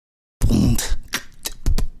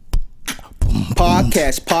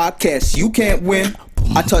Podcast, you can't win.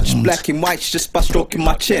 I touch black and whites just by stroking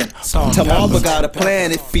my chin. Tell Marva got a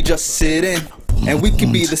plan if he just sit in. And we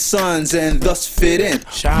can be the sons and thus fit in.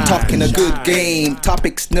 Talking a good game,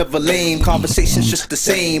 topics never lame. Conversations just the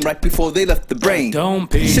same, right before they left the brain.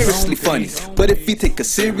 Seriously funny, but if you take it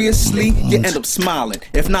seriously, you end up smiling.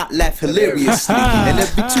 If not, laugh hilariously. And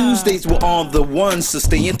every Tuesdays we're on the one, so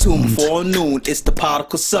stay in tune before noon. It's the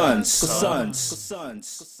Podical Sons.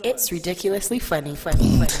 It's ridiculously funny.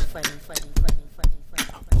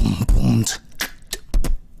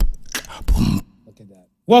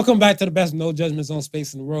 Welcome back to the best no judgment zone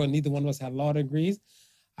space in the world. Neither one of us have law degrees.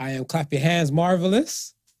 I am Clap Your Hands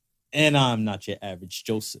Marvelous. And I'm not your average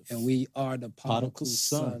Joseph. And we are the Podical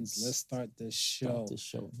Sons. Let's start the show.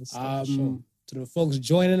 To the folks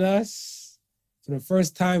joining us for the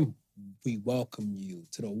first time, we welcome you.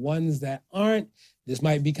 To the ones that aren't, this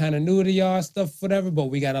might be kind of new to y'all, stuff, whatever, but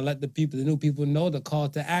we got to let the new people know the call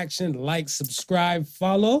to action, like, subscribe,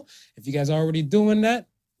 follow. If you guys are already doing that,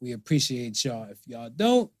 we appreciate y'all. If y'all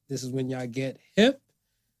don't, this is when y'all get hip.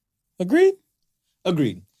 Agreed?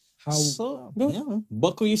 Agreed.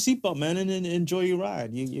 Buckle your seatbelt, man, and enjoy your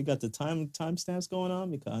ride. You got the time stamps going on,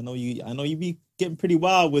 because I know you be getting pretty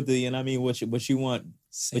wild with the, you know what I mean, what you want.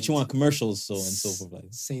 But you want commercials, so and so forth. Like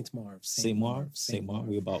Saint Marv.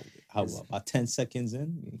 We about 10 seconds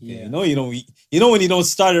in. Yeah. You know when you don't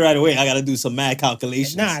start it right away. I gotta do some mad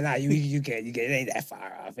calculations. Nah. You get. It ain't that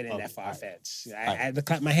far off. It ain't that far fetched. I had to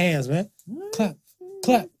clap my hands, man. Clap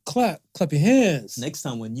your hands. Next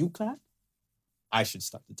time when you clap, I should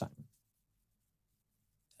start the timer.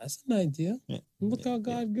 That's an idea. Yeah. Look how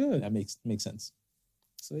God good. That makes sense.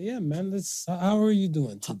 So yeah, man, how are you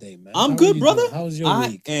doing today, man? I'm good, brother. How was your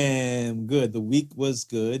week? I am good. The week was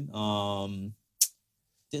good.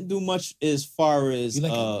 Didn't do much as far as you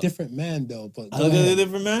like a different man though. But I look like a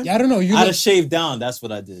different man. Yeah, I don't know. I had to shave down. That's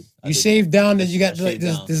what I did. You shaved down, and you got like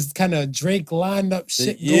this kind of Drake lined up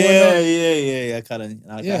shit going on. Yeah.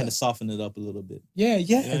 I had to soften it up a little bit. Yeah.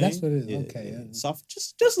 You know That's what it is. Yeah, Okay. Yeah. Soft,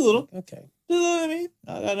 just a little. Okay. You know what I mean?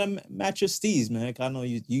 I gotta match your steez, man. I know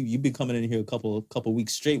you've been coming in here a couple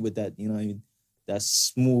weeks straight with that. You know what I mean? That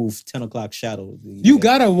smooth 10 o'clock shadow. You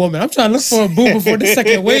got a woman. I'm trying to look for a boo before the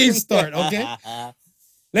second wave start. Okay,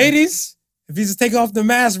 ladies. If you just take off the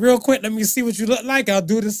mask real quick, let me see what you look like. I'll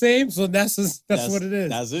do the same. So that's what it is.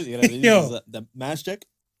 That's it. You know, Yo, the mask check.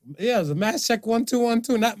 Yeah, it's a mask check 1 2 1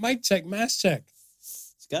 2, not mic check. Mask check.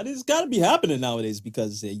 It's got to be happening nowadays,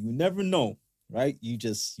 because you never know, right? You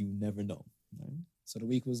never know. Right? So the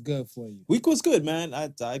week was good for you. Week was good, man. I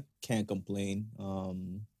can't complain.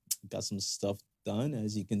 Got some stuff done,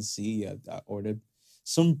 as you can see. I ordered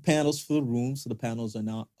some panels for the room, so the panels are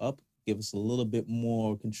now up. Give us a little bit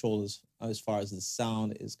more control as far as the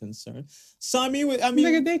sound is concerned. So I mean,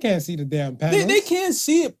 nigga, they can't see the damn panels. They can't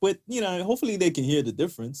see it, but hopefully they can hear the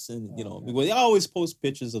difference. And because I always post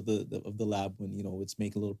pictures of the lab when it's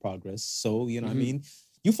making a little progress. So what I mean,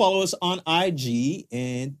 you follow us on IG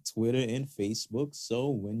and Twitter and Facebook. So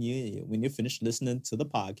when you're finished listening to the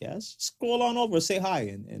podcast, scroll on over, say hi,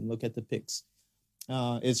 and look at the pics.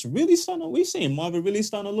 It's really starting. What are you saying, Marvin? Really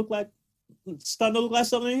starting to look like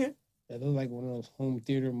something in here. It looks like one of those home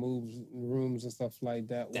theater rooms and stuff like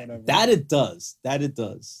that. Whatever. That it does.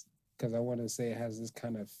 Because I want to say it has this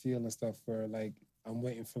kind of feel and stuff where like I'm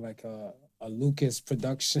waiting for like a Lucas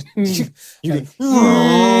production. Some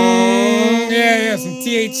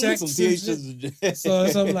THX. So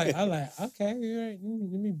I'm like, okay, you're right.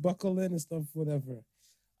 Let me buckle in and stuff, whatever.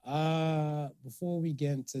 Before we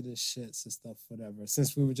get into the shits and stuff, whatever,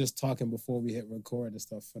 since we were just talking before we hit record and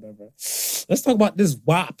stuff, whatever, let's talk about this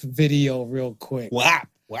WAP video real quick. WAP.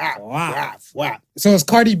 So it's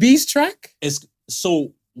Cardi B's track?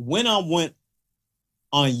 So when I went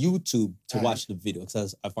on YouTube to watch the video,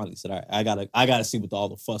 because I finally said, all right, I gotta see what all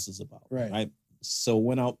the fuss is about. Right. So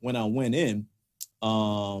when I went in,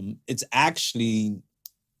 it's actually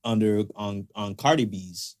on Cardi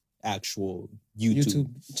B's actual YouTube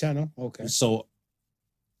channel. Okay. So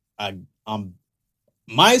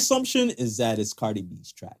my assumption is that it's Cardi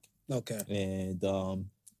B's track. Okay. And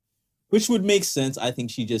which would make sense. I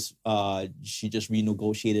think she just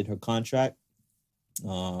renegotiated her contract.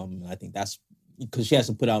 I think that's because she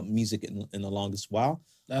hasn't put out music in the longest while.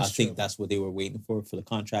 I think that's what they were waiting for the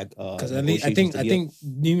contract. Because I think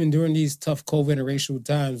even during these tough COVID and racial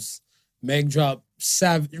times, Meg dropped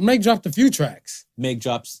a few tracks. Meg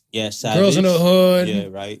drops, Savage. Girls in the Hood. Yeah,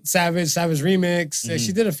 right. Savage remix. Mm-hmm.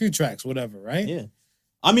 She did a few tracks, whatever, right? Yeah.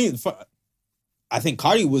 I mean, I think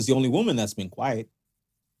Cardi was the only woman that's been quiet.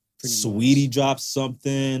 Sweetie dropped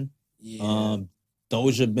something. Yeah.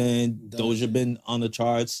 Doja been on the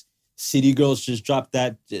charts. City Girls just dropped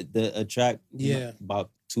a track. Yeah. About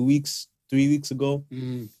 3 weeks ago.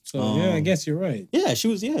 So I guess you're right. Yeah, she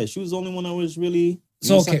was the only one I was really.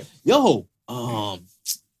 So okay. Yo,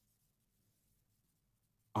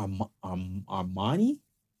 Armani,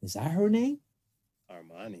 is that her name?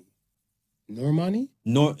 Normani?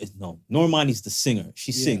 No, Normani's the singer.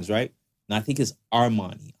 She sings, right? And I think it's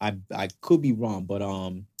Armani. I could be wrong, but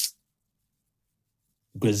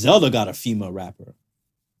Griselda got a female rapper.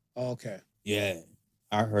 Okay. Yeah,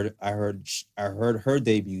 I heard her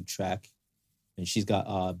debut track, and she's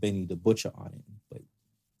got Benny the Butcher on it. But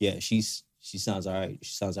yeah, she sounds all right.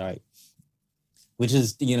 She sounds all right. Which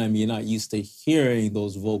is, you know what I mean, you're not used to hearing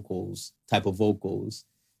those type of vocals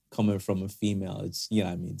coming from a female. It's, you know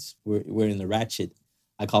what I mean, we're in the ratchet.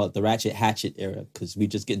 I call it the ratchet hatchet era because we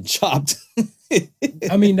just getting chopped.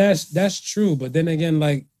 I mean, that's true. But then again,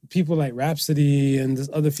 like people like Rhapsody and there's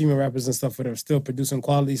other female rappers and stuff that are still producing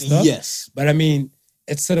quality stuff. Yes. But I mean,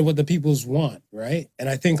 it's sort of what the peoples want, right? And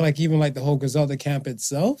I think like even like the whole Griselda camp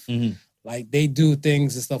itself, like they do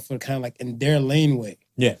things and stuff for kind of like in their lane way.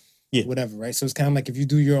 Yeah. Whatever, right? So it's kind of like if you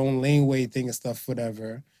do your own lane way thing and stuff,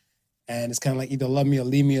 whatever, and it's kind of like either love me or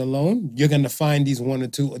leave me alone, you're gonna find these one or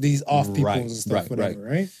two these off people and stuff, whatever,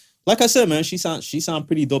 right? Like I said, man, she sound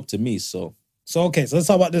pretty dope to me. So okay, so let's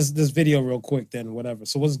talk about this video real quick then, whatever.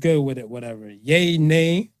 So what's good with it, whatever? Yay,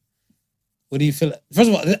 nay? What do you feel? First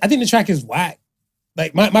of all, I think the track is whack.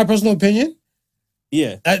 Like my personal opinion.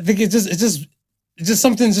 Yeah, I think it's just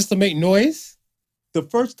something just to make noise. The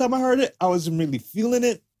first time I heard it, I wasn't really feeling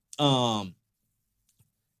it.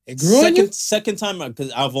 It grew on you? Second time,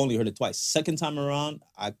 because I've only heard it twice. Second time around,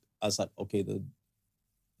 I was like, okay, the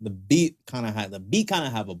beat kind of have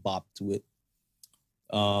a bop to it.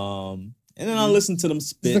 And then I listened to them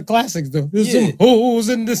spit. It's the classics though. There's some hoes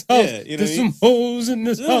in this house. Yeah, you know There's some hoes in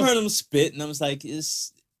this house. I heard them spit, and I was like,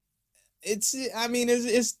 it's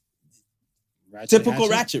typical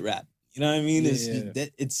ratchet rap. You know what I mean?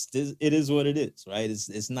 It is what it is, right?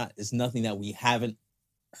 It's nothing that we haven't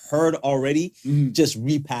heard already, just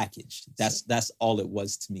repackaged. That's all it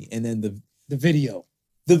was to me. And then the video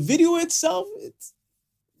itself, it's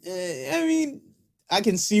I mean, I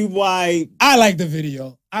can see why I like the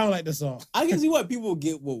video. I don't like the song. I can see why people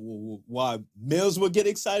get why males would get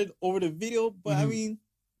excited over the video, but I mean,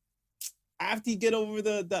 after you get over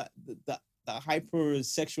the hyper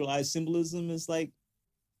sexualized symbolism, it's like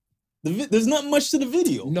there's not much to the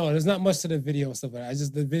video. No, there's not much to the video and stuff like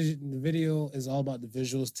that. The video is all about the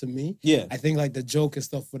visuals to me. Yeah. I think like the joke and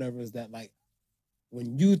stuff, whatever, is that like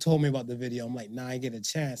when you told me about the video, I'm like, nah, I get a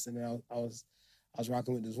chance. And then I was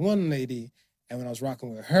rocking with this one lady, and when I was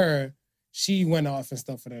rocking with her, she went off and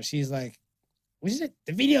stuff for her. She's like, what is it?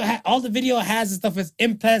 The video all the video has and stuff is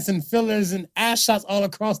implants and fillers and ass shots all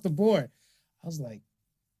across the board. I was like,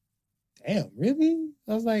 damn, really?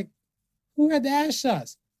 I was like, who had the ass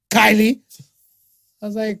shots? Kylie. I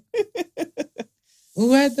was like,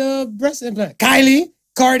 who had the breast implant? Kylie.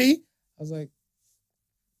 Cardi. I was like,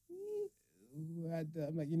 who had the...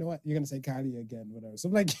 I'm like, you know what? You're going to say Kylie again, whatever. So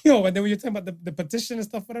I'm like, yo, and then when you're talking about the petition and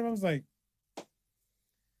stuff, whatever, I was like,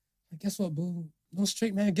 guess what, boo? No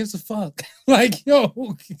straight man gives a fuck. Like,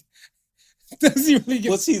 yo, does he really give...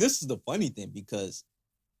 Well, see, this is the funny thing because,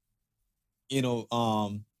 you know,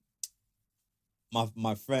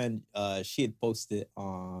 my friend, she had posted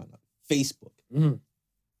on Facebook,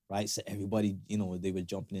 right? So everybody, you know, they were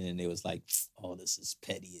jumping in and they was like, oh, this is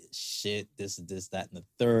petty as shit. This, that, and the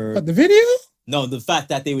third. But the video? No, the fact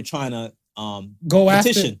that they were trying to go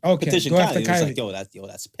petition Kylie. Kylie. It was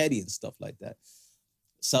like, that's petty and stuff like that.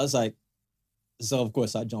 So I was like, so of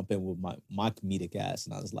course I jump in with my comedic ass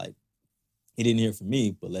and I was like, he didn't hear from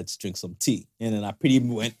me, but let's drink some tea. And then I pretty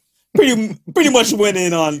much went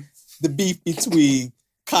in on the beef between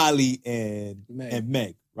Kylie and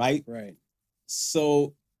Meg, right? Right.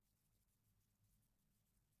 So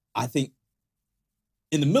I think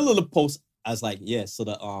in the middle of the post, I was like, yeah, so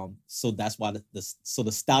that's why the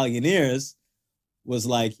Stallionaires was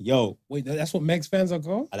like, yo. Wait, that's what Meg's fans are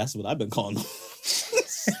called? That's what I've been calling them.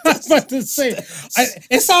 I was about to say,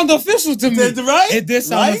 it sounded official to me. Right? It did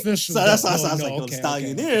sound official. So that's why I was like, the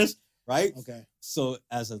Stallionaires, right? Okay. So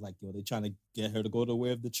as I was like, yo, they're trying to get her to go the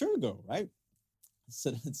way of the church girl, right?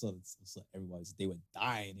 So everybody's, they were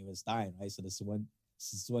dying. It was dying, right? So this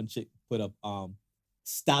one chick put up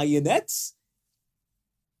Stallionettes,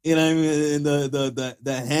 you know what I mean? And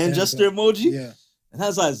the hand gesture emoji. Yeah. And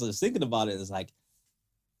as I was thinking about it, it's like,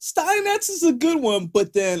 Stallionettes is a good one,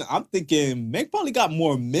 but then I'm thinking Meg probably got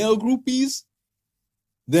more male groupies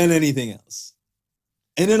than anything else.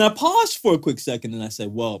 And then I paused for a quick second and I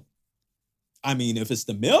said, well, I mean, if it's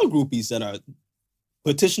the male groupies that are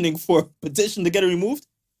petition to get it removed,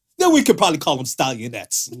 then we could probably call them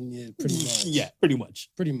stallionettes. Yeah, pretty much. Yeah, pretty much.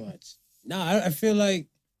 Pretty much. No, I feel like,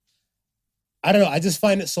 I don't know. I just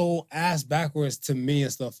find it so ass backwards to me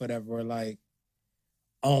and stuff, whatever. Like,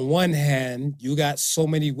 on one hand, you got so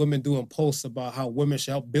many women doing posts about how women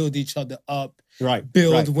should help build each other up,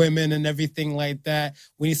 build women and everything like that.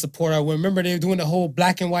 We need to support our women. Remember, they were doing the whole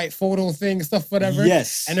black and white photo thing and stuff, whatever.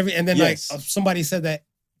 Yes. And then like somebody said that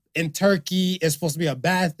in Turkey it's supposed to be a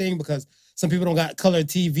bad thing because some people don't got color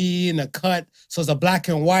TV and a cut, so it's a black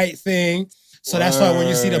and white thing. So that's why when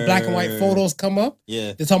you see the black and white photos come up,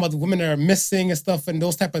 they're talking about the women that are missing and stuff and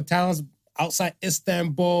those type of towns outside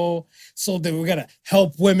Istanbul. So that we're gonna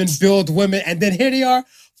help women, build women, and then here they are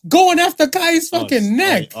going after Kylie's fucking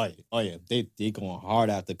neck. Oh yeah, they going hard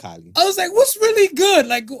after Kylie. I was like, what's really good?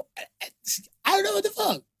 Like, I don't know what the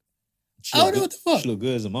fuck. She look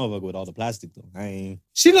good as a motherfucker with all the plastic though.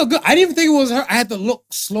 She looked good. I didn't even think it was her. I had to look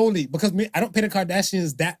slowly because I don't pay the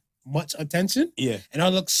Kardashians that much attention. Yeah. And I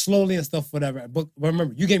look slowly and stuff, whatever. But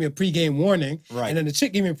remember, you gave me a pregame warning. Right. And then the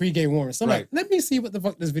chick gave me a pregame warning. So I'm like, let me see what the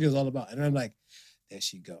fuck this video is all about. And I'm like, there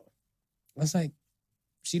she go. I was like,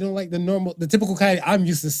 she don't like the typical Kylie I'm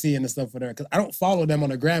used to seeing and stuff with her. Because I don't follow them on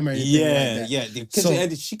the gram or anything like that. Yeah.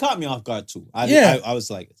 Because she caught me off guard too. I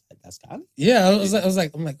was like, that's Kylie? Yeah,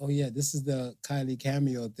 I'm like, oh yeah, this is the Kylie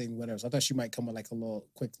cameo thing, whatever. So I thought she might come with like a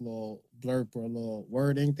quick little blurb or a little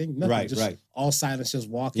wording thing. Nothing, just all silence, just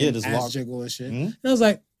walking, ass jiggle and shit. Mm-hmm. And I was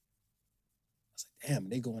like, damn,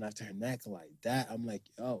 they going after her neck like that. I'm like,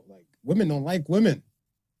 yo, like women don't like women.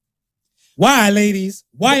 Why, ladies?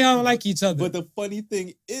 Why y'all don't like each other? But the funny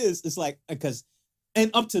thing is, it's like because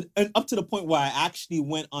up to the point where I actually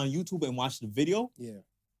went on YouTube and watched the video. Yeah.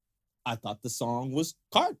 I thought the song was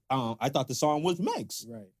I thought the song was Meg's.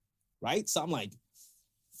 Right? So I'm like,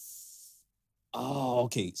 oh,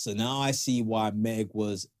 okay. So now I see why Meg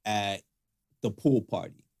was at the pool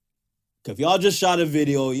party. Cause if y'all just shot a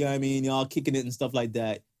video, you know what I mean? Y'all kicking it and stuff like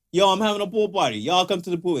that. Yo, I'm having a pool party. Y'all come to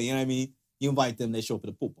the pool, you know what I mean? You invite them, they show up at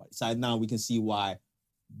the pool party. So now we can see why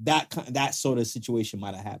that sort of situation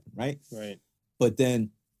might have happened, right? Right. But then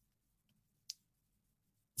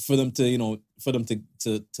for them to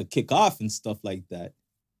kick off and stuff like that,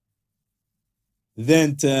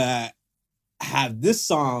 then to have this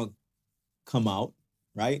song come out,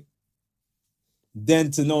 right? Then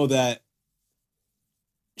to know that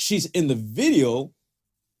she's in the video,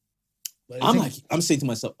 I'm saying to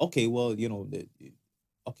myself, okay, well,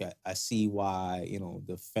 I see why,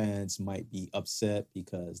 the fans might be upset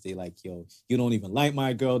because they like, yo, you don't even like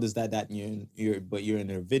my girl, this, that, and but you're in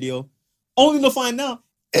her video. Only to find out,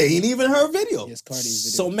 ain't even her video. Yes, Cardi's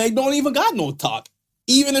video. So Meg don't even got no talk.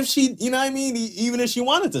 Even if she, you know what I mean? Even if she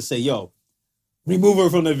wanted to say, yo, remove her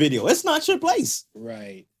from the video. It's not your place.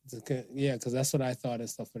 Right. Yeah, because that's what I thought and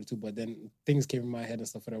stuff for it too. But then things came in my head and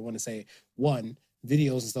stuff that I want to say. One,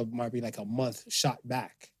 videos and stuff might be like a month shot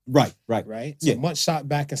back. Right. So much shot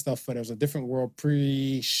back and stuff, but it was a different world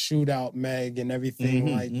pre-shootout Meg and everything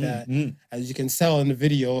that. As you can tell in the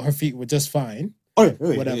video, her feet were just fine.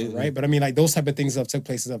 Whatever, right? But I mean, like those type of things that took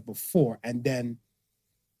places up before. And then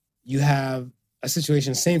you have a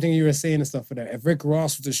situation, same thing you were saying and stuff for that. If Rick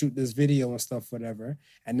Ross was to shoot this video and stuff, whatever,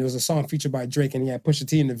 and there was a song featured by Drake and he had Pusha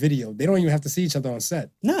T in the video, they don't even have to see each other on set.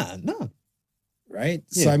 Nah. Right?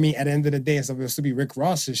 Yeah. So I mean, at the end of the day, it's supposed to be Rick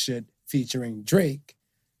Ross's shit featuring Drake.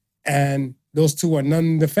 And those two are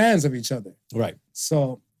none of the fans of each other. Right.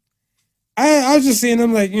 So I was just seeing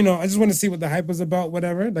them like, I just want to see what the hype was about,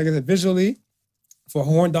 whatever. Like I said, visually, for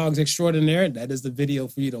Horn Dogs Extraordinaire, that is the video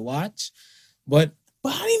for you to watch. But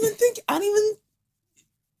I don't even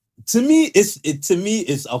to me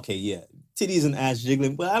it's okay, yeah. Titties and ass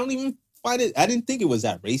jiggling, but I don't even find it, I didn't think it was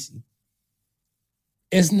that racy.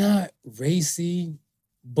 It's not racy,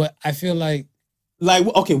 but I feel like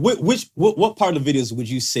okay, what part of the videos would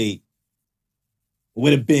you say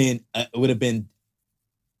would have been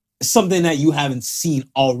something that you haven't seen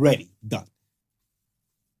already done?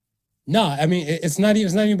 No, I mean it's not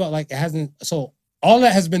even about like it hasn't. So all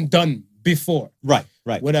that has been done before, right,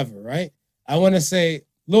 whatever, right? I want to say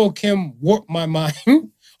Lil' Kim warped my mind,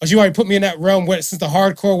 or she already put me in that realm where since the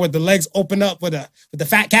hardcore where the legs open up with the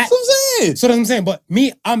fat cat. That's what I'm saying. So that's what I'm saying. But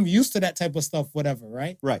me, I'm used to that type of stuff, whatever,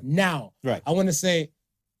 right? Right. Now, right. I want to say,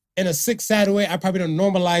 in a sick, sad way, I probably don't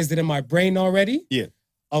normalize it in my brain already. Yeah.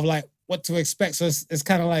 Of like what to expect. So it's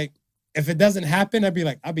kind of like if it doesn't happen, I'd be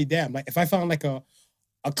like, I'll be damned. Like if I found like a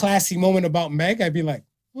classy moment about Meg, I'd be like,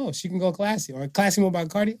 oh, she can go classy. Or a classy moment about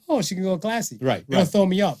Cardi, oh, she can go classy. Right. It'll throw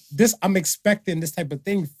me off. I'm expecting this type of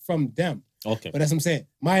thing from them. Okay. But that's what I'm saying.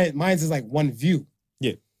 Mine's is like one view.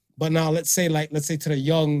 Yeah. But now let's say to the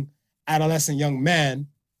young adolescent young man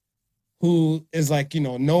who is like,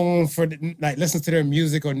 known for like listens to their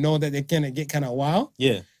music or know that they can get kind of wild.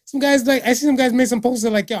 Yeah. Some guys like, I see some guys made some posts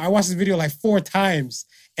like, yo, I watched this video like 4 times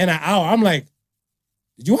in an hour. I'm like,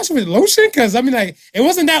 did you watch it with lotion? Because I mean, like, it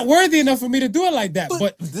wasn't that worthy enough for me to do it like that.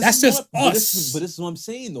 But that's just us. But this is what I'm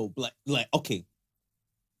saying though. Like, okay.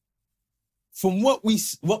 From what we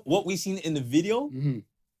seen in the video, you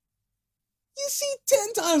see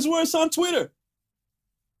 10 times worse on Twitter.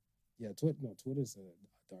 Yeah, Twitter's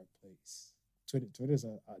a dark place. Twitter's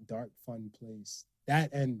a dark, fun place.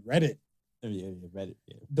 That and Reddit. Yeah, Reddit.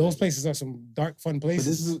 Yeah. Those places are some dark, fun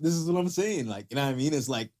places. But this is what I'm saying. Like, you know what I mean? It's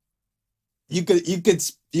like you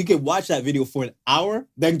could watch that video for an hour,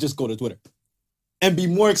 then just go to Twitter and be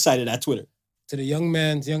more excited at Twitter. To the young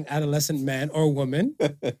adolescent man or woman,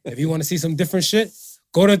 if you want to see some different shit,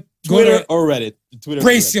 go to Twitter or Reddit.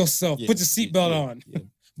 Brace yourself. Yeah, put your seatbelt on. Yeah.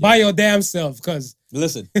 Buy your damn self, because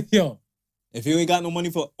listen, yo, if you ain't got no money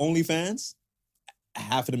for OnlyFans,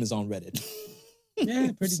 half of them is on Reddit.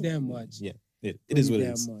 Yeah, pretty damn much. Yeah, it is what it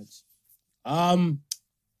is. Much.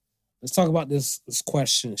 Let's talk about this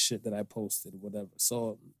question shit that I posted, whatever.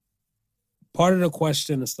 So, part of the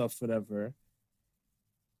question and stuff, whatever.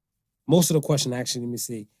 Most of the question, actually, let me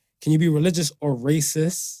see. Can you be religious or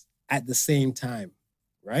racist at the same time?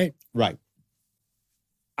 Right? Right.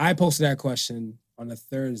 I posted that question on a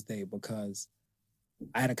Thursday because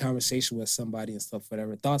I had a conversation with somebody and stuff,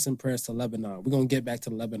 whatever. Thoughts and prayers to Lebanon. We're going to get back to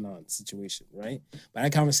the Lebanon situation, right? But I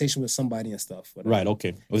had a conversation with somebody and stuff, whatever. Right,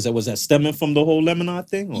 okay. Was that stemming from the whole Lebanon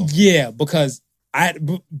thing? Or? Yeah, because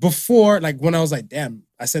before, like, when I was like, damn,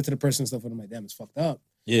 I said to the person and stuff, and I'm like, damn, it's fucked up.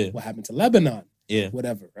 Yeah. What happened to Lebanon? Yeah.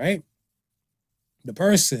 Whatever, right? The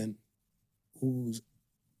person who's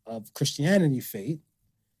of Christianity faith,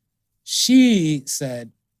 she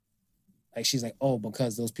said, like, she's like, oh,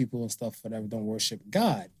 because those people and stuff, whatever, don't worship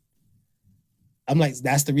God. I'm like,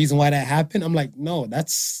 that's the reason why that happened? I'm like, no,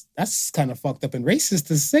 that's kind of fucked up and racist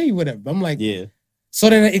to say, whatever. I'm like, yeah. So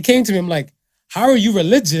then it came to me, I'm like, how are you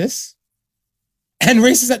religious and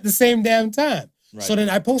racist at the same damn time? Right. So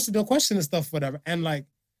then I posted the question and stuff, whatever. And like,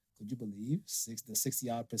 could you believe the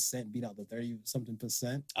 60-odd% beat out the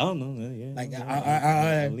 30-something%? I don't know, man. Yeah. Like,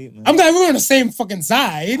 I'm glad we're on the same fucking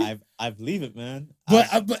side. I believe it, man. But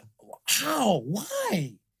how?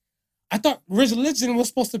 Why? I thought religion was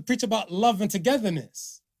supposed to preach about love and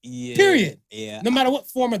togetherness. Yeah. Period. Yeah. No matter what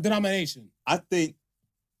form of denomination. I think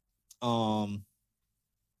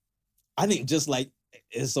just like,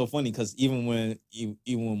 it's so funny because even when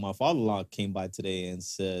my father-in-law came by today and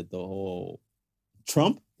said the whole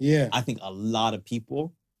Trump, yeah, I think a lot of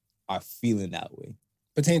people are feeling that way.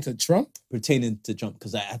 Pertaining to Trump,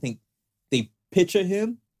 because I think they picture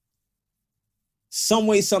him some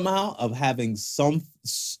way, somehow, of having some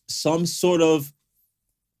sort of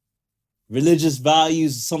religious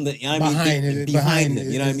values, something, you know what I mean, behind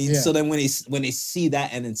him. You know what I mean? Yeah. So then when they see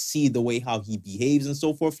that and then see the way how he behaves and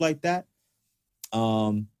so forth like that,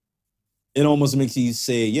 it almost makes you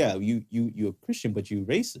say, yeah, you're a Christian, but you're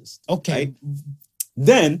racist. Okay. Right?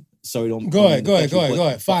 Then, sorry, don't go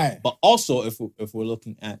ahead. Fire. But also, if we're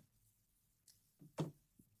looking at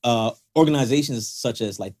organizations such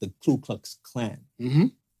as like the Ku Klux Klan,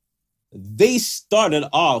 they started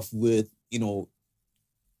off with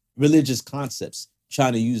religious concepts,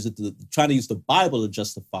 trying to use the Bible to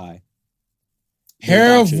justify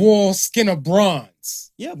hair of wool, skin of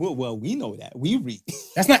bronze. Yeah, well, we know that. We read.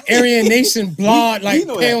 That's not Aryan Nation, blonde, like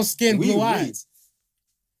pale skin, blue eyes.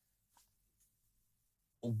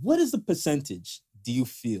 What is the percentage, do you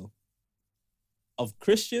feel, of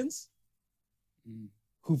Christians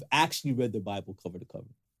who've actually read the Bible cover to cover?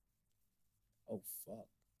 Oh, fuck.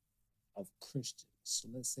 Of Christians. So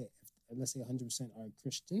let's say 100% are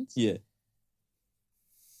Christians. Yeah.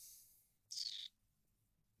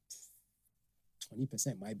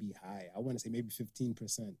 20% might be high. I want to say maybe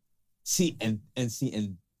 15%. See, and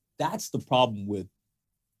that's the problem with.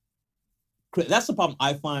 That's the problem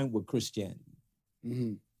I find with Christianity.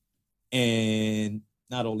 Mm-hmm. And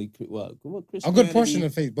not only Christianity, a good portion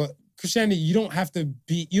of faith, but Christianity, you don't have to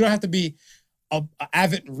be an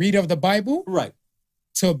avid reader of the Bible, right,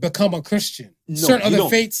 to become a Christian. No, certain other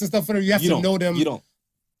faiths and stuff, you have to know them. You don't.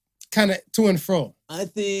 Kind of to and fro. I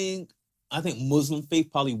think Muslim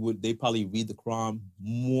faith probably read the Quran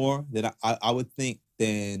more than I would think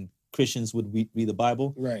than Christians would read the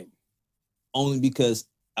Bible. Right. Only because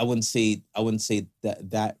I wouldn't say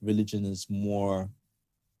that religion is more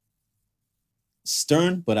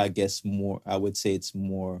stern, but I guess I would say it's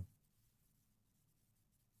more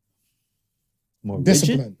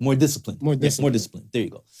disciplined. More disciplined. There you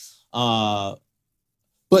go.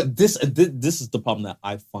 But this is the problem that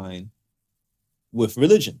I find with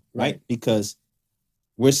religion, right? Because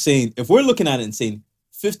we're saying, if we're looking at it and saying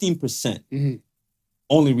 15%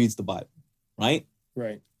 only reads the Bible, right?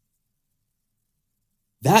 Right.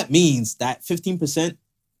 That means that 15%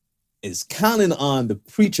 is counting on the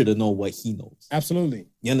preacher to know what he knows. Absolutely.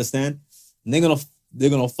 You understand? And they're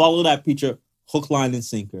gonna follow that preacher hook, line, and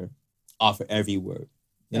sinker off of every word.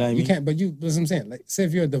 You know what I mean? You can't, but that's what I'm saying. Like, say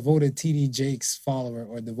if you're a devoted TD Jakes follower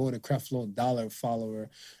or a devoted Creflo Dollar follower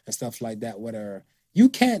and stuff like that, whatever, you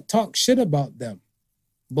can't talk shit about them.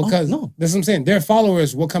 Because that's what I'm saying. Their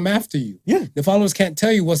followers will come after you. Yeah. The followers can't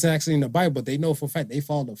tell you what's actually in the Bible, but they know for a fact they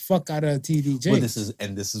follow the fuck out of TD Jakes. Well,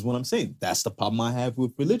 this is what I'm saying. That's the problem I have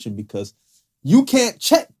with religion, because you can't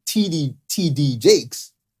check TD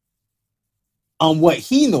Jakes on what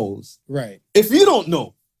he knows. Right. If you don't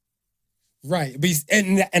know. Right. But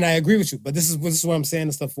and I agree with you. But this is what I'm saying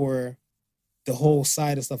and stuff, for the whole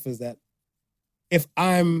side of stuff is that if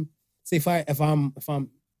I'm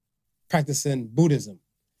practicing Buddhism,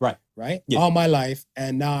 right? Yeah. All my life,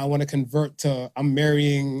 and now I want to convert to, I'm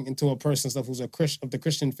marrying into a person and stuff who's of the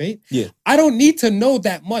Christian faith. Yeah. I don't need to know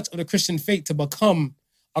that much of the Christian faith to become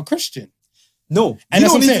a Christian. No. And you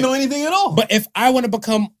don't need to know anything at all. But if I want to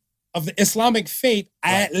become of the Islamic faith,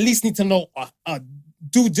 I at least need to know a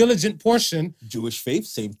due diligent portion. Jewish faith,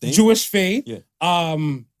 same thing. Jewish faith. Yeah.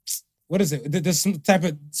 What is it? There's some type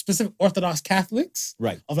of specific Orthodox Catholics,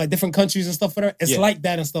 right, of like different countries and stuff, whatever. It's like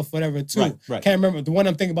that and stuff, whatever, too. Right. Can't remember. The one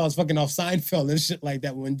I'm thinking about is fucking off Seinfeld and shit like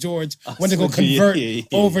that, when George went to go convert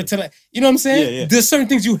over to, like, you know what I'm saying? Yeah. There's certain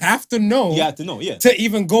things you have to know. You have to know, yeah. To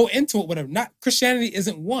even go into it, whatever. Not Christianity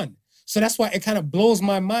isn't one. So that's why it kind of blows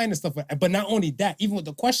my mind and stuff. But not only that, even with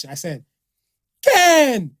the question, I said,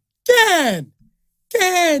 can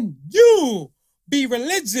you be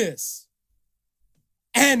religious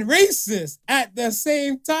and racist at the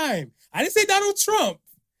same time? I didn't say Donald Trump.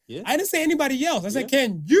 Yeah. I didn't say anybody else. I said,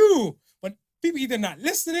 can you? But people either not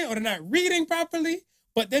listening or they're not reading properly,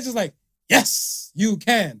 but they're just like, yes, you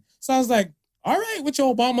can. So I was like, all right, with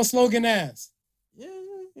your Obama slogan ass. Yeah.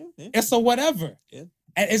 It's a whatever. Yeah.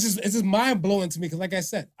 And it's just mind-blowing to me, because like I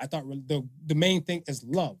said, I thought the main thing is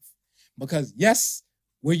love. Because yes,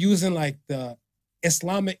 we're using like the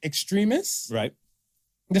Islamic extremists. Right.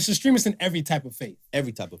 There's extremists in every type of faith.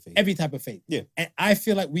 Every type of faith. Every type of faith. Yeah. And I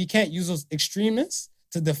feel like we can't use those extremists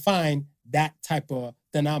to define that type of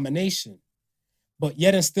denomination. But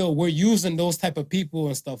yet and still, we're using those type of people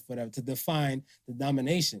and stuff, whatever, to define the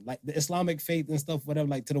denomination. Like the Islamic faith and stuff, whatever,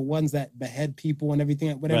 like to the ones that behead people and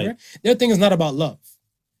everything, whatever. Right. Their thing is not about love.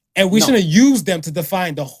 And we shouldn't use them to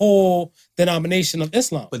define the whole denomination of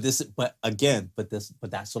Islam. But that's what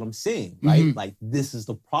I'm saying, right? Mm-hmm. Like this is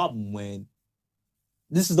the problem when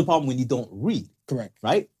you don't read. Correct.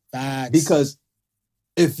 Right? Facts. Because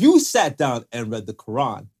if you sat down and read the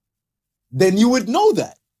Quran, then you would know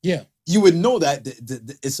that. Yeah. You would know that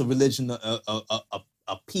it's a religion, a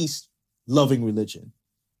peace-loving religion.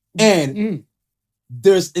 And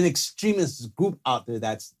there's an extremist group out there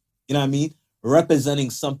that's, you know what I mean,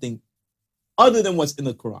 representing something other than what's in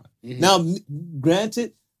the Quran. Mm-hmm. Now,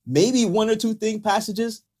 granted, maybe one or two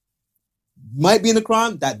passages might be in the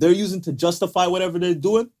Quran that they're using to justify whatever they're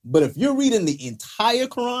doing. But if you're reading the entire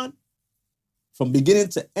Quran from beginning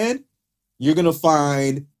to end, you're most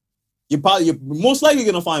likely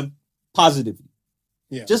going to find positivity.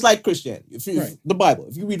 Yeah. Just like Christianity. The Bible,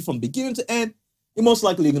 if you read it from beginning to end, you're most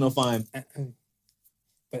likely going to find...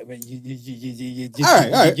 But you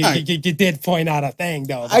did point out a thing,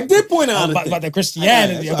 though. I did point out about the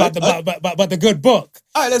Christianity, about the good book.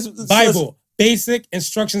 All right, let's Bible, basic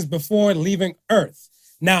instructions before leaving Earth.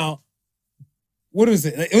 Now, what is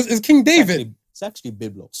it? It's King David. It's actually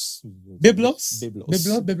Biblos. Biblos?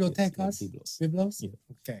 Biblos. Bibliothecas? Yeah, Biblos? Yeah.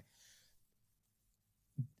 Okay.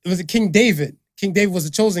 It was King David. King David was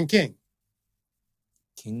a chosen king.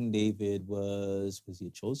 King David was he a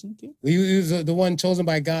chosen king? He was the one chosen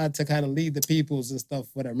by God to kind of lead the peoples and stuff,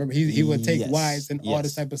 whatever. Remember, he would take wives and all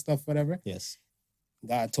this type of stuff, whatever. Yes.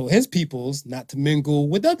 God told his peoples not to mingle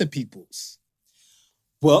with other peoples.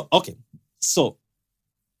 Well, okay. So.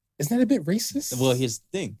 Isn't that a bit racist? Well, here's the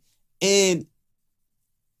thing. And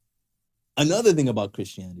another thing about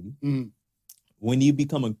Christianity, when you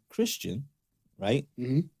become a Christian, right?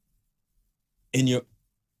 Mm-hmm. And you're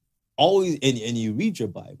always and you read your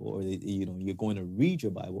Bible, or you're going to read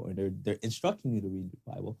your Bible, or they're instructing you to read your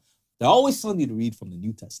Bible. They're always telling you to read from the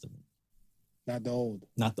New Testament, not the Old.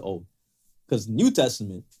 Not the Old, because the New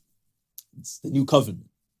Testament, it's the New Covenant,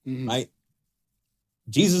 right?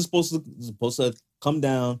 Jesus is supposed to come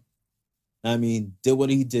down. I mean, did what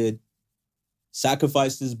he did,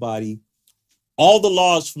 sacrificed his body. All the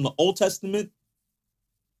laws from the Old Testament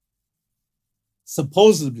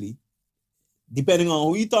supposedly, depending on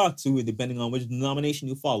who you talk to and depending on which denomination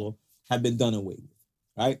you follow, have been done away with,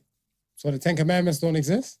 right? So the 10 Commandments don't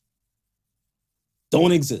exist?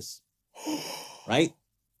 Don't exist, right?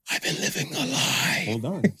 I've been living a lie. Hold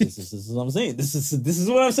on. This is what I'm saying. This is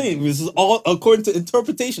what I'm saying. This is all according to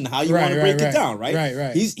interpretation, how you want to break it down, right?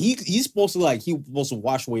 Right. He's supposed to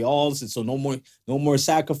wash away all this, so no more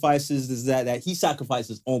sacrifices. This that he sacrificed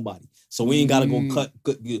his own body, so we ain't gotta go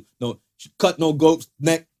cut no goat's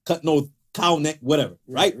neck, cut no cow neck, whatever,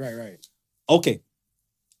 right? Right. Okay,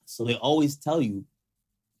 so they always tell you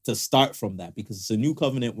to start from that because it's a new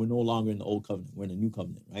covenant. We're no longer in the old covenant. We're in the new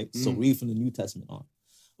covenant, right? So read from the New Testament on.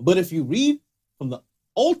 But if you read from the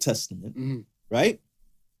Old Testament, right,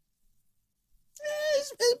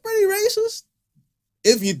 it's pretty racist.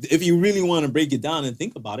 If you really want to break it down and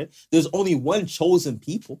think about it, there's only one chosen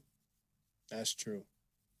people. That's true.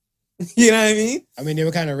 You know what I mean? I mean, they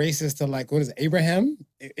were kind of racist to like, what is it, Abraham?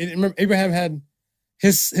 Remember, Abraham had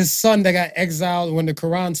his son that got exiled when the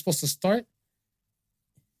Quran's supposed to start.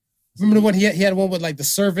 Remember the one he had one with like the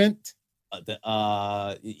servant.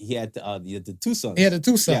 He had the two sons. He had the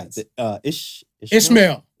two sons. Yeah,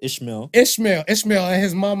 Ishmael, and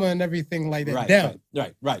his mama and everything like that.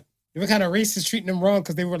 Right. They were kind of racist, treating them wrong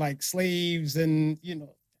because they were like slaves and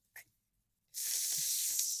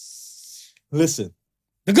Listen,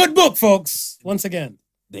 the good book, folks. Once again,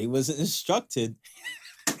 they was instructed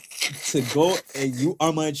to go and you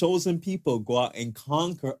are my chosen people. Go out and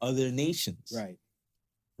conquer other nations. Right.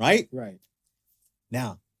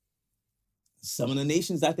 Now, some of the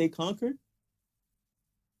nations that they conquered,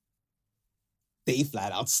 they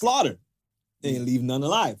flat out slaughtered. They didn't leave none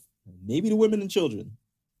alive. Maybe the women and children.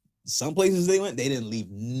 Some places they went, they didn't leave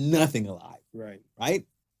nothing alive. Right.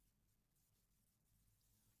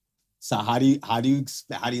 So how do you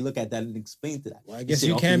look at that and explain to that? Well, I guess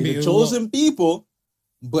you can be the chosen people,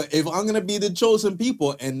 but if I'm gonna be the chosen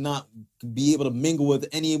people and not be able to mingle with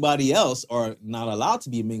anybody else or not allowed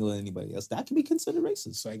to be mingled with anybody else, that can be considered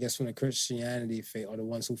racist. So I guess when the Christianity faith or the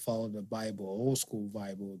ones who follow the Bible, old school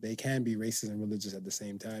Bible, they can be racist and religious at the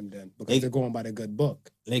same time then because they're going by the good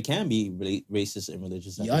book. They can be racist and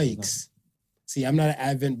religious at Yikes. the same time. See, I'm not an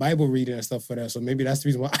Advent Bible reader and stuff for that, so maybe that's the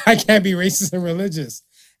reason why I can't be racist and religious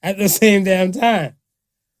at the same damn time.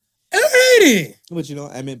 Alrighty. But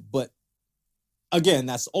but again,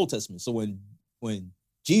 that's Old Testament. So when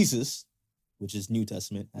Jesus, which is New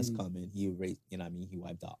Testament, has come in, he erased, he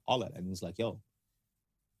wiped out all that. And he was like, yo,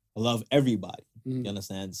 I love everybody. You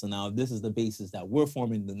understand? So now this is the basis that we're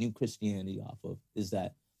forming the new Christianity off of, is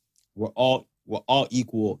that we're all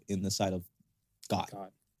equal in the sight of God.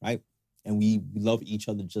 Right? And we love each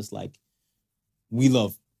other just like we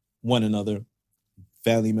love one another,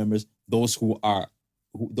 family members, those who are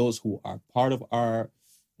part of our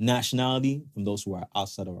nationality from those who are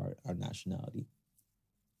outside of our nationality.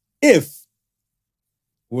 If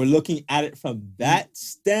we're looking at it from that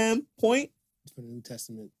standpoint, from the New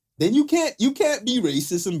Testament, then you can't be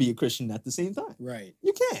racist and be a Christian at the same time. Right.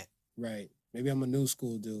 You can't. Right. Maybe I'm a new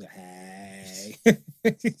school dude. Hey.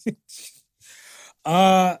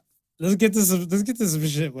 Let's get to some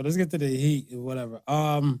shit. Well, let's get to the heat or whatever.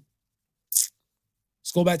 Let's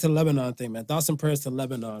go back to the Lebanon thing, man. Thoughts and prayers to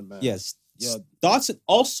Lebanon, man. Yes. Thoughts and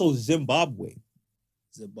also Zimbabwe.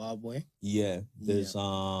 Yeah. There's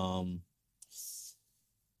I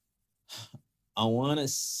want to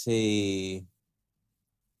say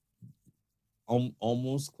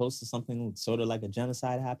almost close to something sort of like a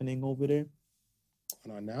genocide happening over there.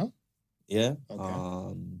 Going on now? Yeah.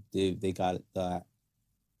 Okay. They got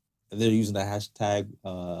they're using the hashtag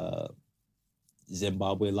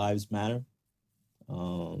Zimbabwe Lives Matter.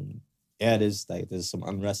 There's some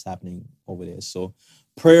unrest happening over there. So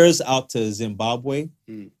prayers out to Zimbabwe.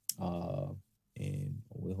 And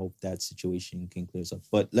we hope that situation can clear up.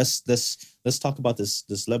 But let's talk about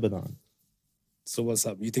this Lebanon. So what's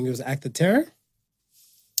up? You think it was an act of terror?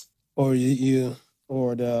 Or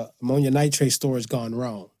or the ammonia nitrate storage gone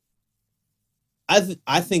wrong?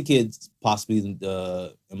 I think it's possibly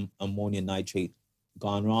the ammonia nitrate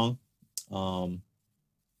gone wrong.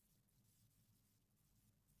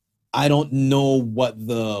 I don't know what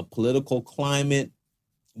the political climate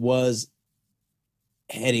was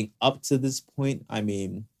heading up to this point. I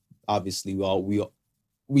mean, obviously,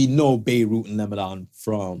 we know Beirut and Lebanon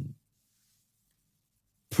from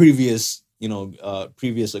previous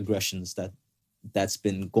aggressions that's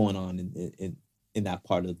been going on in that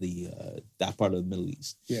part of the Middle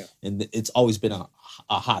East. Yeah, and it's always been a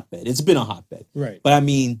hotbed. It's been a hotbed, right? But I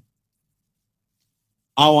mean,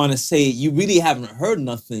 I want to say you really haven't heard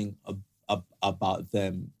nothing about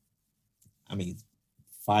them. I mean,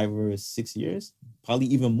 5 or 6 years, probably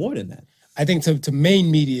even more than that. I think to main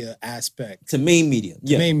media aspect. To main media.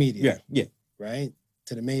 To main media. Yeah. Right?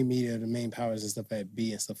 To the main media, the main powers and stuff that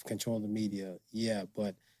be and stuff controlling the media. Yeah,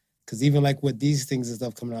 but because even like with these things and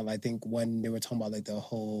stuff coming out, I think when they were talking about like the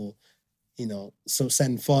whole, so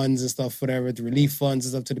send funds and stuff, whatever, the relief funds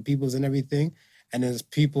and stuff to the peoples and everything. And there's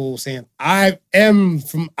people saying, I am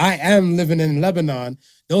living in Lebanon.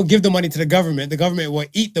 Don't give the money to the government. The government will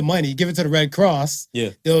eat the money, give it to the Red Cross. Yeah.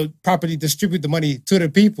 They'll properly distribute the money to the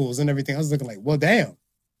peoples and everything. I was looking like, well, damn.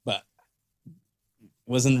 But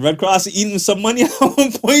wasn't Red Cross eating some money at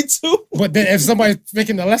one point too? But then if somebody's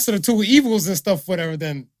making the lesser of two evils and stuff, whatever,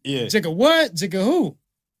 then jigga what? Jigga who?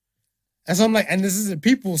 And so I'm like, and this is the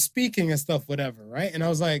people speaking and stuff, whatever, right? And I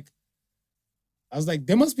was like,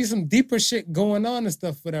 there must be some deeper shit going on and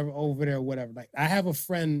stuff, whatever, over there, whatever. Like, I have a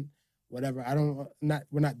friend, whatever.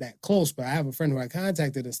 We're not that close, but I have a friend who I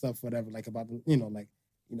contacted and stuff, whatever, like about,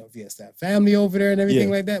 if he has that family over there and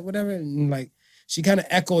everything like that, whatever. And like, she kind of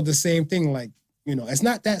echoed the same thing, like, it's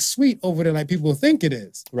not that sweet over there like people think it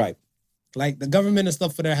is. Right. Like the government and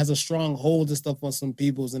stuff for there has a strong hold and stuff on some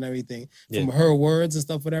peoples and everything from her words and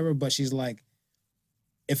stuff, whatever. But she's like,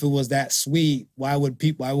 if it was that sweet, why would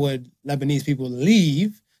Lebanese people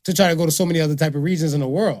leave to try to go to so many other type of regions in the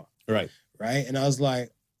world? Right. Right. And I was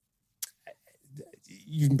like,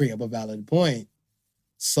 you can bring up a valid point.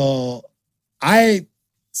 So I'm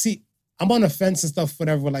on the fence and stuff,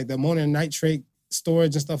 whatever, like the ammonium nitrate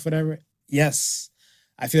storage and stuff, whatever. Yes,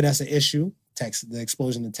 I feel that's an issue. The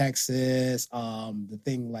explosion in Texas, the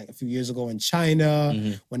thing like a few years ago in China,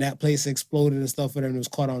 when that place exploded and stuff, whatever, it was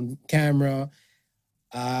caught on camera.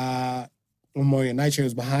 Ammonium nitrate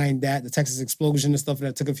was behind that. The Texas explosion and stuff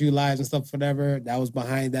that took a few lives and stuff, whatever, that was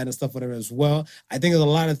behind that and stuff, whatever as well. I think there's a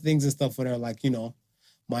lot of things and stuff whatever, like,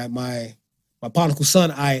 my Podical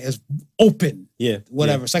son eye is open. Yeah.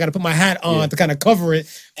 Whatever. So I got to put my hat on to kind of cover it,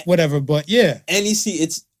 whatever. But yeah. And you see,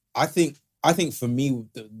 I think for me,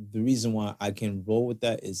 the reason why I can roll with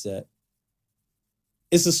that is that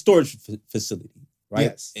it's a storage facility, right?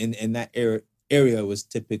 Yes. And that area was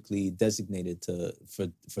typically designated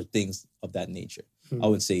for things of that nature. I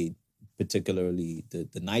would say particularly the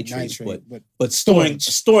nitrate, but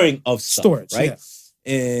storing of stuff, storage, right?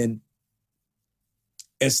 Yeah. And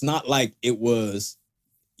it's not like it was,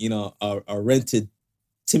 a rented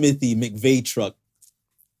Timothy McVeigh truck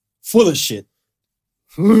full of shit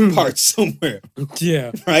parked somewhere.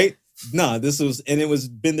 Yeah. Right? No, it was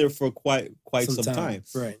been there for quite some time.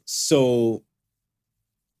 Right. So,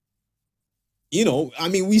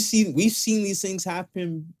 we've seen these things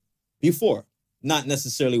happen before, not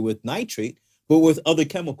necessarily with nitrate, but with other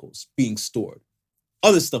chemicals being stored,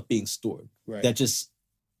 other stuff being stored that just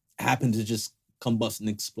happen to just combust and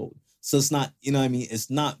explode. So it's not, it's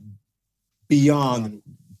not beyond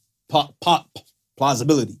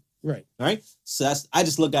plausibility. Right. Right. So I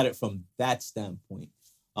just look at it from that standpoint.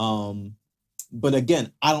 But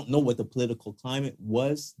again, I don't know what the political climate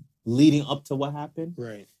was leading up to what happened.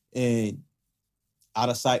 Right. And out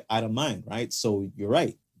of sight, out of mind, right? So you're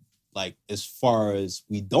right. Like, as far as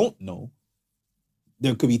we don't know,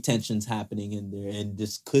 there could be tensions happening in there, and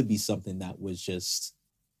this could be something that was just...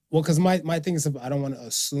 Well, because my thing is, I don't want to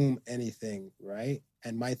assume anything, right?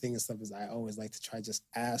 And my thing and stuff is I always like to try just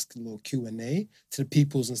ask a little Q&A to the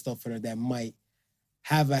peoples and stuff that might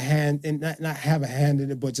have a hand, and not have a hand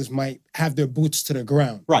in it, but just might have their boots to the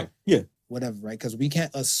ground. Right, yeah. Whatever, right? Because we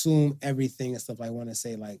can't assume everything and stuff. I want to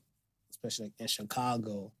say, like, especially like in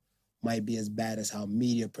Chicago, might be as bad as how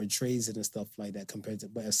media portrays it and stuff like that compared to,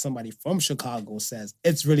 but if somebody from Chicago says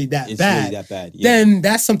it's really that bad, then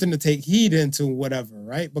that's something to take heed into, whatever,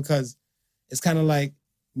 right? Because it's kind of like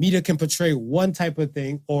media can portray one type of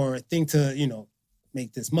thing or thing to,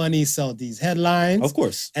 make this money, sell these headlines. Of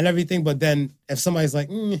course. And everything. But then if somebody's like,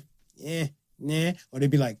 or they'd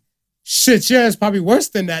be like, shit, yeah, it's probably worse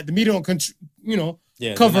than that. The media don't,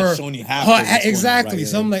 cover. Showing you half exactly. Right,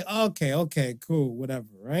 so I'm like, okay, cool, whatever,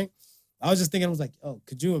 right? I was just thinking, I was like,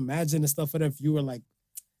 could you imagine the stuff if you were like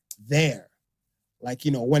there? Like,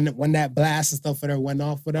 when that blast and stuff went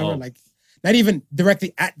off, whatever, like not even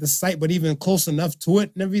directly at the site, but even close enough to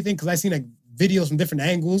it and everything. Cause I seen like videos from different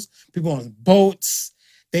angles, people on boats,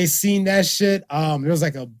 they seen that shit. There was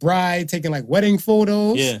like a bride taking like wedding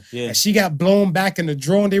photos. Yeah. And she got blown back in the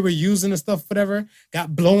drone they were using and stuff, whatever,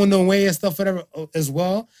 got blown away and stuff, whatever, as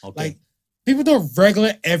well. Okay. Like, people do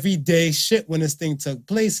regular, everyday shit when this thing took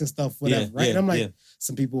place and stuff, whatever, right? And I'm like,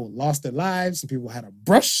 some people lost their lives, some people had a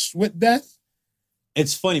brush with death.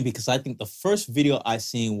 It's funny because I think the first video I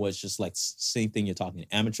seen was just like same thing you're talking,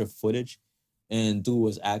 amateur footage, and dude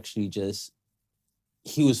was actually just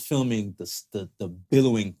he was filming the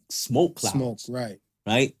billowing smoke clouds. Smoke,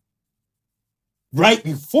 right? Right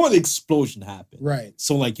before the explosion happened. Right.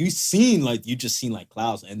 So like you just seen like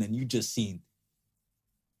clouds, and then you just seen.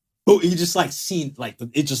 But you just like seen like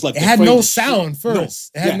it just like it had no sound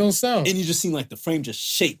first. It had no sound, and you just seen like the frame just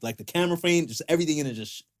shake, like the camera frame, just everything in it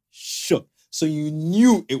just shook. So you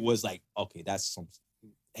knew it was like, okay, that's some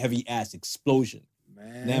heavy ass explosion.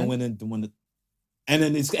 Man. And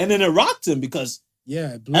then it rocked him because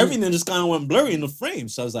everything just kind of went blurry in the frame.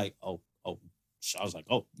 So I was like, oh,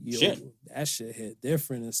 shit. That shit hit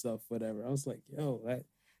different and stuff, whatever. I was like, yo,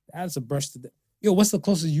 that's a brush to death. Yo, what's the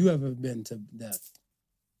closest you ever been to death?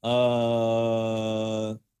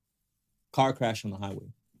 Car crash on the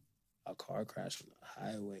highway. A car crash on the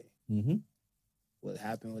highway. Mm-hmm. What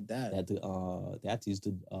happened with that? They had to use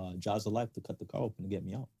the jaws of life to cut the car open to get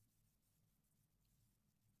me out.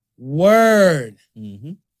 Word.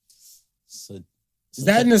 Mm-hmm. So is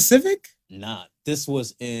that in the Civic? Nah, this is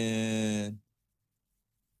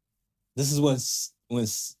when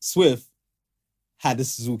Swift had the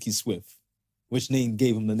Suzuki Swift, which name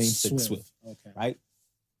gave him the namesake Swift. Okay. Right?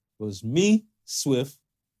 It was me, Swift,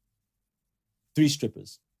 3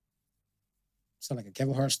 strippers. Sound like a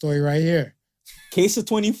Kevin Hart story right here. Case of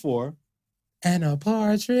 24. And a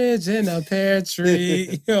partridge in a pear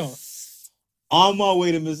tree. Yo. On my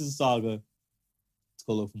way to Mississauga to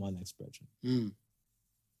go look for my next brethren.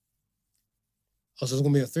 Oh, so it's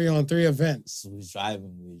going to be a 3-on-3 event. So we was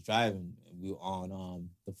driving. We were on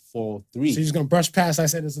the 403. So you're just going to brush past, I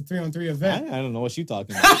said it's a 3-on-3 event. I don't know what you're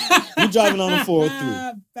talking about. We're driving on the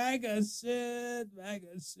 403. Bag of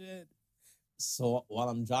shit. So while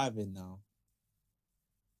I'm driving now,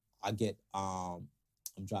 I get I'm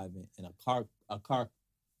driving and a car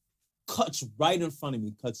cuts right in front of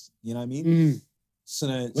me. You know what I mean? So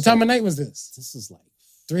then, what time of night was this? This is like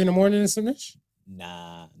 3 a.m. or something?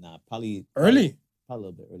 Nah, probably early. Probably a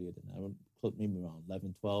little bit earlier than that. Maybe around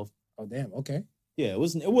 11, 12. Oh damn, okay. Yeah, it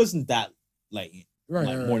wasn't that late.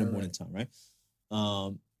 Morning time, right?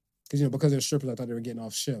 Because they're strippers, I thought they were getting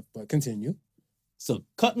off shift, but continue. So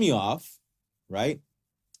cut me off, right?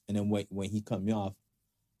 And then when he cut me off,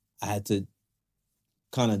 I had to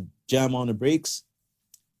kind of jam on the brakes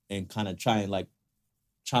and kind of trying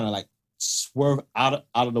to swerve out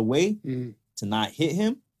of the way to not hit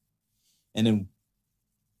him. And then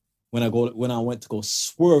when I went to go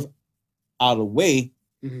swerve out of the way,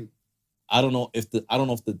 I don't know if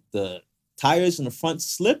the tires in the front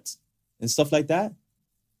slipped and stuff like that,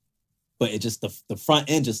 but it just the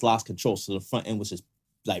front end just lost control. So the front end was just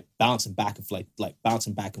like bouncing back and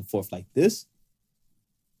forth like this.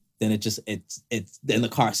 Then then the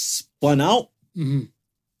car spun out,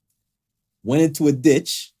 went into a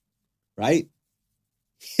ditch, right?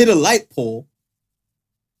 Hit a light pole,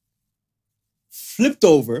 flipped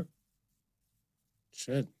over,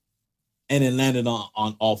 shit, and then landed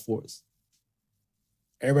on all fours.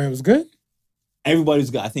 Everybody was good. Everybody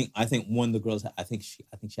was good. I think one of the girls. I think she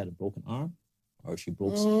had a broken arm, or she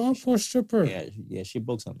broke. Oh, poor stripper. Yeah, she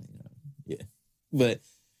broke something. Yeah, but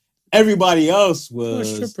everybody else was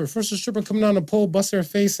poor stripper. First a stripper coming down the pole, bust her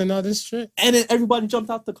face, and all this shit. And then everybody jumped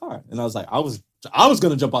out the car, and I was like, I was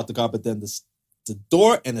gonna jump out the car, but then the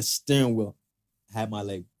door and the steering wheel had my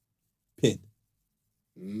leg pinned.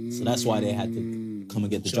 So that's why they had to come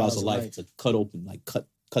and get the jaws of life to cut open, like cut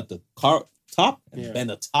the car top and bend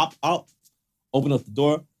the top out, open up the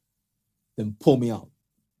door, then pull me out.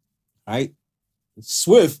 All right.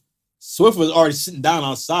 Swift was already sitting down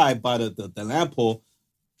outside by the lamp pole.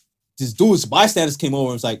 This dude's bystanders came over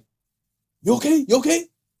and was like, You okay?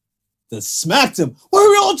 Then smacked him. Why are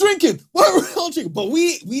we all drinking? But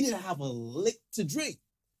we didn't have a lick to drink.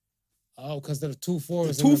 Oh, because the 2-4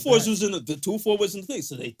 was the 2-4 was in the 2-4 was in the thing,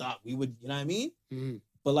 so they thought we would, you know what I mean?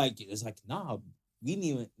 But like it's like, nah, we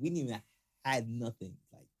didn't even had nothing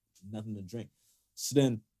to drink.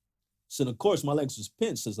 So of course my legs was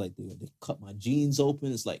pinched. So it's like they cut my jeans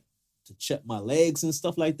open. It's like to check my legs and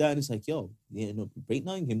stuff like that. And it's like, yo, break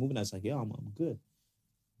nothing, can't move. And I was like, yo, I'm good.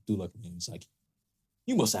 Dude looked at me and he's like,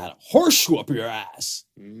 you must have had a horseshoe up your ass.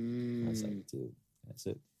 I was like, dude, that's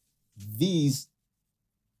it. These.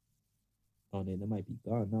 Oh, they might be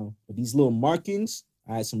gone now. But these little markings,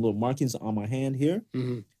 I had some little markings on my hand here.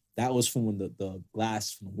 That was from when the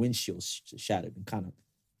glass from the windshield shattered and kind of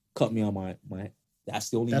cut me on my. That's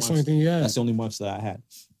the only thing you had. That's the only marks that I had.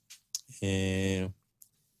 And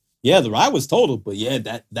yeah, the ride was total, but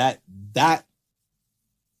yeah, that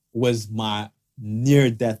was my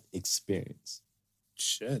near-death experience.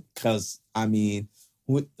 Shit. Because I mean,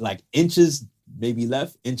 like inches maybe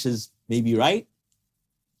left, inches maybe right.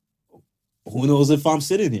 Who knows if I'm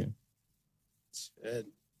sitting here?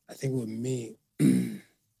 I think with me,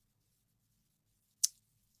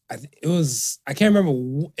 I can't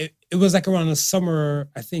remember. It was like around the summer,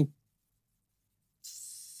 I think,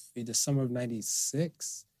 either summer of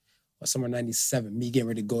 96 or summer of 97, me getting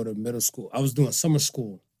ready to go to middle school. I was doing summer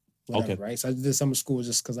school, whatever, right? So I did summer school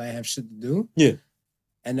just because I have shit to do. Yeah.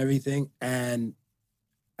 And everything. And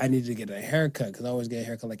I needed to get a haircut because I always get a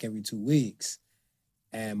haircut like every 2 weeks.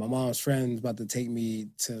 And my mom's friend was about to take me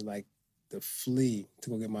to like the Flea to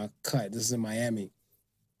go get my cut. This is in Miami.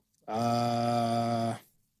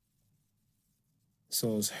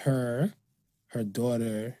 So it was her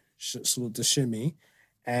daughter, salute to Shimmy,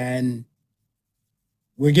 and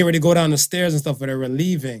we're getting ready to go down the stairs and stuff, but we're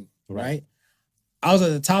leaving, right? I was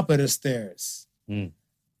at the top of the stairs. I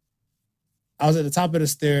was at the top of the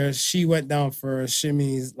stairs. She went down first.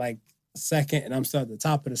 Shimmy's like second, and I'm still at the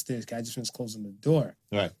top of the stairs because I just finished closing the door.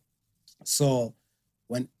 Right. So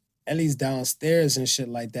when Ellie's downstairs and shit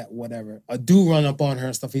like that, whatever, a dude run up on her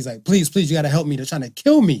and stuff. He's like, please, you got to help me. They're trying to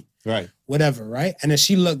kill me. Right. Whatever, right? And then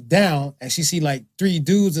she looked down and she see like 3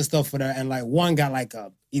 dudes and stuff with her, and like one got like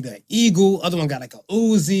either an eagle, other one got like a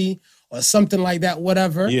Uzi or something like that,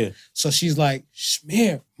 whatever. Yeah. So she's like,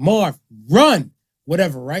 Shmir, Marv, run,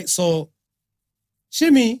 whatever, right? So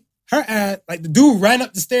Shimmy, her ass, like the dude ran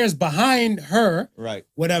up the stairs behind her, right,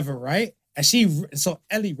 whatever, right? And so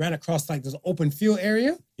Ellie ran across like this open field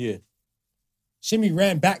area. Yeah. Shimmy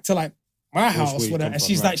ran back to like my house, whatever, and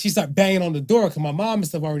she started banging on the door because my mom and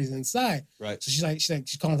stuff already inside. Right. So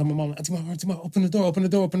she's calling to my mom, Auntie Mom, open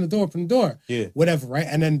the door. Yeah. Whatever, right?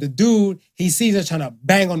 And then the dude, he sees her trying to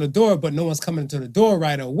bang on the door, but no one's coming to the door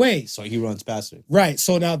right away. So he runs past her. Right.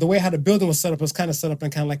 So now the way how the building was set up was kind of set up in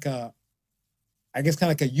kind of like a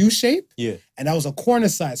U shape. Yeah. And that was a corner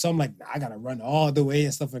side. So I'm like, I gotta run all the way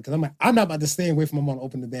and stuff. Because I'm like, I'm not about to stay away from my mom to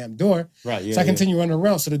open the damn door. Right. Yeah. So I continue running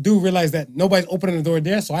around. So the dude realized that nobody's opening the door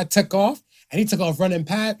there. So I took off and he took off running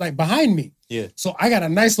past, like behind me. Yeah. So I got a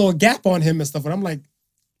nice little gap on him and stuff. And I'm like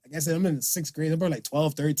I said, I'm in the 6th grade. I'm probably like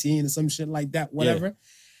 12, 13 or some shit like that, whatever. Yeah.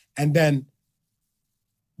 And then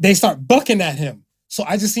they start bucking at him. So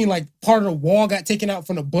I just seen like part of the wall got taken out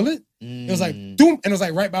from the bullet. It was like, doom, and it was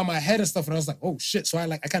like right by my head and stuff. And I was like, oh shit. So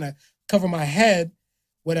I kind of cover my head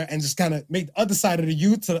with her and just kind of make the other side of the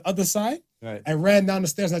U to the other side. Right. I ran down the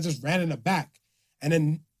stairs and I just ran in the back. And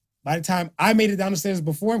then by the time I made it down the stairs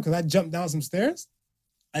before him, because I jumped down some stairs,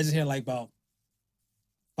 I just heard like about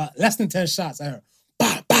less than 10 shots. I heard,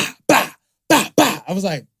 bah, bah, bah, bah, bah. I was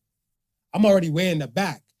like, I'm already way in the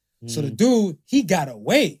back. So the dude, he got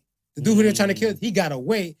away. The dude who they're trying to kill, he got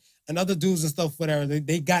away. And other dudes and stuff, whatever,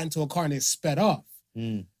 they got into a car and they sped off.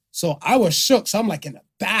 So I was shook. So I'm like in the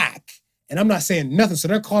back and I'm not saying nothing. So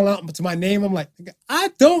they're calling out to my name. I'm like,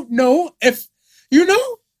 I don't know if, you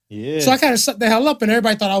know? Yeah. So I kind of shut the hell up and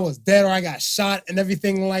everybody thought I was dead or I got shot and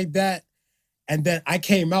everything like that. And then I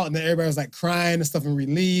came out and then everybody was like crying and stuff and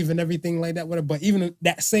relieved and everything like that. Whatever. But even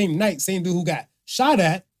that same night, same dude who got shot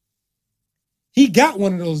at, he got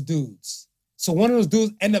one of those dudes. So one of those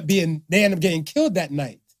dudes they end up getting killed that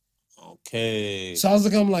night. Okay. So I was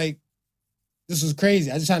looking, I'm like, this was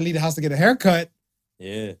crazy. I just trying to leave the house to get a haircut.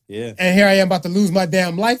 Yeah, yeah. And here I am about to lose my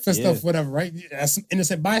damn life and stuff, whatever, right? That's some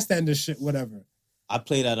innocent bystander shit, whatever. I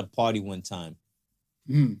played at a party one time.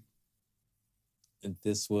 And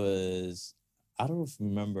this was, I don't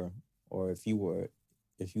remember, or if you were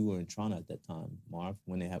in Toronto at that time, Marv,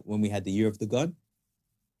 when we had the Year of the Gun.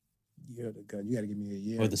 Year of the Gun. You got to give me a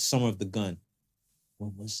year. Or the Summer of the Gun.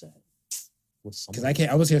 When was that? Because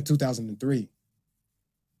I was here 2003.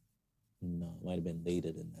 No, it might have been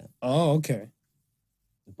later than that. Oh, okay.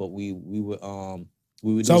 But we were.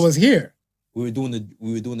 So I was here. We were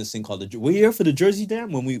doing this thing called were you here for the Jersey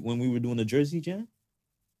Jam when we were doing the Jersey Jam?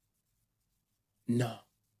 No,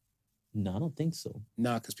 I don't think so.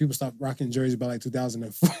 Nah, because people stopped rocking jerseys by like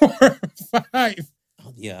 2004, 5.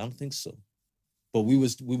 Oh, yeah, I don't think so. But we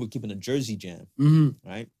were keeping a Jersey Jam,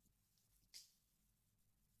 right?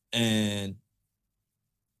 And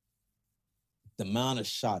the amount of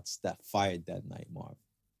shots that fired that night, Marv.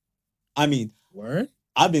 I mean, word.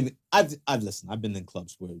 I've listened. I've been in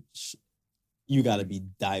clubs where you got to be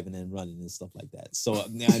diving and running and stuff like that. So I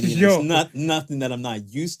mean, it's nothing that I'm not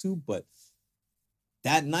used to. But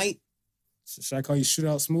that night, should I call you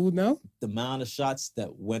Shootout Smooth now? The amount of shots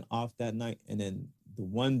that went off that night, and then the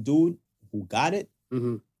one dude who got it.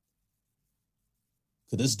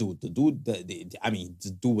 So this dude, the dude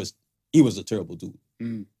was a terrible dude.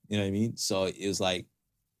 You know what I mean? So it was like,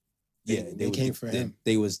 yeah, they came for him.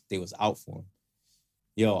 They was out for him.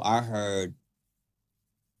 Yo, I heard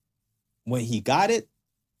when he got it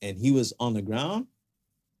and he was on the ground,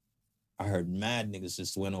 I heard mad niggas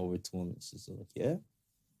just went over to him. It's just like, yeah.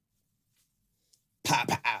 Pow,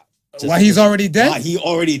 pow. Why he's already dead? Why he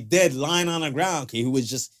already dead, lying on the ground. Okay, he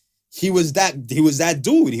was that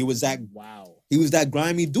dude. He was that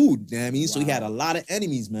grimy dude. You know what I mean? So he had a lot of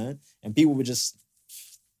enemies, man. And people were just,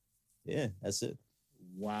 yeah, that's it.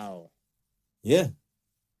 Wow. Yeah.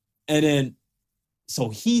 And then, so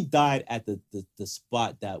he died at the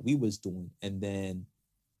spot that we was doing. And then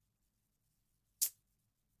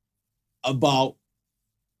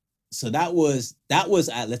so that was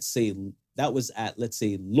at, let's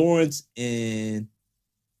say Lawrence and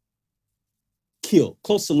Kiel,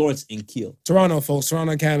 close to Lawrence and Kiel. Toronto, folks,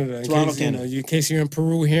 Toronto, Canada. Canada. In case you're in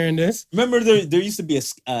Peru hearing this. Remember there used to be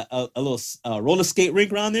a little roller skate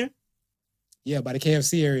rink around there? Yeah, by the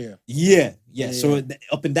KFC area. Yeah. So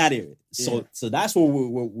up in that area. So that's where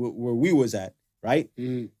we was at, right?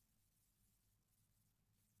 Mm.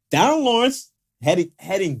 Down Lawrence,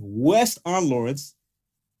 heading west on Lawrence,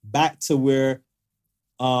 back to where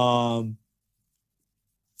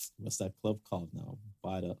what's that club called now?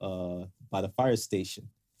 By the fire station.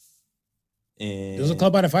 And there's a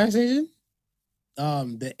club by the fire station?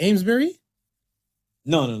 The Amesbury?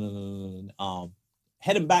 No.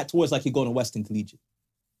 Heading back towards like you're going to Western Collegiate.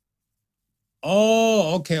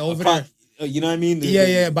 Oh, okay, over there. You know what I mean?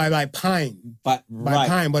 By Pine. By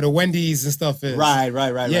Pine, but the Wendy's and stuff is. Right.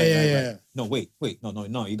 Yeah. No, wait.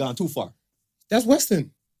 No, you gone too far. That's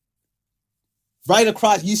Weston. Right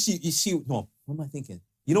across, you see, no, what am I thinking?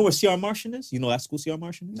 You know where C.R. Martian is? You know that school C.R.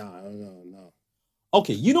 Martian is? No.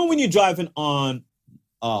 Okay, you know when you're driving on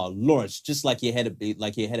Lawrence, just like you're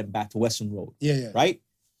heading back to Western Road. Yeah. Right?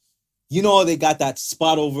 You know they got that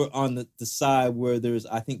spot over on the side where there's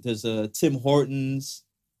a Tim Hortons.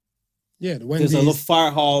 Yeah, the Wendy's. There's a little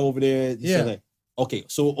fire hall over there. Yeah. Okay,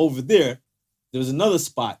 so over there was another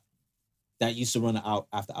spot that used to run out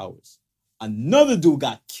after hours. Another dude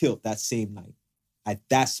got killed that same night at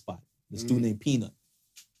that spot. This dude named Peanut.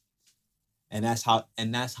 And that's how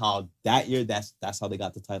that year, that's how they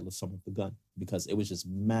got the title of Summer of the Gun, because it was just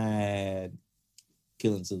mad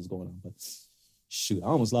killings that was going on. But shoot, I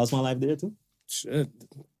almost lost my life there too. Shit.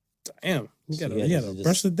 Damn. You gotta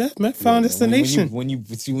brush to death, man. Found destination. When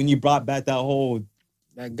you brought back that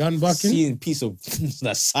gun bucking, seeing piece of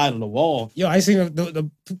that side of the wall. Yo, I seen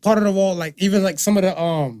the part of the wall, like even like some of the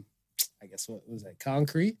I guess what was that,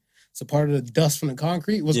 concrete? So part of the dust from the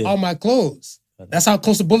concrete was on my clothes. That's how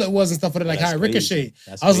close the bullet was and stuff with it, like how it ricocheted.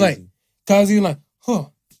 I was like, cause he was like, huh.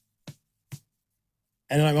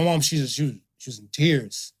 And like my mom, she was in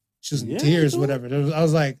tears. She was in tears, whatever. I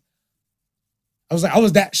was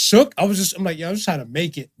that shook. I'm like, yo, I was trying to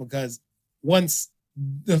make it, because once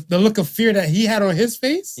the look of fear that he had on his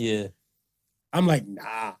face, I'm like,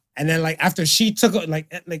 nah. And then like after she took it,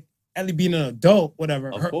 like Ellie being an adult,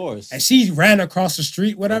 whatever. Of course. And she ran across the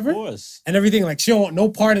street, whatever. Of course. And everything, like she don't want no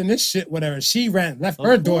part in this shit, whatever. She left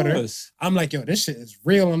her daughter. I'm like, yo, this shit is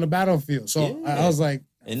real on the battlefield. So I was like,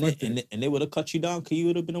 and they would have cut you down because you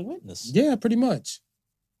would have been a witness. Yeah, pretty much.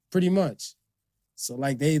 So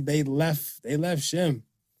like they left Shim,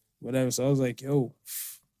 whatever. So I was like, yo,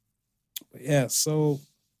 but yeah. So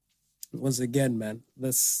once again, man,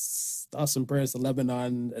 let's thoughts and prayers to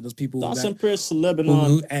Lebanon and those people. Thoughts and prayers to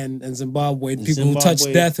Lebanon and Zimbabwe, people who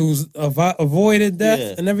touched death, who's avoided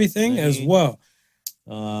death and everything as well.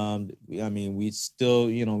 I mean, we still,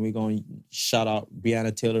 we're going to shout out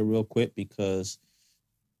Breonna Taylor real quick, because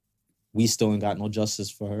we still ain't got no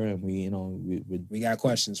justice for her, and we got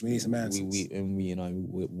questions. We need some answers.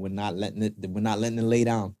 We're not letting it lay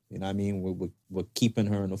down. You know what I mean? We're keeping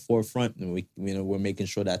her in the forefront, and we're making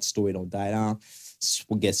sure that story don't die down.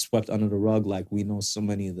 Will get swept under the rug, like we know so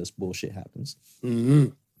many of this bullshit happens. Mm-hmm.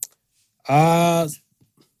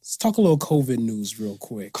 Let's talk a little COVID news real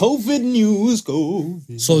quick. COVID news.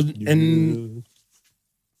 So in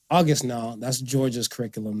August now, that's Georgia's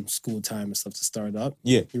curriculum, school time and stuff to start up.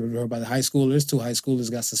 Yeah. You heard about the high schoolers. 2 high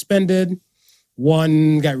schoolers got suspended.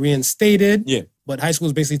 1 got reinstated. Yeah. But high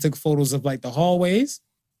schools basically took photos of like the hallways.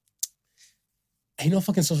 Ain't no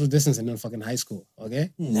fucking social distancing in fucking high school,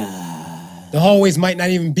 okay? Nah. The hallways might not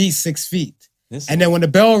even be 6 feet. And then when the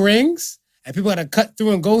bell rings and people gotta cut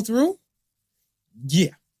through and go through, yeah.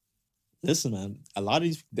 Listen, man, a lot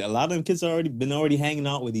of them kids already hanging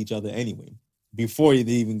out with each other anyway, before they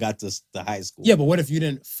even got to the high school. Yeah, but what if you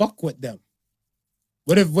didn't fuck with them?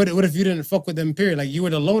 What if you didn't fuck with them, period? Like you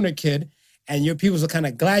were the loner kid and your peoples are kind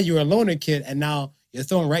of glad you were a loner kid, and now you're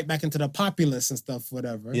thrown right back into the populace and stuff,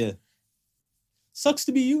 whatever. Yeah. Sucks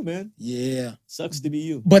to be you, man. Yeah. Sucks to be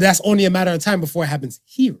you. But that's only a matter of time before it happens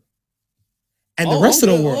here. and the rest of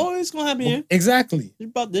the world. Oh, it's gonna happen here. Exactly.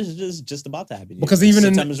 This is just about to happen here. Because even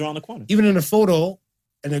September's around the corner. Even in the photo,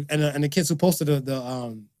 and the kids who posted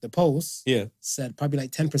the post, said probably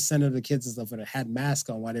like 10% of the kids and stuff that had masks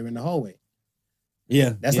on while they were in the hallway.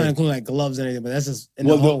 Yeah, that's not including like gloves and anything, but that's just in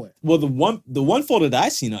the hallway. The one photo that I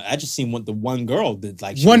seen, I just seen the one girl did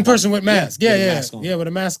like one person with mask, with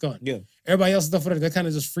a mask on. Yeah, everybody else stuff whatever, they're kind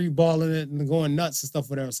of just free balling it and going nuts and stuff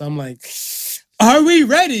whatever. So I'm like, are we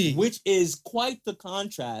ready? Which is quite the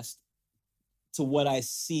contrast to what I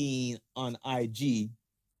seen on IG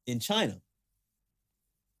in China.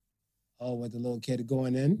 Oh, with the little kid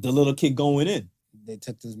going in? The little kid going in. They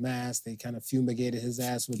took his mask. They kind of fumigated his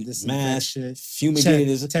ass with this mask, shit. fumigated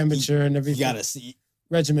his temperature and everything. You gotta see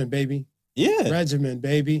regimen, baby. Yeah, regimen,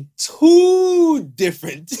 baby. Two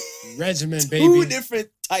different regimen, baby. Two different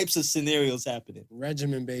types of scenarios happening.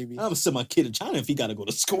 Regimen, baby. I'm gonna send my kid to China if he gotta go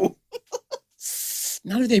to school.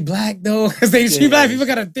 Not if they black though, because they see black people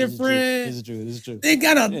got a different. This is true. They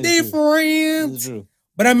got a different. This is true.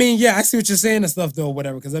 But I mean, yeah, I see what you're saying and stuff though,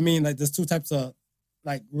 whatever. Because I mean, like, there's two types of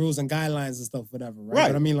like rules and guidelines and stuff, whatever, right?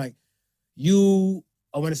 But I mean, like, I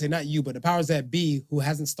want to say not you, but the powers that be who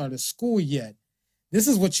hasn't started school yet, this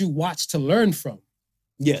is what you watch to learn from.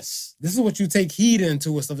 Yes. This is what you take heed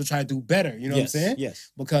into and stuff to try to do better. You know what I'm saying?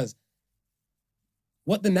 Yes. Because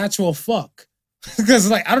what the natural fuck? Because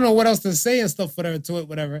like, I don't know what else to say and stuff, whatever, to it,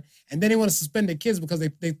 whatever. And then they want to suspend the kids because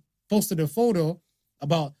they posted a photo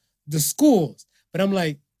about the schools. But I'm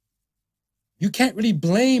like, you can't really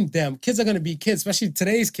blame them. Kids are going to be kids, especially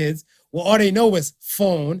today's kids. Well, all they know is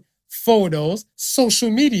phone, photos,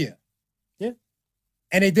 social media. Yeah.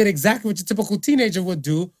 And they did exactly what your typical teenager would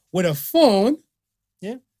do with a phone.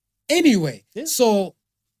 Yeah. Anyway. Yeah. So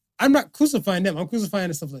I'm not crucifying them. I'm crucifying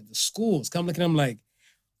the stuff like the schools. I'm looking at them like,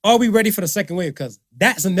 are we ready for the second wave? Because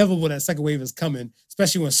that's inevitable that second wave is coming,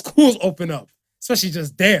 especially when schools open up, especially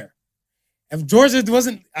just there. If Georgia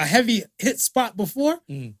wasn't a heavy hit spot before,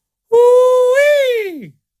 woo-wee!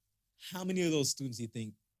 How many of those students do you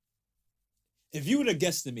think, if you were to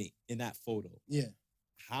guesstimate in that photo,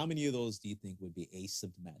 how many of those do you think would be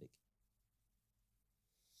asymptomatic?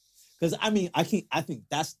 Because I mean, I think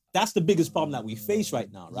that's the biggest problem that we face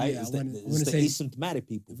right now, right? Yeah, it's the asymptomatic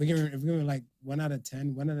people. If we're giving like 1 out of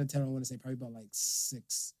 10, I want to say probably about like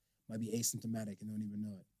 6 might be asymptomatic and don't even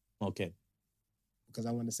know it. Okay. Because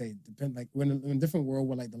I want to say, depend like we're in a different world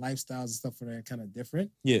where like the lifestyles and stuff are kind of different.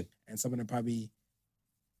 Yeah. And some of them probably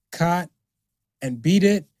caught and beat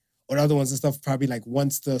it, or the other ones and stuff probably like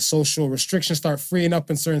once the social restrictions start freeing up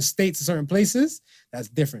in certain states and certain places, that's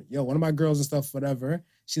different. Yo, one of my girls and stuff, whatever,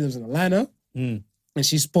 she lives in Atlanta, and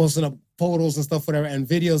she's posting up photos and stuff, whatever, and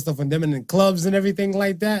videos stuff on them and in clubs and everything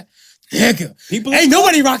like that. Nigga, ain't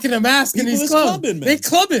nobody rocking a mask in these clubs. Clubbing, man. They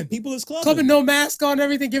clubbing. People is clubbing, no mask on,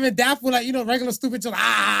 everything, giving dap with like, you know, regular stupid just and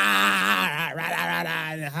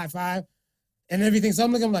high five and everything. So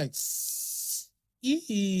I'm looking like,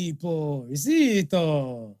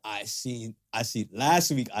 pobrecito. I seen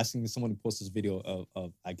last week. I seen someone post this video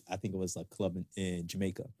of I think it was a club in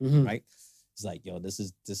Jamaica, right? It's like, yo, this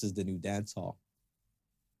is the new dance hall.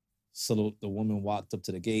 So the woman walked up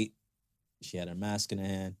to the gate. She had her mask in her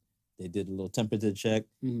hand. They did a little temperature check.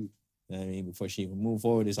 I mean, before she even moved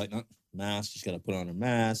forward, it's like, no, mask. She's got to put on her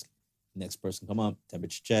mask. Next person come up,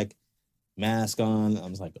 temperature check, mask on. I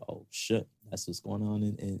was like, oh, shit. That's what's going on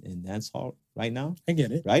in dance hall right now. I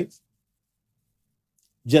get it. Right?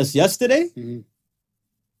 Just yesterday,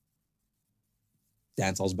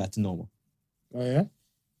 dance hall's back to normal. Oh, yeah?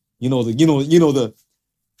 You know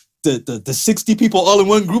the 60 people all in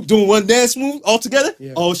one group doing one dance move all together?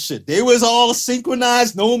 Yeah. Oh shit. They was all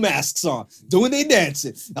synchronized, no masks on, doing their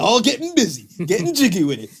dancing, all getting busy, getting jiggy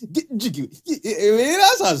with it. Getting jiggy with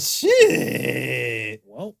it. That's a shit.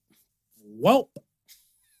 Well.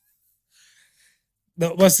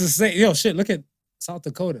 What's to say? Yo, shit, look at South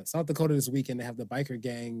Dakota. South Dakota this weekend, they have the biker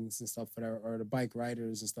gangs and stuff, whatever, or the bike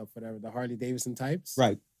riders and stuff, whatever, the Harley Davidson types.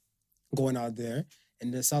 Right. Going out there. In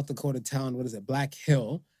the South Dakota town, what is it, Black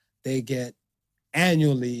Hill, they get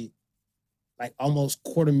annually like almost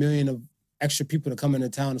 250,000 of extra people to come into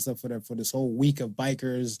town and stuff for this whole week of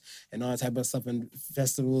bikers and all that type of stuff and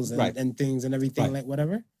festivals and things and everything, like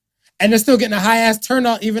whatever. And they're still getting a high-ass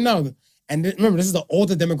turnout even though. And remember, this is the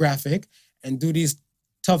older demographic, and due to these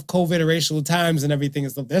tough COVID racial times and everything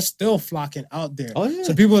and stuff, they're still flocking out there. Oh, yeah.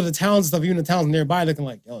 So people in the towns and stuff, even the towns nearby, looking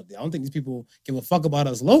like, yo, I don't think these people give a fuck about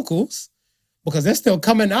us locals. Because they're still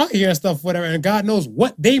coming out here and stuff, whatever, and God knows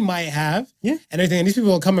what they might have, and everything. And these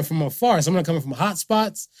people are coming from afar. Some are coming from hot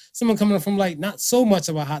spots. Some are coming from like not so much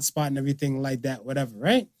of a hot spot and everything like that, whatever,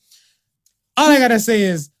 right? All I gotta say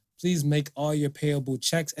is please make all your payable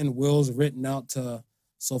checks and wills written out to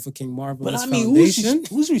Sofa King Marvelous But I mean, Foundation.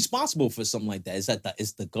 who's responsible for something like that?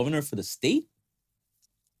 Is the governor for the state?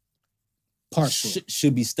 Partial.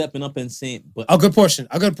 Should be stepping up and saying, but a good portion,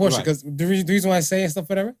 Right. because the reason why I say and stuff,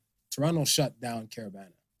 whatever, Toronto shut down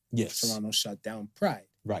Caravana. yes, Toronto shut down Pride.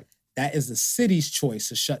 right, That is the city's choice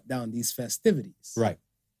to shut down these festivities. right.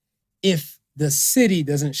 If the city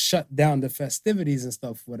doesn't shut down the festivities and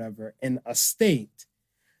stuff, whatever, in a state,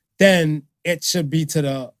 then it should be to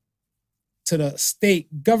the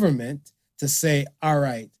state government to say, all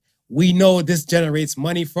right, we know this generates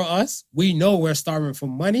money for us. We know we're starving for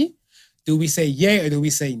money. Do we say yay or do we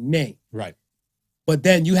say nay? Right. But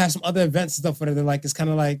then you have some other events and stuff, whatever. Like, it's kind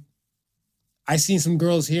of like, I seen some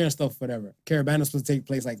girls here and stuff, whatever. Caravana was supposed to take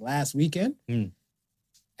place like last weekend.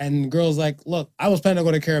 And girls like, look, I was planning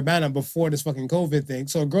to go to Caravana before this fucking COVID thing.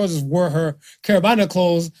 So a girl just wore her Caravana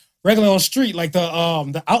clothes regular on the street, like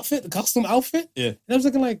the outfit, the costume outfit. Yeah. And I was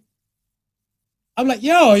looking like, I'm like,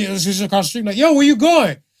 yo, she's across the street. I'm like, yo, where you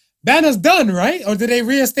going? Banner's done, right? Or did they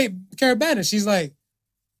reinstate Caravana? She's like,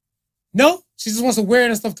 no. She just wants to wear it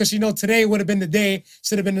and stuff because she know today would have been the day,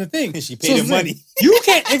 should have been the thing. She paid her money. You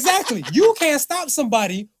can't stop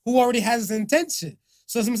somebody who already has his intention.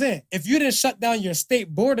 So that's what I'm saying. If you didn't shut down your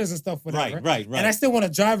state borders and stuff, whatever, Right. and I still want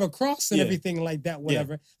to drive across and everything like that,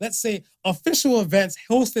 whatever. Let's say official events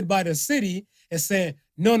hosted by the city is saying,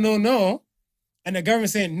 no. And the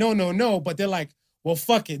government saying, no. But they're like, well,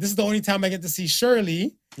 fuck it. This is the only time I get to see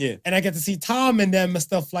Shirley. Yeah. And I get to see Tom and them and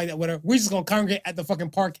stuff like that, whatever. We're just going to congregate at the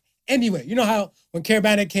fucking park anyway. You know how when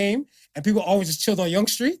Caravana came and people always just chilled on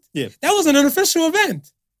Yonge Street? Yeah. That was an unofficial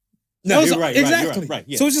event. No, you're right. Exactly. Right.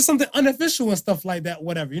 Yeah. So it's just something unofficial and stuff like that,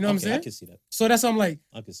 whatever. You know what I'm saying? I can see that. So that's why I'm like,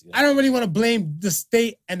 I can see that. I don't really want to blame the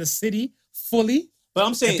state and the city fully. But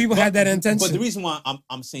I'm saying people had that intention. But the reason why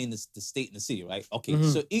I'm saying this, the state and the city, right? Okay,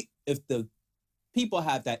 so if the people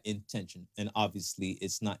have that intention, and obviously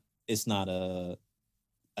it's not a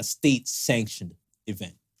state sanctioned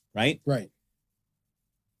event, right? Right.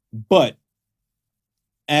 But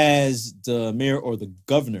as the mayor or the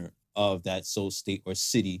governor of that state or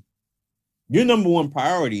city, your number one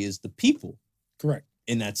priority is the people. Correct.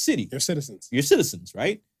 In that city. Your citizens. Your citizens,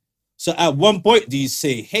 right? So at one point, do you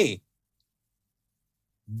say, hey,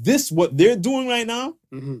 what they're doing right now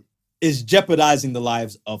is jeopardizing the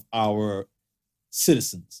lives of our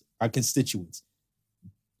citizens, our constituents,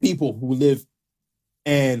 people who live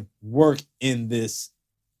and work in this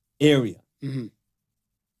area.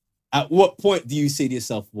 At what point do you say to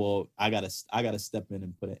yourself, well, I gotta step in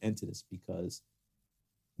and put an end to this, because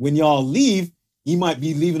when y'all leave, you might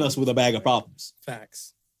be leaving us with a bag of problems.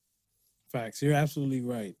 Facts. You're absolutely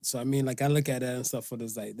right. So I mean, like, I look at that and stuff for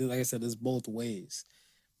this, like I said, there's both ways.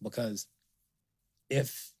 Because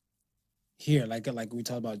if here, like we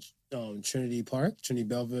talked about Trinity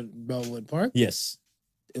Bellwood Park. Yes.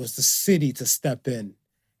 It was the city to step in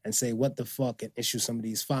and say, what the fuck, and issue some of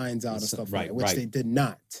these fines out and stuff like that, which they did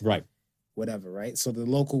not. Right. Whatever, right? So the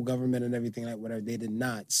local government and everything, like whatever, they did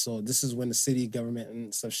not. So this is when the city government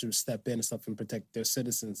and stuff should step in and stuff and protect their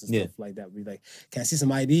citizens and stuff like that. Be like, can I see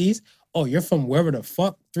some IDs? Oh, you're from wherever the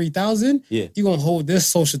fuck, 3,000? Yeah. You're going to hold this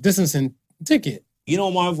social distancing ticket. You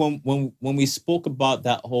know, Marv, when we spoke about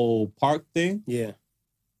that whole park thing,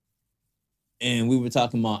 and we were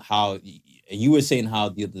talking about how you were saying how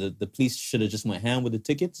the police should have just went hand with the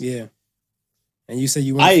tickets. Yeah, and you said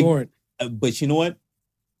you went for it. But you know what?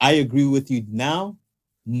 I agree with you now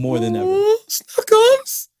more than ever.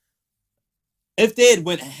 Snuckums. If they had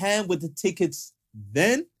went hand with the tickets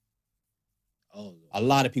then, a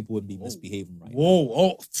lot of people would be misbehaving right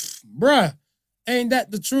now. Bruh. Ain't that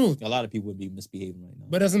the truth? A lot of people would be misbehaving right now.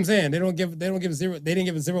 But that's what I'm saying. They didn't give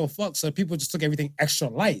it zero fucks. So people just took everything extra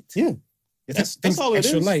light. Yeah. That's all it is.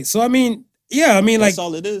 Extra light. So I mean, that's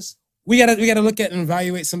all it is. We gotta look at and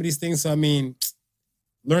evaluate some of these things. So I mean,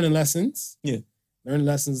 learning lessons. Yeah. Learning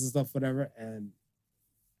lessons and stuff, whatever. And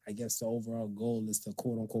I guess the overall goal is to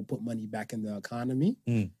quote unquote put money back in the economy.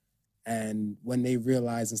 And when they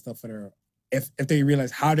realize and stuff, whatever, if they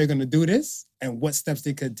realize how they're gonna do this and what steps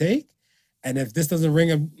they could take. And if this doesn't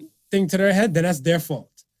ring a thing to their head, then that's their fault.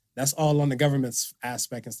 That's all on the government's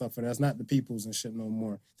aspect and stuff. But that's not the people's and shit no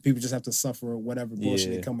more. The people just have to suffer whatever bullshit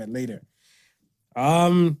they come at later.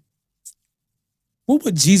 What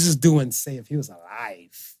would Jesus do and say if he was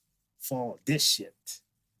alive for all this shit?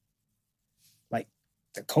 Like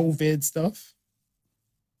the COVID stuff?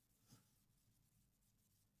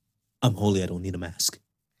 I'm holy, I don't need a mask.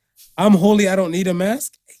 I'm holy, I don't need a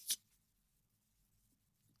mask?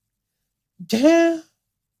 Yeah.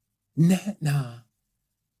 Nah.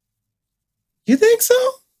 You think so?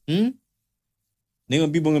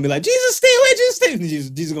 People gonna be like, Jesus, stay away, Jesus, stay away.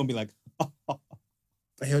 Jesus gonna be like, oh.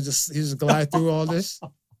 He'll just glide through all this.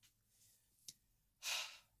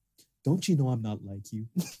 Don't you know I'm not like you?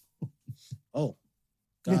 Oh,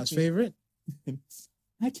 God's favorite?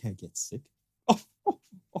 I can't get sick.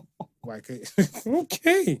 Why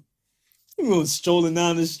okay. You go strolling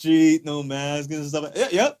down the street, no mask and stuff.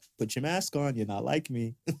 Yep. Put your mask on. You're not like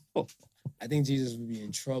me. I think Jesus would be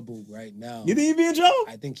in trouble right now. You think he'd be in trouble?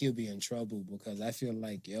 I think he'll be in trouble because I feel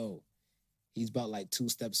like, he's about like 2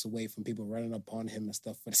 steps away from people running up on him and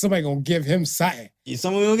stuff. But somebody gonna give him something.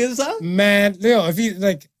 Someone gonna give him something? Man, if he's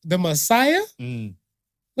like the Messiah,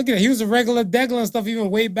 look at it. He was a regular degler and stuff even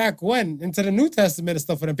way back when, into the New Testament and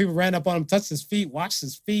stuff. And then people ran up on him, touched his feet, washed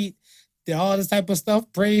his feet, did all this type of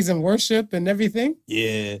stuff, praise and worship and everything.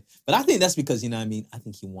 Yeah. But I think that's because, I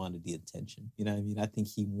think he wanted the attention. I think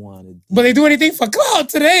he wanted... But they do anything for clout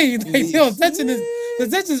today. Like, the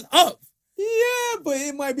attention's up. Yeah, but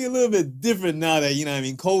it might be a little bit different now that,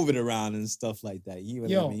 COVID around and stuff like that. You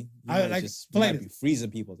know what I mean? You might be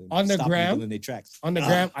freezing people. On the gram. In their tracks. On the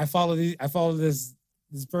gram, I follow this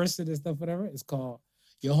person and stuff, whatever. It's called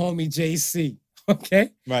Your Homie JC. Okay?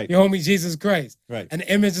 Right. Your Homie Jesus Christ. Right. And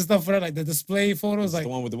the image and stuff, whatever, like the display photos. Like the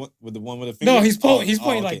one with the finger? No, he's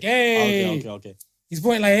pointing like, hey. Okay. He's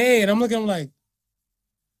pointing like, hey. And I'm looking, I'm like,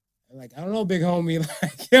 I don't know, big homie.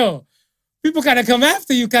 Like, people kind of come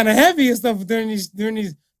after you kind of heavy and stuff during these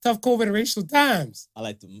tough COVID racial times. I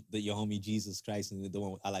like the Your Homie Jesus Christ and the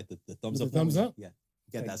one I like the thumbs the up. Thumbs up? Yeah.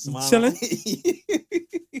 Got that smile. Chilling.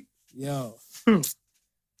 Yo.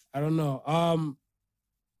 I don't know.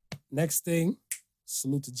 Next thing,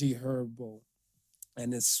 salute to G Herbo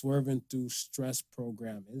and his Swerving Through Stress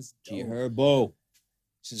program. Is G Herbo.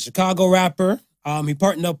 She's a Chicago rapper. He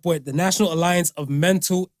partnered up with the National Alliance of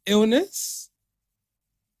Mental Illness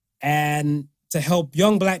and to help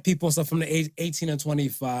young Black people and stuff from the age 18 and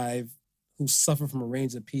 25 who suffer from a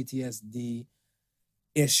range of PTSD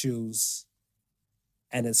issues.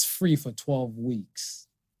 And it's free for 12 weeks.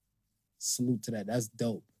 Salute to that. That's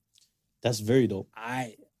dope. That's very dope.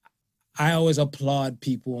 I always applaud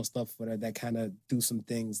people and stuff for that kind of do some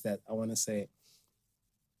things that I want to say,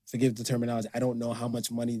 forgive the terminology, I don't know how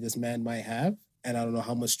much money this man might have, and I don't know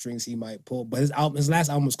how much strings he might pull, but his last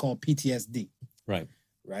album was called PTSD.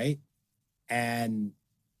 Right? And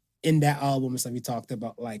in that album and stuff, he talked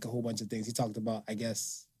about like a whole bunch of things. He talked about, I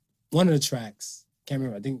guess, one of the tracks, can't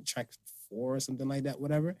remember, I think track 4 or something like that,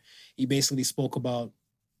 whatever. He basically spoke about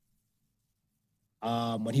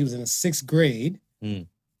when he was in the 6th grade,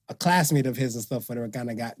 a classmate of his and stuff, whatever,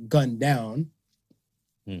 kind of got gunned down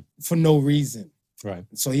for no reason. Right.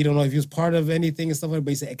 So he don't know if he was part of anything and stuff like that,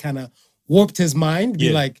 but he said it kind of warped his mind.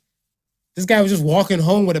 Be like, this guy was just walking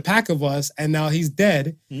home with a pack of us and now he's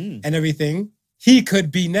dead and everything. He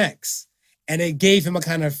could be next. And it gave him a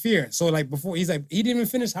kind of fear. So like before, he's like, he didn't even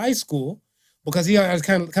finish high school because he was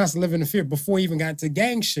kind of constantly living in fear before he even got into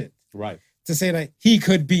gang shit. Right. To say like, he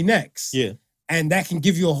could be next. Yeah. And that can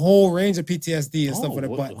give you a whole range of PTSD and stuff like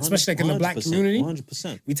that. But especially like in the Black community,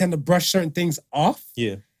 100%. we tend to brush certain things off.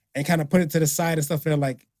 Yeah. And kind of put it to the side and stuff that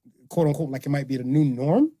like, quote unquote, like it might be the new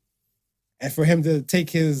norm. And for him to take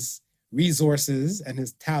his resources and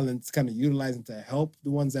his talents, kind of utilizing to help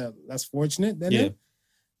the ones that less fortunate than him,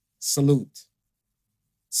 salute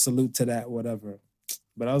to that, whatever.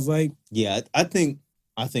 But I was like, yeah, I think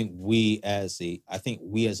we as a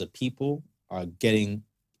people are getting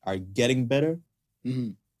better.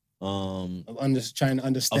 Of trying to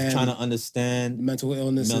understand mental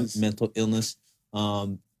illnesses, mental illness.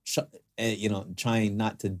 Trying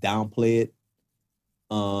not to downplay it.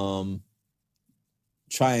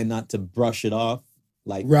 Trying not to brush it off,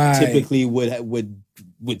 like typically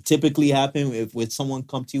would typically happen if someone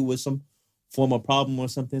come to you with some form of problem or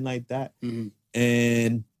something like that.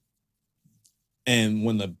 And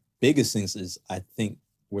one of the biggest things is I think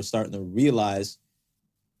we're starting to realize,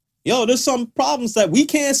 there's some problems that we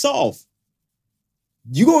can't solve.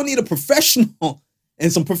 You're gonna need a professional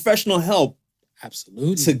and some professional help.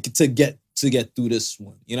 Absolutely. To get through this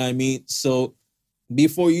one. You know what I mean? So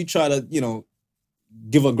before you try to,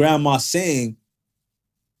 give a grandma saying,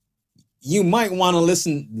 you might want to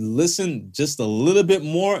listen just a little bit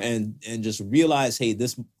more and just realize, hey, the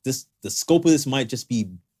scope of this might just be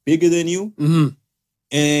bigger than you.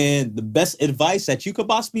 And the best advice that you could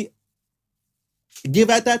possibly give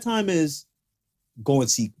at that time is go and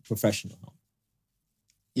seek professional help.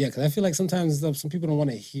 Yeah, because I feel like sometimes some people don't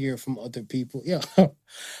want to hear from other people. Yeah.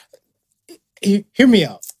 Hear me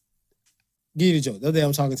out. Give you the joke. The other day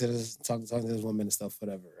I'm talking to this woman and stuff,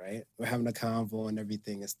 whatever, right? We're having a convo and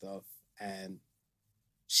everything and stuff. And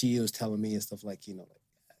she was telling me and stuff like,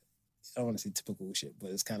 I don't want to say typical shit, but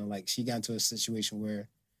it's kind of like she got into a situation where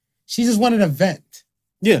she just wanted to vent.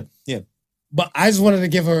 Yeah. But I just wanted to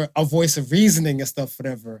give her a voice of reasoning and stuff,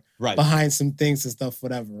 whatever, Right. behind some things and stuff,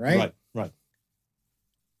 whatever, right? Right.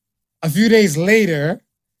 A few days later,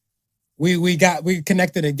 we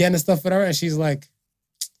connected again and stuff with her, and she's like,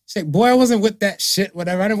 boy, I wasn't with that shit,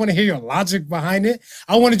 whatever. I didn't want to hear your logic behind it.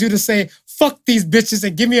 I wanted you to say, fuck these bitches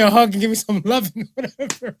and give me a hug and give me some love and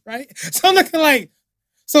whatever, right? So I'm looking like,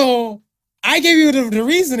 so I gave you the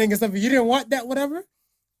reasoning and stuff, but you didn't want that, whatever.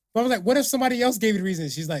 But I was like, what if somebody else gave you the reason?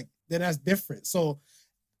 She's like, then that's different. So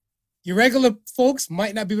your regular folks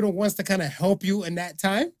might not be the ones to kind of help you in that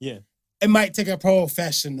time. Yeah. It might take a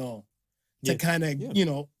professional to kind of, you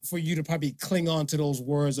know, for you to probably cling on to those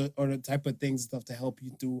words or the type of things and stuff to help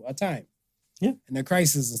you through a time. Yeah. And the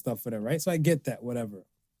crisis and stuff for that, right? So I get that, whatever.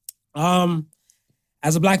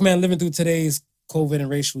 As a black man living through today's COVID and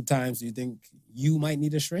racial times, do you think you might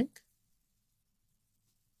need a shrink?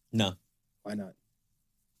 No. Why not?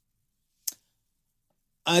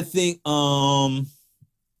 I think how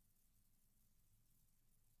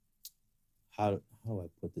do I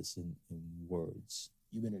put this in words?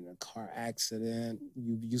 You've been in a car accident.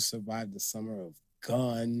 You survived the summer of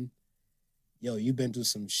gun. Yo, you've been through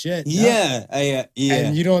some shit. Yeah.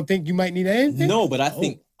 And you don't think you might need anything? No, but I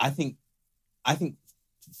think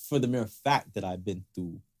for the mere fact that I've been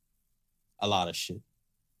through a lot of shit.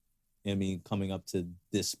 I mean, coming up to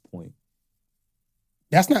this point.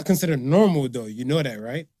 That's not considered normal, though. You know that,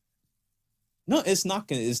 right? No, it's not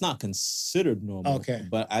considered normal. Okay.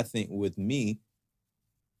 But I think with me,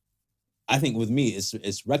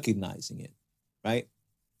 it's recognizing it, right?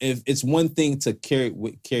 If it's one thing to carry it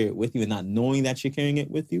with you and not knowing that you're carrying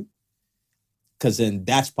it with you, because then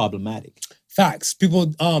that's problematic. Facts. People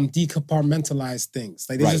decompartmentalize things.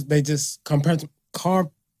 Like they just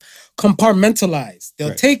compartmentalize.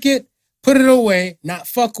 They'll take it, put it away, not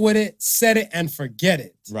fuck with it, set it, and forget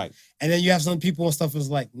it. Right. And then you have some people and stuff is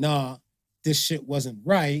like, nah, this shit wasn't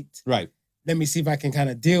right. Right. Let me see if I can kind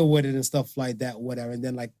of deal with it and stuff like that, whatever. And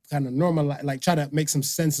then like kind of normalize, like try to make some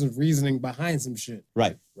sense of reasoning behind some shit.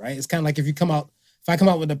 Right. Right. It's kind of like if I come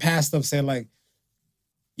out with the past stuff, say like,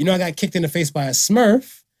 you know, I got kicked in the face by a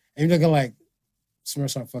Smurf, and you're looking like,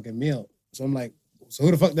 Smurfs aren't fucking meal. So I'm like, so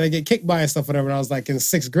who the fuck did I get kicked by and stuff, whatever? And I was like in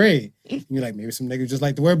 6th grade. And you're like, maybe some niggas just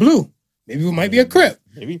like to wear blue. Maybe it might be a Crip.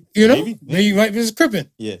 Maybe. You know? Maybe you might be just cripping.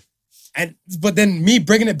 Yeah. But then me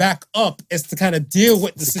bringing it back up is to kind of deal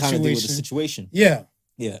with the situation. Kind of deal with the situation. Yeah.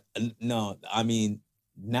 Yeah. No, I mean,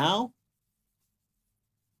 now,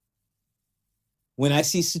 when I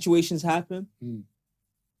see situations happen,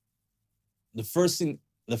 the first thing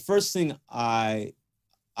I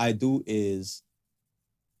do is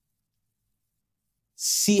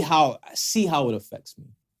see how it affects me,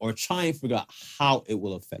 or try and figure out how it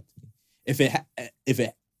will affect me. If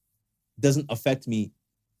it doesn't affect me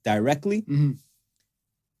directly,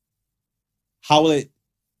 how will it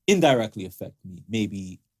indirectly affect me?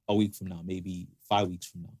 Maybe a week from now, maybe 5 weeks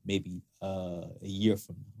from now, maybe a year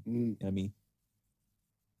from now. You know what I mean?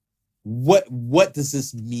 What does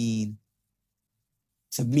this mean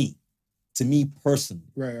to me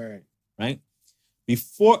personally? Right?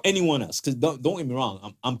 Before anyone else, because don't get me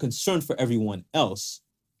wrong, I'm concerned for everyone else.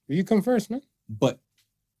 You come first, man. But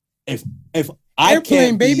if I airplane,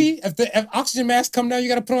 can't baby. If oxygen mask come down, you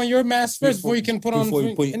got to put on your mask first before you can put on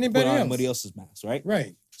anybody else's mask, right?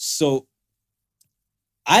 Right. So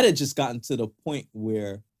I'd have just gotten to the point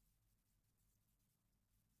where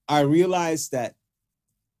I realized that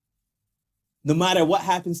no matter what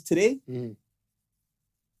happens today,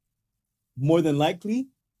 more than likely,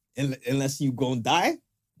 unless you go and die,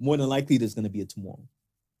 more than likely there's going to be a tomorrow.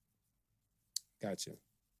 Gotcha.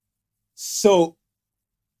 So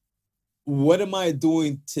what am I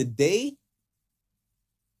doing today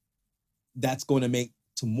that's going to make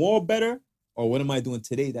tomorrow better? Or what am I doing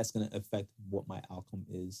today that's going to affect what my outcome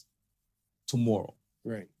is tomorrow?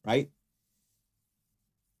 Right?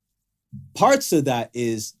 Parts of that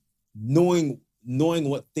is knowing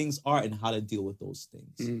what things are and how to deal with those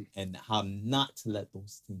things, and how not to let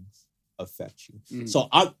those things affect you. So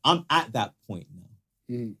I'm at that point now,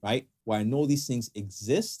 right? Where I know these things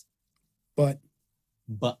exist, but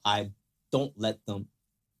I don't let them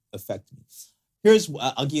affect me.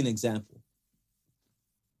 I'll give you an example.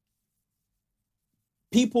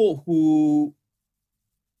 People who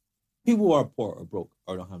are poor or broke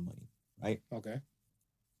or don't have money, right? Okay.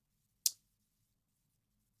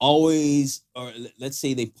 Always, or let's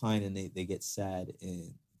say they pine and they get sad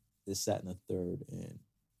and this, that, and the third, and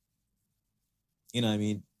you know what I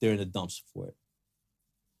mean? They're in the dumps for it.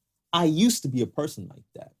 I used to be a person like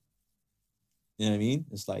that. You know what I mean?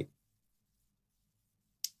 It's like,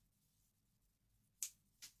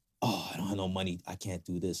 I know money. I can't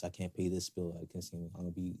do this. I can't pay this bill. I can't. I'm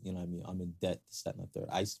gonna be. You know what I mean? I'm in debt. This, that, and the third.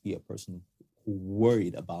 I used to be a person who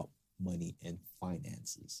worried about money and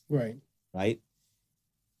finances. Right. Right.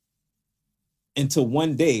 Until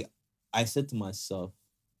one day, I said to myself,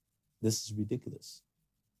 "This is ridiculous.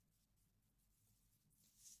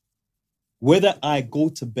 Whether I go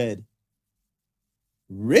to bed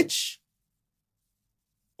rich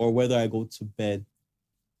or whether I go to bed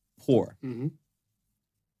poor,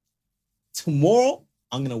 tomorrow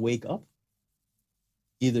I'm going to wake up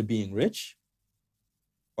either being rich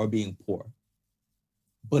or being poor.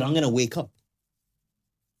 But I'm going to wake up.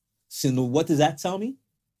 So what does that tell me?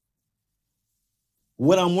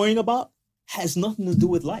 What I'm worrying about has nothing to do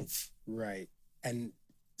with life. Right. And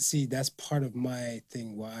see, that's part of my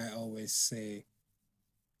thing where I always say,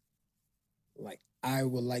 like, I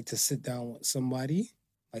would like to sit down with somebody,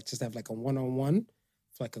 like just have like a one-on-one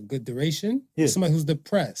for like a good duration. Yeah. Somebody who's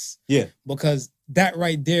depressed. Yeah. Because that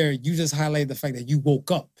right there, you just highlight the fact that you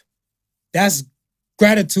woke up. That's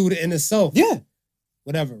gratitude in itself. Yeah.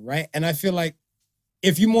 Whatever, right? And I feel like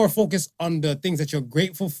if you're more focused on the things that you're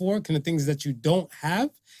grateful for, kind of things that you don't have,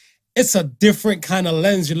 it's a different kind of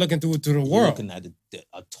lens you're looking through the world. You're looking at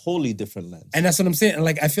a totally different lens. And that's what I'm saying. And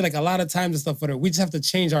like, I feel like a lot of times and stuff, whatever, we just have to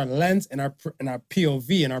change our lens and our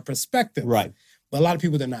POV and our perspective. Right. But a lot of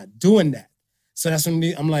people, they're not doing that. So that's when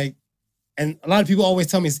I'm like, and a lot of people always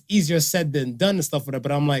tell me it's easier said than done and stuff with it.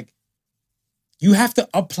 But I'm like, you have to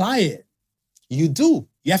apply it. You do.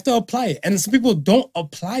 You have to apply it. And some people don't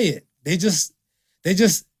apply it. They just,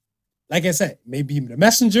 like I said, maybe the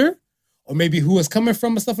messenger or maybe who is coming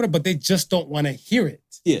from and stuff like that, but they just don't want to hear it.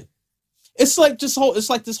 Yeah. It's like this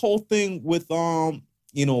whole thing with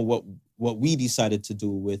you know, what we decided to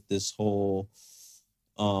do with this whole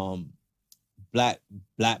black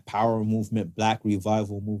power movement, black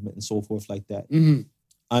revival movement, and so forth like that. Mm-hmm.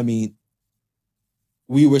 I mean,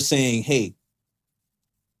 we were saying, hey,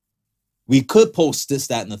 we could post this,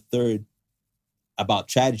 that, and the third about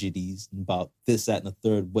tragedies, about this, that, and the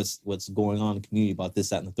third, what's going on in the community, about this,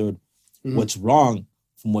 that, and the third, what's wrong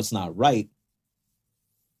from what's not right.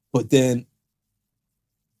 But then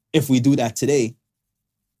if we do that today,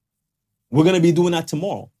 we're gonna be doing that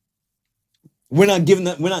tomorrow. We're not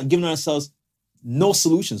giving ourselves no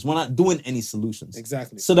solutions. We're not doing any solutions.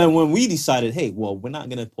 Exactly. So then when we decided, hey, well, we're not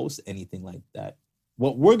gonna post anything like that.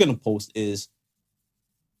 What we're gonna post is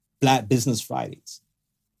Black Business Fridays.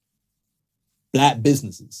 Black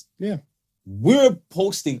businesses. Yeah. We're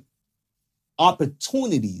posting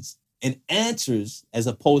opportunities and answers as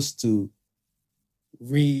opposed to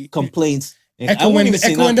complaints. And echoing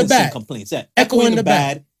the bad. Complaints. Yeah. Echoing the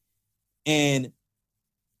bad and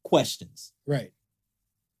questions. Right.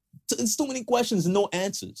 It's too many questions and no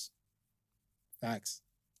answers. Facts.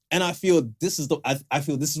 And I feel this is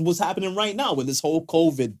what's happening right now with this whole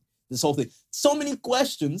COVID, this whole thing. So many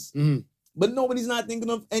questions, but nobody's not thinking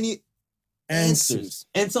of any answers.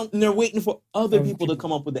 And they're waiting for other people to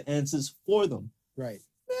come up with the answers for them. Right.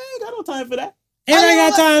 Man, I ain't got no time for that. I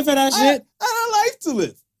got time for that shit. I got life to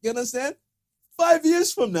live. You understand? 5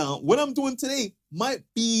 years from now, what I'm doing today might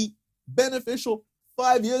be beneficial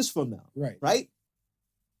 5 years from now. Right. Right?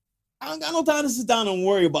 I don't got no time to sit down and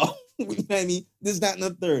worry about this, that, and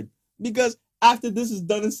the third. Because after this is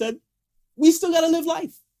done and said, we still gotta live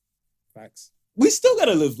life. Facts. We still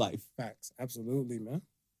gotta live life. Facts. Absolutely, man.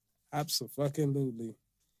 Absolutely.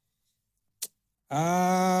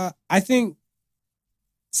 I think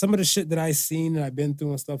some of the shit that I seen and I've been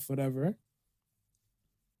through and stuff, whatever,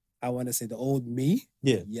 I want to say the old me.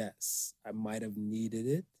 Yeah. Yes, I might have needed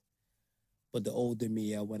it. But the older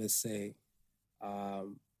me, I want to say, my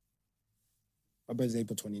birthday's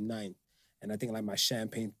April 29th. And I think like my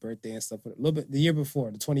champagne birthday and stuff, a little bit the year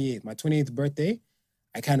before, the 28th, my 28th birthday,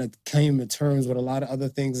 I kind of came to terms with a lot of other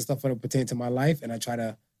things and stuff that pertain to my life. And I try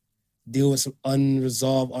to deal with some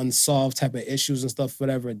unsolved type of issues and stuff,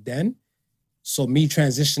 whatever, then. So me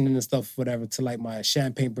transitioning and stuff, whatever, to like my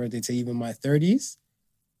champagne birthday to even my 30s,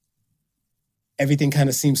 everything kind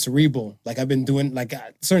of seems cerebral. Like I've been doing like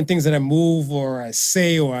certain things that I move or I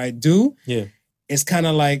say or I do. Yeah. It's kind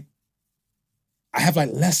of like I have like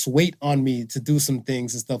less weight on me to do some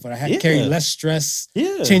things and stuff. But I have to carry less stress,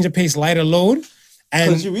 change of pace, lighter load. And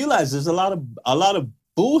because you realize there's a lot of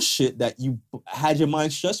bullshit that you had your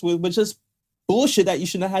mind stressed with, but just bullshit that you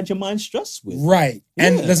shouldn't have had your mind stressed with. Right. Yeah.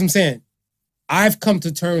 And that's what I'm saying. I've come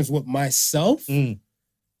to terms with myself.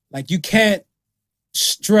 Like you can't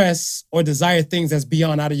stress or desire things that's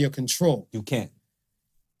beyond out of your control. You can't.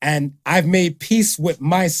 And I've made peace with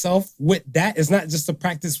myself with that. It's not just to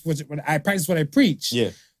practice what I practice what I preach.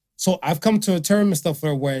 Yeah. So I've come to a term and stuff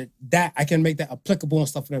where that I can make that applicable and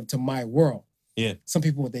stuff to my world. Yeah. Some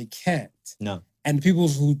people, they can't. No. And the people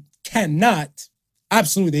who cannot,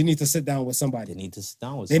 absolutely, they need to sit down with somebody. They need to sit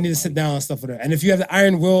down with They somebody. need to sit down and stuff And if you have the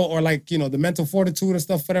iron will or like, the mental fortitude and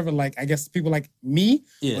stuff, whatever, like I guess people like me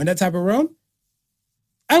or in that type of realm,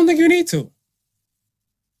 I don't think you need to.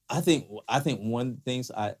 I think one of the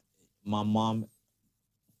things my mom,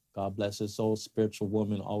 God bless her soul, spiritual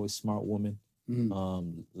woman, always smart woman, a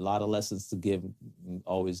lot of lessons to give,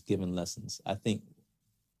 always giving lessons. I think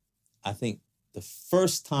the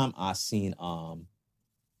first time I seen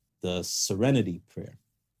the Serenity Prayer.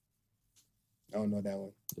 I don't know that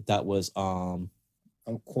one. That was I'm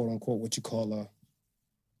quote unquote what you call a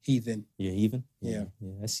heathen. You're heathen? Yeah,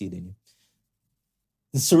 I see it in you.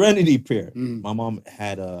 The Serenity Prayer. My mom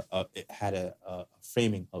had a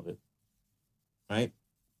framing of it, right?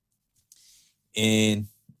 And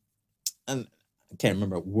I can't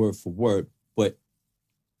remember word for word, but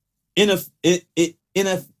in effect,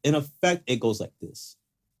 it goes like this: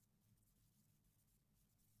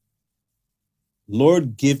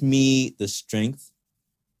 Lord, give me the strength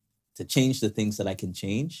to change the things that I can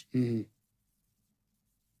change,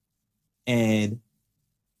 and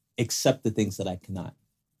accept the things that I cannot,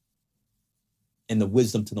 and the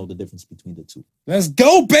wisdom to know the difference between the two. Let's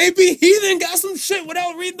go, baby. Heathen got some shit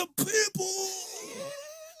without reading the people.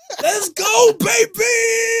 Let's go,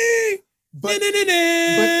 baby. But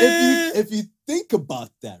if you think about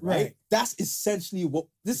that, right? This is essentially what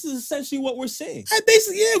we're saying.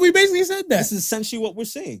 We basically said that. This is essentially what we're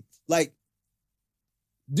saying. Like,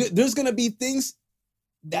 there's gonna be things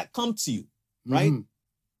that come to you, right? And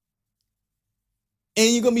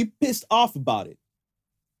you're gonna be pissed off about it.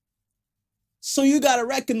 So you gotta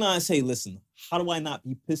recognize, hey, listen, how do I not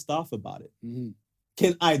be pissed off about it?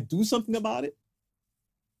 Can I do something about it?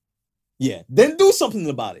 Yeah, then do something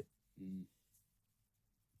about it.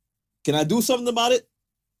 Can I do something about it?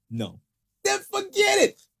 No. Then forget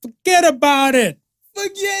it. Forget about it.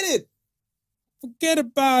 Forget it. Forget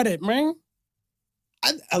about it, man.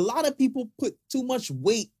 A lot of people put too much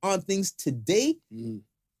weight on things today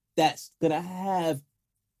that's going to have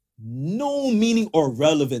no meaning or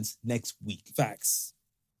relevance next week. Facts.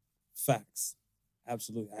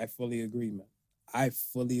 Absolutely. I fully agree, man. I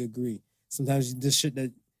fully agree. Sometimes this shit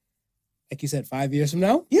that, like you said, 5 years from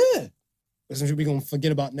now? Yeah. That's what we're going to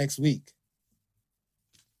forget about next week.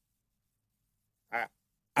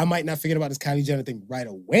 I might not forget about this Kylie Jenner thing right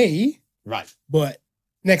away. Right. But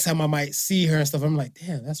next time I might see her and stuff, I'm like,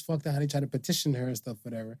 damn, that's fucked up how they try to petition her and stuff,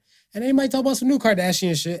 whatever. And they might talk about some new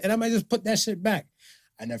Kardashian shit, and I might just put that shit back.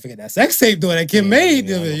 I never forget that sex tape, though, that Kim made.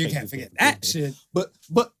 You can't forget that shit. But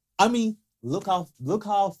I mean, look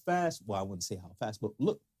how fast. Well, I wouldn't say how fast, but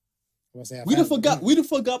look. We done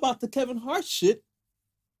forgot about the Kevin Hart shit.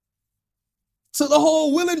 So the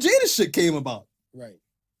whole Will and Jada shit came about. Right.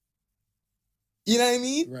 You know what I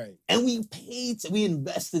mean? Right. And we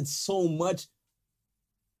invested so much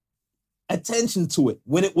attention to it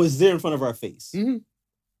when it was there in front of our face.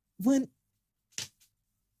 When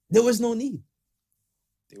there was no need.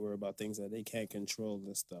 They worry about things that they can't control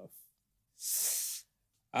and stuff.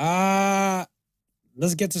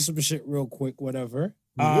 Let's get to some shit real quick, whatever.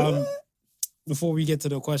 Before we get to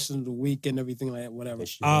the question of the week and everything like that, whatever.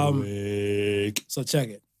 So check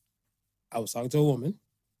it. I was talking to a woman.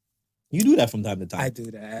 You do that from time to time. I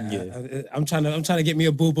do that. Yeah. I'm trying to get me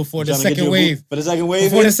a boo before the second wave. For the second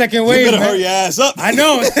wave? Before the second wave, you better hurry your ass up. I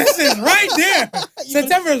know. This is right there.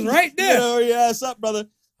 September is right there. You better hurry your ass up, brother.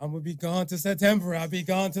 I'm going to be gone to September. I'll be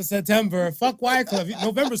gone to September. Fuck Wycliffe.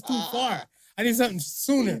 November's too far. I need something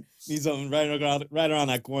sooner. Need something right around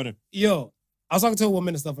that corner. Yo, I was talking to a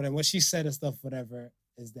woman and stuff, and what she said and stuff, whatever,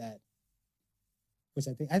 is that, which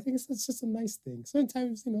I think it's just a nice thing.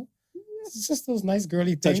 Sometimes, it's just those nice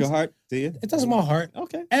girly things. Touch your heart, do you? It touches my heart.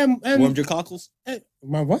 Okay. And warmed your cockles?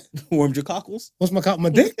 My what? Warmed your cockles? What's my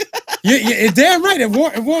dick? yeah, damn right. It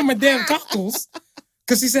warmed my damn cockles.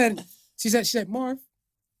 Because she said, Marv,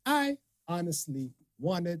 I honestly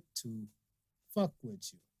wanted to fuck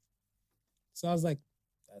with you. So I was like,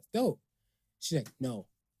 that's dope. She's like, no,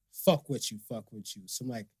 fuck with you. So I'm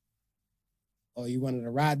like, oh, you wanted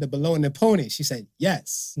to ride the below in the pony? She said,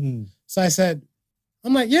 yes. So I said,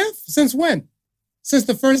 I'm like, yeah, since when? Since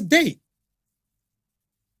the first date.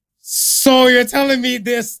 So you're telling me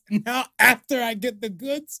this now after I get the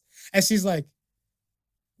goods? And she's like,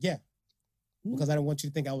 yeah, because I don't want you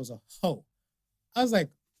to think I was a hoe. I was like,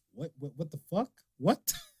 what the fuck? What?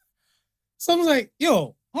 So I was like,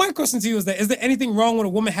 yo, my question to you is there anything wrong with a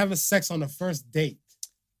woman having sex on the first date?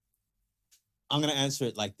 I'm going to answer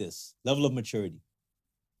it like this. Level of maturity.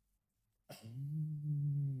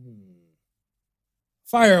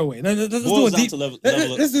 Fire away. Let's do a deep.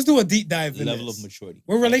 Let's do a deep dive in level this. of maturity.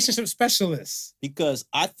 We're relationship specialists. Because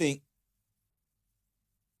I think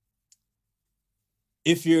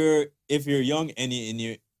if you're young and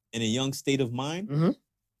you're in a young state of mind, Mm-hmm.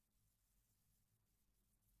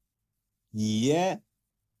 yeah,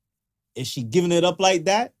 is she giving it up like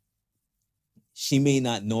that? She may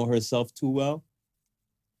not know herself too well,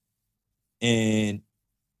 and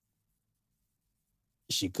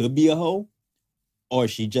she could be a hoe, or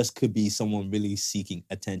she just could be someone really seeking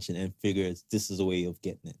attention and figures this is a way of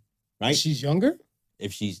getting it. Right? She's younger.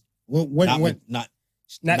 If she's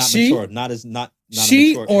Not she, mature, not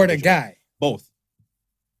she mature or the individual. guy. Both.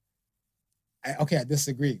 I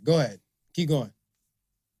disagree. Go ahead. Keep going.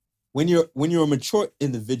 When you're a mature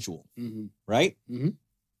individual, Mm-hmm. right? Mm-hmm.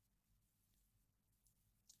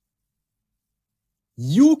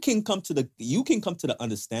 You can come to the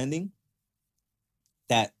understanding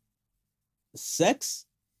that sex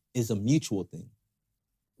is a mutual thing,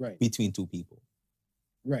 Right. between two people,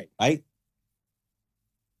 Right. right?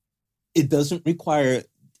 It doesn't require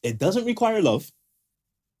love,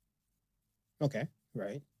 Okay.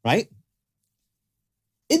 Right. right?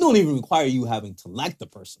 It don't even require you having to like the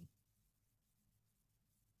person.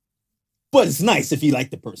 But it's nice if you like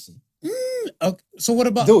the person. Okay. So what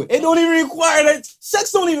about? Dude, it don't even require that.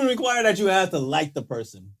 Sex don't even require that you have to like the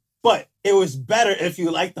person. But it was better if you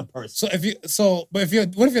like the person. What if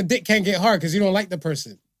your dick can't get hard because you don't like the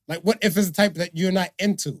person? Like, what if it's the type that you're not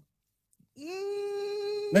into?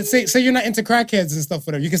 Let's say you're not into crackheads and stuff,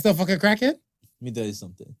 whatever. You can still fuck a crackhead? Let me tell you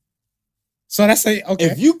something. So that's okay.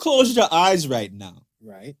 If you close your eyes right now,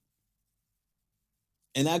 Right.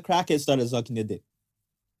 and that crackhead started sucking your dick,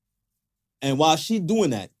 and while she doing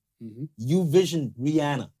that, Mm-hmm. you vision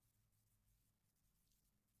Rihanna.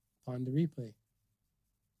 On the replay.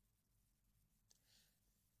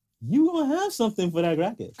 You gonna have something for that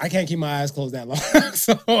crackhead. I can't keep my eyes closed that long.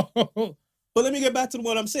 So But let me get back to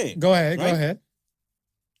what I'm saying. go ahead. Right? Go ahead.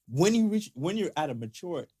 When you're at a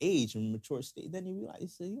mature age and mature state, then you realize, you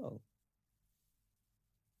say, yo,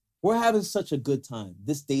 we're having such a good time.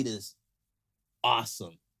 This date is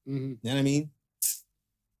awesome. Mm-hmm. You know what I mean?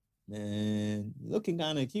 Man, you're looking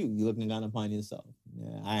kind of cute. You're looking kind of fine yourself.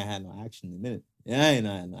 Yeah, I ain't had no action in a minute. Yeah, I ain't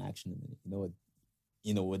had no action in a minute.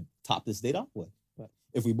 You know what top this date off with? Right.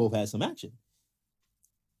 If we both had some action.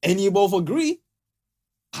 And you both agree,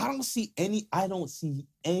 I don't see any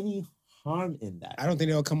harm in that. I don't think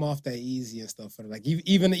it'll come off that easy and stuff. Like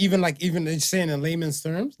even saying in layman's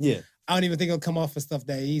terms, Yeah. I don't even think it'll come off for stuff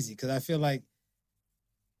that easy because I feel like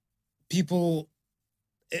people,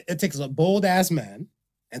 it takes a bold ass man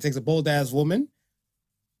and takes a bold ass woman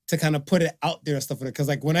to kind of put it out there and stuff like that. Because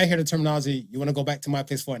like when I hear the terminology, you want to go back to my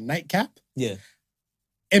place for a nightcap? Yeah.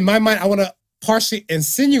 In my mind, I want to partially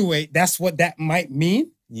insinuate that's what that might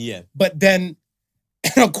mean. Yeah. But then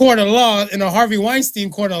in a court of law, in a Harvey Weinstein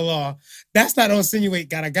court of law, that's not insinuate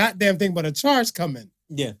got a goddamn thing but a charge coming.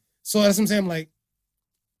 Yeah. So that's what I'm saying. Like,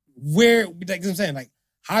 where, like I'm saying, like,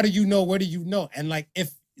 how do you know? Where do you know? And like,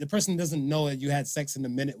 if the person doesn't know that you had sex in a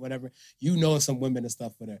minute, whatever, you know some women and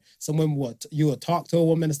stuff with her. Some women you will talk to a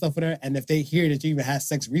woman and stuff with her, and if they hear that you even had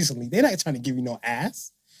sex recently, they're not trying to give you no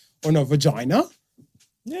ass or no vagina.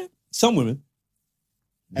 Yeah. Some women.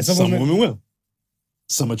 And some women will.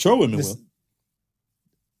 Some mature women will.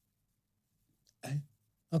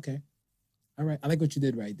 Okay. All right. I like what you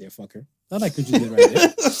did right there, fucker. I like what you did right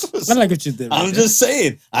there. I like what you did right I'm just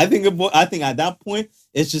saying. I think at that point,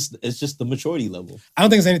 it's just the maturity level. I don't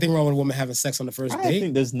think there's anything wrong with a woman having sex on the first I date.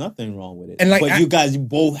 think there's nothing wrong with it. And like, but you guys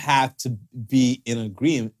both have to be in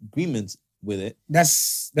agreements with it.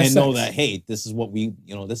 That's and know that, hey, this is what we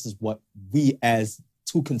as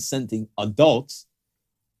two consenting adults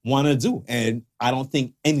want to do. And I don't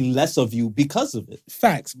think any less of you because of it.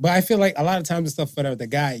 Facts. But I feel like a lot of times and stuff, whatever, the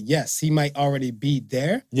guy, yes, he might already be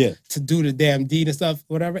there to do the damn deed and stuff,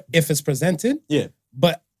 whatever, if it's presented. Yeah.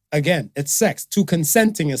 But again, it's sex, to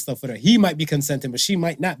consenting and stuff, whatever. He might be consenting, but she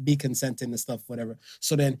might not be consenting and stuff, whatever.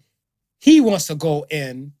 So then he wants to go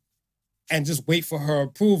in and just wait for her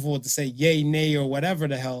approval to say yay, nay, or whatever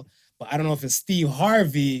the hell. But I don't know if it's Steve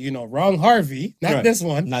Harvey, wrong Harvey, not this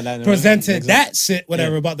one, presented that shit,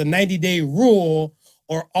 whatever, about the 90-day rule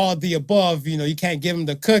or all the above. You can't give him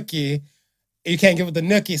the cookie. You can't give him the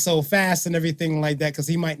nookie so fast and everything like that because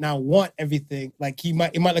he might not want everything. Like he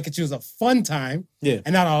might look at you as a fun time and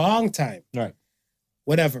not a long time. Right.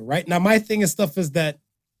 Whatever, right? Now, my thing and stuff is that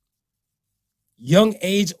young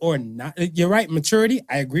age or not, you're right, maturity,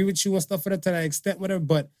 I agree with you and stuff to that extent, whatever,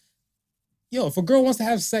 but if a girl wants to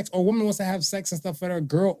have sex or a woman wants to have sex and stuff with her,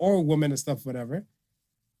 girl or woman and stuff, whatever,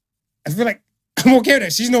 I feel like I'm okay with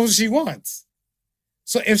that. She knows what she wants.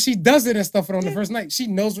 So if she does it and stuff on the first night, she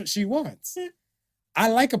knows what she wants. I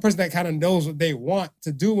like a person that kind of knows what they want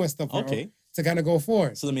to do and stuff. Okay. To kind of go for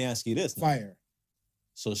it. So let me ask you this. Fire.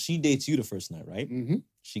 So she dates you the first night, right? Mm-hmm.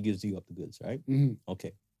 She gives you up the goods, right? Mm-hmm.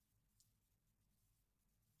 Okay.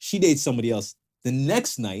 She dates somebody else the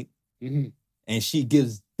next night, mm-hmm. and she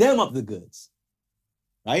gives them up the goods,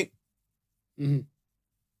 right? Mm-hmm.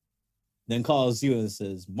 Then calls you and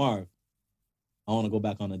says, Marv, I want to go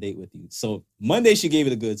back on a date with you. So Monday she gave you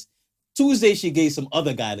the goods. Tuesday she gave some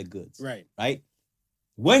other guy the goods. Right. Right?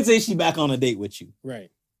 Wednesday she back on a date with you. Right.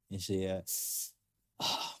 And she,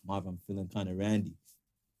 Marv, I'm feeling kind of randy.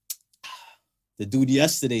 The dude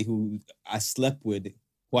yesterday who I slept with,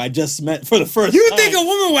 who I just met for the first time. You think a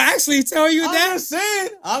woman will actually tell you that? I'm just saying.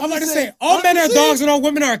 I'm about to say, all men are dogs and all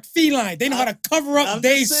women are feline. They know how to cover up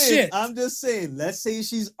their shit. I'm just saying, let's say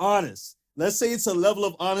she's honest. Let's say it's a level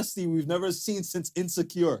of honesty we've never seen since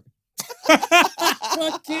Insecure.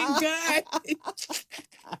 Fucking guy.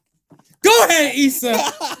 Go ahead, Issa.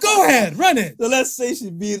 Go ahead, run it. So let's say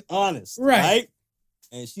she's being honest, right?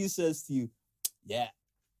 And she says to you, yeah,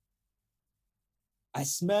 I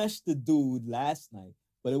smashed the dude last night,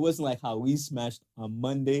 but it wasn't like how we smashed on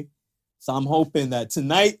Monday. So I'm hoping that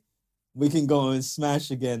tonight we can go and smash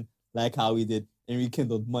again like how we did and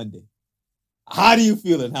rekindled Monday. How do you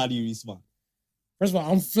feel and how do you respond? First of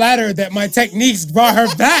all, I'm flattered that my techniques brought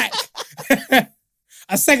her back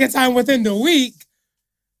a second time within the week.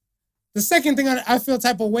 The second thing, I feel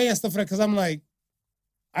type of way and stuff like that because I'm like,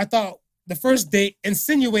 I thought the first date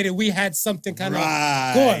insinuated we had something kind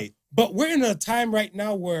of going. But we're in a time right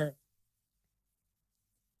now where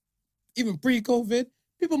even pre-COVID,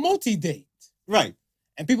 people multi-date. Right.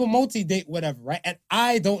 And people multi-date whatever, right? And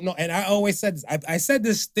I don't know. And I always said this. I said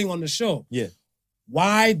this thing on the show. Yeah.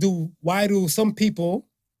 Why do some people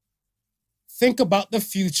think about the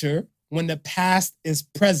future when the past is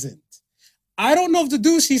present? I don't know if the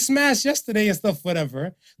dude she smashed yesterday and stuff,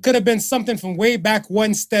 whatever, could have been something from way back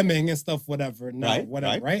when stemming and stuff, whatever. No,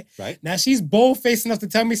 right? Now she's bold-faced enough to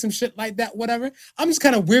tell me some shit like that, whatever. I'm just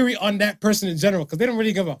kind of weary on that person in general because they don't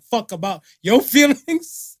really give a fuck about your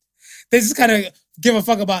feelings. They just kind of give a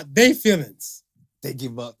fuck about their feelings. They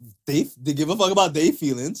give a fuck about their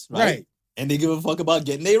feelings, right? And they give a fuck about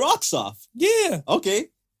getting their rocks off. Yeah. Okay.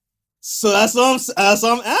 So that's what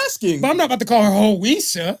I'm asking. But I'm not about to call her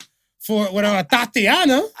Hoisha. For whatever,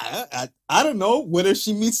 Tatiana. I don't know whether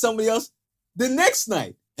she meets somebody else the next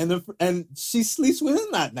night and she sleeps with him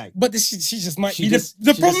that night. But she just might be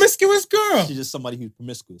the promiscuous girl. She's just somebody who's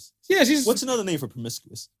promiscuous. Yeah, she's. What's another name for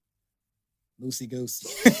promiscuous? Loosey goosey.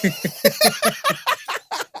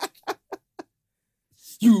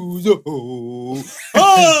 Use a hoe.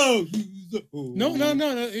 Oh, use a hoe.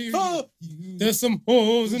 No. There's some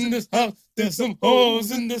hoes in this house. There's some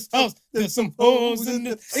hoes in this house. There's some hoes in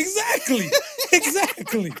this.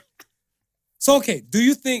 Exactly. So, okay, do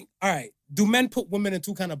you think, all right, do men put women in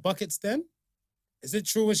two kind of buckets then? Is it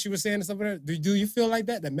true what she was saying and stuff like that? Do you feel like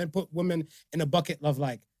that? That men put women in a bucket of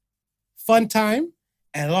like fun time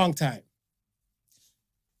and long time?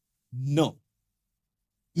 No.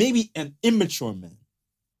 Maybe an immature man.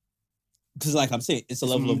 Because like I'm saying, it's a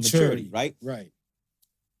level of maturity, right? Right.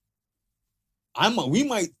 We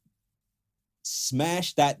might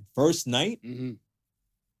smash that first night. Mm-hmm.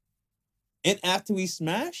 And after we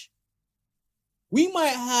smash, we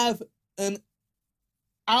might have an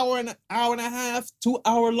hour and a half, 2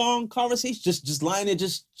 hour long conversation, just lying there,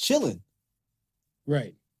 just chilling.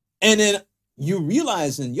 Right. And then you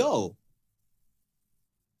realizing,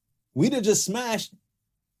 we'd have just smashed.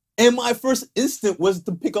 And my first instinct was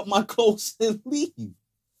to pick up my clothes and leave.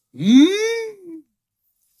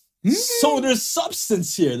 So there's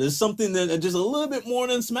substance here. There's something that just a little bit more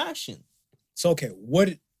than smashing. So, okay,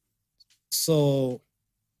 so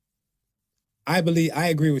I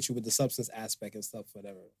agree with you with the substance aspect and stuff,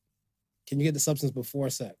 whatever. Can you get the substance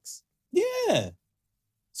before sex? Yeah.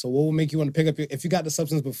 So what will make you want to pick up if you got the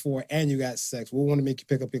substance before and you got sex, what will want to make you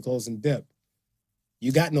pick up your clothes and dip?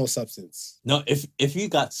 You got no substance. No, if you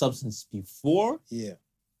got substance before, yeah,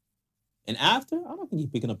 and after, I don't think you're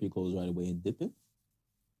picking up your clothes right away and dipping.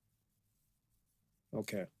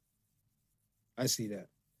 Okay. I see that.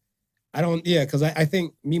 I don't, because I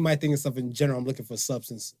think my thing is stuff in general. I'm looking for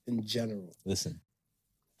substance in general. Listen.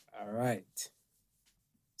 All right.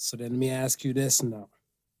 So then let me ask you this now,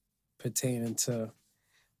 pertaining to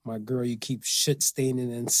my girl you keep shit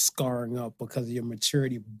staining and scarring up because of your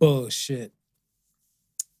maturity bullshit.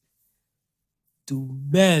 Do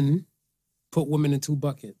men put women in two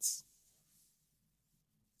buckets?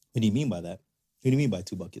 What do you mean by that? What do you mean by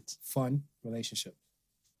two buckets? Fun, relationship.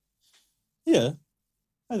 Yeah,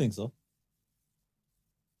 I think so.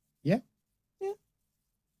 Yeah. Yeah.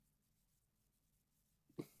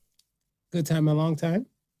 Good time, a long time.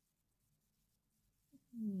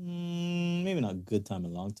 Maybe not good time, a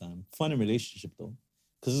long time. Fun in relationship though,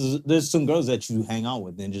 because there's some girls that you hang out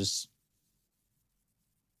with and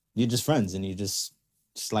you're just friends and you just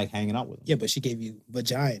like hanging out with them. Yeah, but she gave you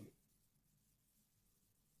vagina.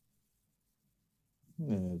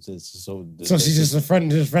 Yeah, so she's just a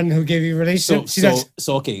friend who gave you a relationship.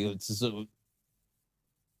 So okay. So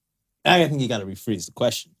I think you got to rephrase the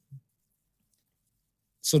question.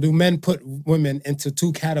 So do men put women into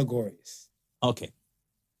two categories? Okay.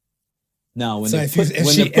 Now, when they put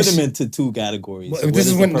them into two categories, what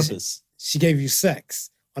is the purpose? She gave you sex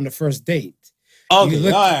on the first date.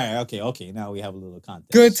 Okay, all right, okay. Now we have a little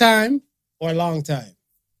context. Good time or long time?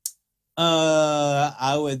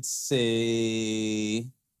 I would say,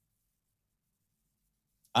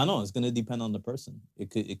 I don't know. It's gonna depend on the person. It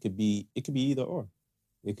could be either or.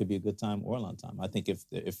 It could be a good time or a long time. I think if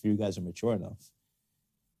you guys are mature enough,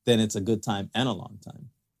 then it's a good time and a long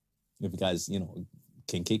time. If you guys,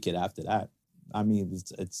 can kick it after that. I mean,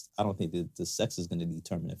 it's I don't think the sex is gonna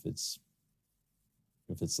determine if it's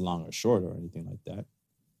long or short or anything like that.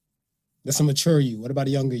 That's a mature you. What about a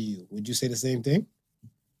younger you? Would you say the same thing?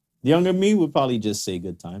 The younger me would probably just say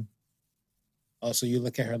good time. Oh, so you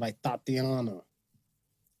look at her like Tatiana.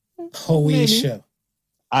 Hoisha.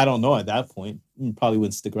 I don't know at that point. You probably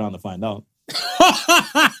wouldn't stick around to find out.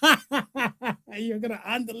 You're going to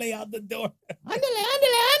andale out the door. Andale.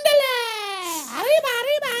 Arriba.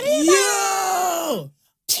 Yo!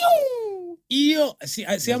 Pew! Yo! See,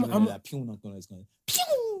 I'm that pew not going to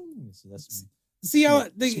pew! So that's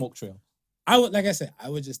smoke trail. I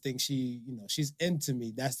would just think she's into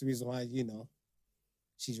me. That's the reason why,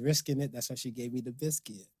 she's risking it. That's why she gave me the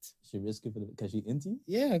biscuit. She risked it because she into you?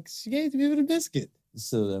 Yeah, she gave me the biscuit.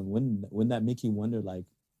 So then wouldn't that make you wonder, like,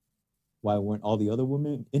 why weren't all the other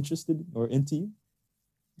women interested or into you?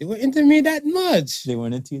 They weren't into me that much. They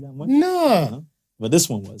weren't into you that much? No. But this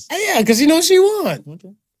one was. Yeah, because she won.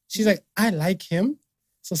 Okay. She's like, I like him.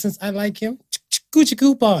 So since I like him, coochie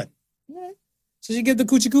coupon. Right. So she get the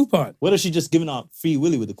coochie coupon. What if she just giving out free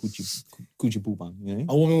willy with the coochie coupon? You know?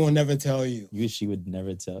 A woman will never tell you. She would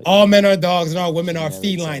never tell you. All men are dogs and all women are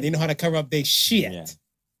feline. They know how to cover up their shit. Yeah.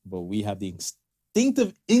 But we have the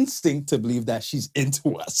instinctive instinct to believe that she's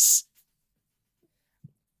into us.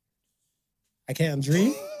 I can't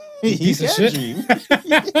dream. You can dream.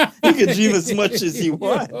 You can dream as much as you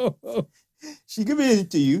want. She could be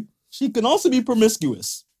into you. She can also be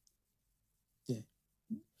promiscuous. Yeah.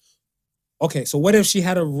 Okay, so what if she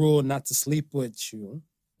had a rule not to sleep with you,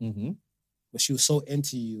 but she was so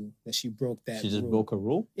into you that she broke that rule? She just broke a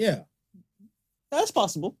rule? Yeah. That's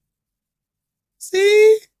possible.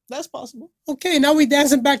 See? That's possible. Okay, now we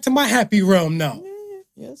dancing back to my happy realm now.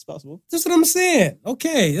 Yeah, it's possible. That's what I'm saying.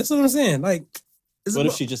 Okay, that's what I'm saying. Like, what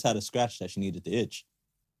if she just had a scratch that she needed to itch?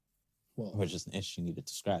 Well, or just an itch she needed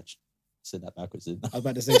to scratch? I said that backwards. I was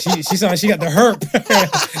about to say, she sounded like she got the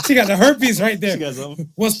herp. She got the herpes right there. She got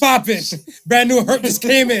something. What's popping? Brand new herp just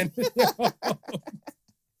came in.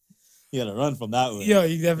 You gotta run from that one. Yo,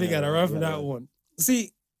 you definitely gotta run from that one.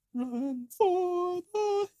 See, run for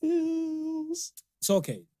the hills. So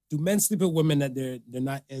okay, do men sleep with women that they're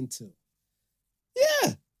not into?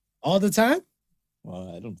 Yeah. All the time?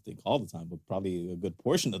 Well, I don't think all the time, but probably a good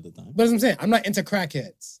portion of the time. But as I'm saying, I'm not into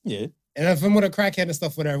crackheads. Yeah. And if I'm with a crackhead and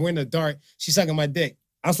stuff with her, we're in the dark, she's sucking my dick.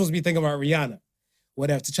 I'm supposed to be thinking about Rihanna,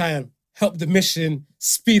 whatever, to try and help the mission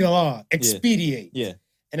speed along, expedite,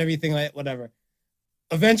 and everything like whatever.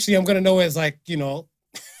 Eventually, I'm gonna know it's like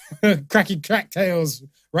cracky crack tails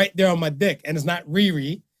right there on my dick, and it's not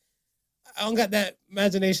Riri. I don't got that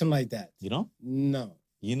imagination like that. You know? No.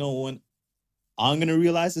 You know when I'm gonna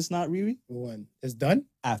realize it's not Riri? When it's done?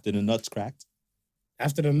 After the nut's cracked.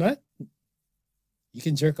 After the nut? You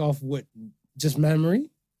can jerk off with just memory?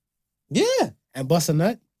 Yeah. And bust a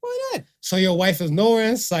nut? Why not? So your wife is nowhere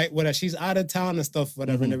in sight, whether she's out of town and stuff,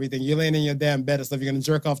 whatever, and everything. You're laying in your damn bed and stuff. You're gonna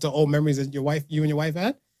jerk off to old memories that you and your wife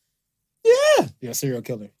had? Yeah. You're a serial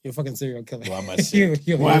killer. You're a fucking serial killer. Why am I serial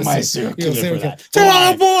killer? Turn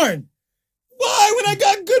on porn! Why? When I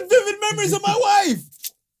got good, vivid memories of my wife?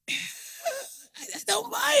 I don't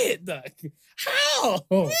buy it, Doc. How?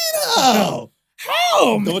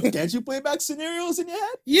 How? Can't you play back scenarios in your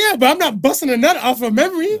head? Yeah, but I'm not busting a nut off of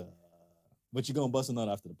memory. But you're gonna bust a nut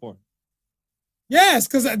after the porn. Yes,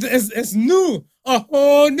 because it's new. A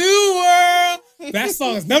whole new world. That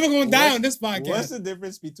song is never going to die on this podcast. What's the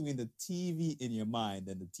difference between the TV in your mind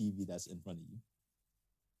and the TV that's in front of you?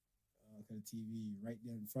 The TV right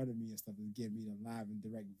there in front of me and stuff is giving me the live and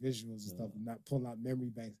direct visuals and stuff and not pulling out memory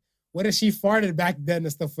banks. What if she farted back then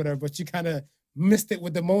and stuff with her, but you kind of missed it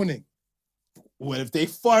with the moaning? What if they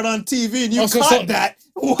fart on TV and you cut that?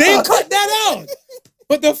 They cut that out.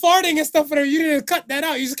 But the farting and stuff with her, you didn't cut that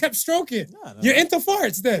out. You just kept stroking. No. You're into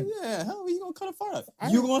farts then. Yeah, how are you going to cut a fart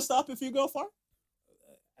out? You going to stop if your girl fart?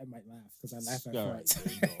 I might laugh because I laugh at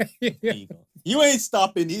farts. Right, there you go. You ain't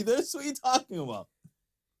stopping either. So what are you talking about?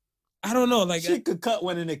 I don't know. Like, she could cut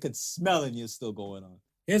one and it could smell and you're still going on.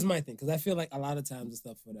 Here's my thing, because I feel like a lot of times and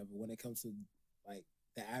stuff, whatever, when it comes to like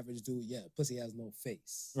the average dude, yeah, pussy has no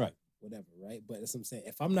face. Right. Whatever, right? But that's what I'm saying.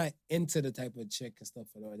 If I'm not into the type of chick and stuff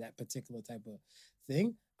or that particular type of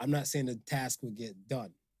thing, I'm not saying the task will get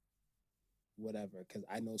done. Whatever. Because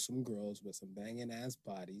I know some girls with some banging ass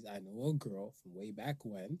bodies. I know a girl from way back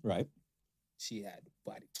when. Right. She had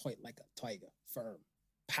body tight like a tiger. Firm.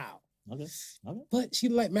 Pow. Okay. But she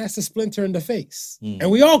like Master Splinter in the face. And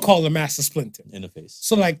we all call her Master Splinter. In the face.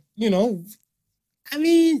 So like, you know, I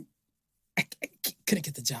mean, I couldn't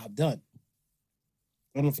get the job done.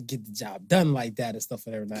 I don't know if I get the job done like that and stuff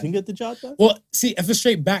whatever. Can get the job done? Well, see, if it's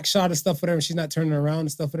straight back shot and stuff whatever, she's not turning around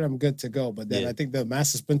and stuff whatever, I'm good to go. But then I think the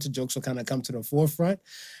Master Splinter jokes will kind of come to the forefront.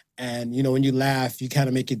 And, you know, when you laugh, you kind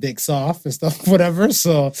of make your dick soft and stuff, whatever.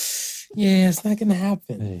 So, yeah, it's not going to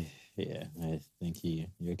happen. Yeah, I think you're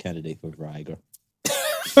a candidate for Viagra.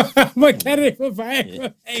 I'm a candidate for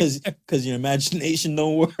Viagra. Because your imagination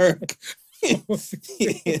don't work. It's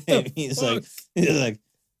like,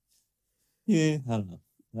 yeah, I don't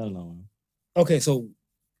know, man. Okay, so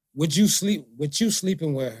would you sleeping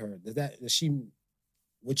with her?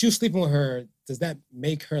 Would you sleeping with her, does that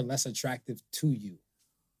make her less attractive to you?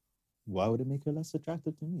 Why would it make her less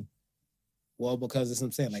attractive to me? Well, because that's what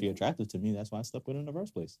I'm saying. Like, she's attractive to me. That's why I slept with her in the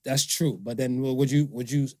first place. That's true. But then would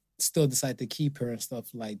you still decide to keep her and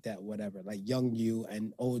stuff like that, whatever? Like young you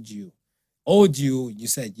and old you. Old you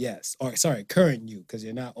said yes. Or sorry, current you, because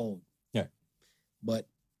you're not old. Yeah. But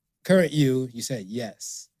current you said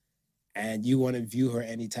yes. And you want to view her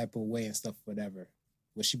any type of way and stuff, whatever.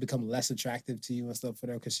 Will she become less attractive to you and stuff,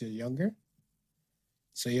 whatever, because you're younger?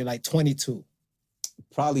 So you're like 22.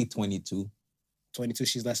 Probably 22. 22,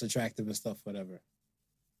 she's less attractive and stuff, whatever.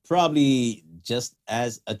 Probably just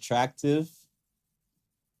as attractive,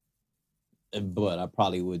 but I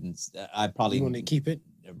probably wouldn't. You want to keep it?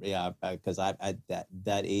 Yeah, because at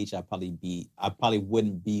that age, I probably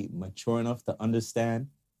wouldn't be mature enough to understand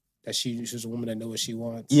that she's a woman that knows what she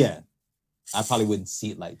wants. Yeah, I probably wouldn't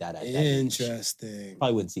see it like that at that age. Interesting.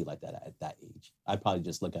 Probably wouldn't see it like that at that age. I'd probably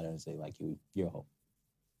just look at her and say, like, you're a hoe.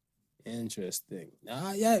 Interesting.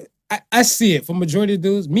 Yeah, I see it. For majority of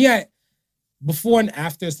dudes, before and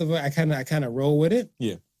after stuff, I kind of roll with it.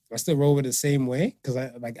 Yeah, I still roll with it the same way because I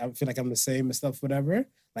feel like I'm the same and stuff, whatever.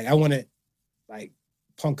 Like I want to like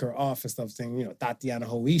punk her off and stuff, saying, you know, Tatiana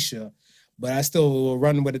Hoisha, but I still will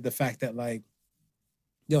run with it. The fact that like,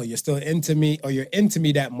 yo, you're still into me, or you're into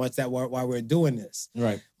me that much that while we're doing this,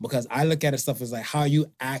 right? Because I look at it stuff as like how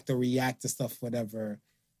you act or react to stuff, whatever.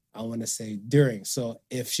 I want to say during. So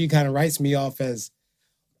if she kind of writes me off as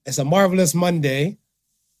it's a marvelous Monday,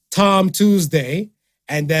 Tom Tuesday,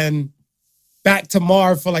 and then back to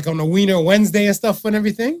Marv for like on a Wiener Wednesday and stuff and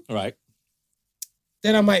everything, right?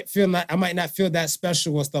 Then I might not feel that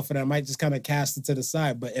special and stuff, and I might just kind of cast it to the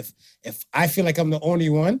side. But if I feel like I'm the only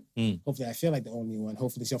one, hopefully I feel like the only one.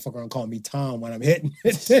 Hopefully she'll fuck around and call me Tom when I'm hitting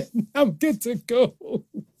it. I'm good to go.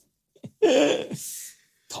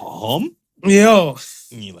 Tom? Yo.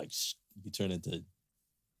 And you turn into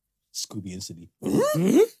Scooby and City.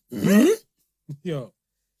 Yo. All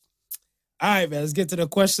right, man. Let's get to the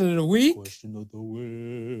question of the week. Question of the week.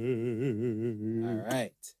 All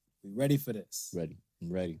right. We ready for this? Ready.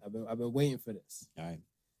 I'm ready. I've been waiting for this. All right.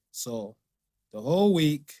 So the whole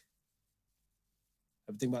week,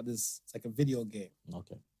 I've been thinking about this. It's like a video game.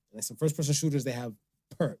 Okay. Like some first-person shooters, they have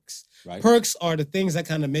perks. Right. Perks are the things that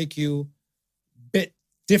kind of make you bit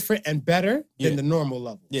different and better than the normal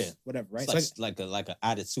level. Yeah. Whatever, right? It's like an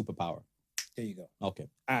added superpower. There you go. Okay.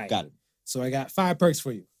 All right. Got it. So I got 5 perks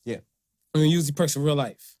for you. Yeah. I'm going to use the perks in real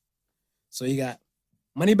life. So you got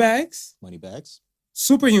money bags. Money bags.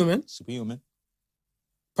 Superhuman. Superhuman.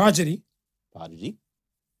 Prodigy. Prodigy.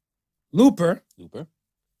 Looper. Looper.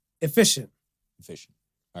 Efficient. Efficient.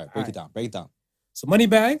 All right. Break it down. Break it down. So money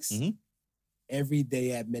bags. Mm-hmm. Every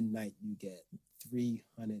day at midnight, you get $300.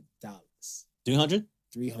 300?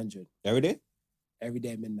 300. Every day? Every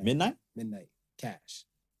day at midnight. Midnight? Midnight. Cash.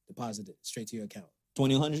 Deposited straight to your account.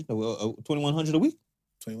 2,100? 2,100 a week?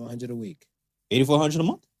 2,100 a week. 8,400 a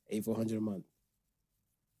month? 8,400 a month.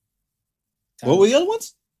 What were the other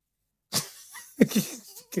ones?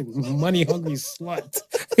 Money hungry slut.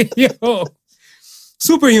 Yo.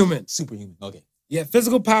 Superhuman. Superhuman. Okay. Yeah,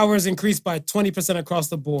 physical power is increased by 20% across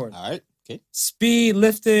the board. All right. Okay. Speed,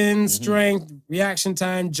 lifting, strength, reaction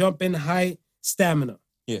time, jumping, height, stamina.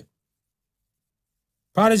 Yeah.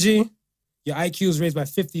 Prodigy, your IQ is raised by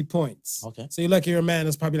 50 points. Okay. So you're lucky you're a man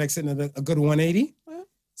that's probably like sitting at a good 180. Yeah.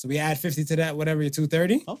 So we add 50 to that, whatever, you're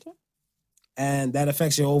 230. Okay. And that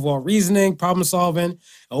affects your overall reasoning, problem solving,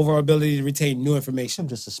 overall ability to retain new information. I'm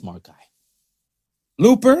just a smart guy.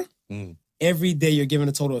 Looper, every day you're given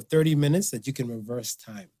a total of 30 minutes that you can reverse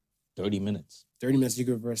time. 30 minutes. 30 minutes you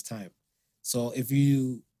can reverse time. So if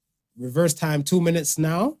you reverse time 2 minutes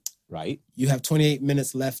now, right, you have 28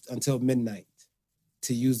 minutes left until midnight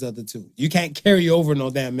to use the other 2. You can't carry over no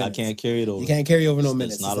damn minutes. I can't carry it over. You can't carry over no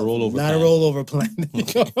minutes. It's not a rollover plan. Not a rollover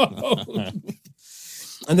plan.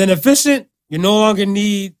 And then efficient, you no longer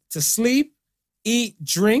need to sleep, eat,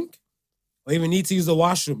 drink, or even need to use the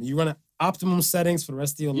washroom. You run at optimum settings for the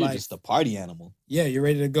rest of your life. You're just a party animal. Yeah, you're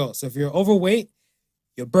ready to go. So if you're overweight,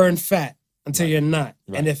 you'll burn fat until you're not.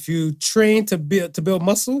 Right. And if you train to build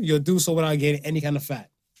muscle, you'll do so without gaining any kind of fat.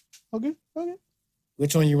 Okay.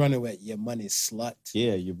 Which one you running with? Your money slut.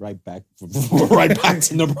 Yeah, you're right back. Right back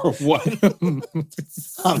to number 1.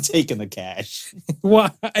 I'm taking the cash.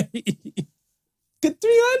 Why? Get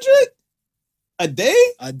 300 a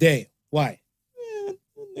day? A day. Why?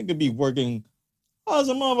 Nigga be working. How's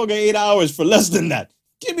a motherfucker 8 hours for less than that?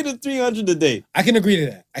 Give me the 300 a day. I can agree to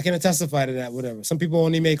that. I can testify to that, whatever. Some people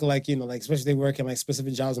only make especially they work in like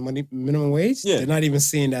specific jobs and minimum wage. Yeah. They're not even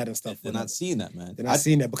seeing that and stuff. They're not seeing that, man. They're not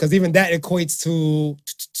seeing that because even that equates to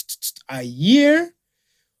a year,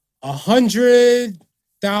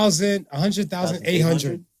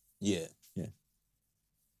 100,800. Yeah.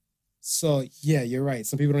 So yeah, you're right.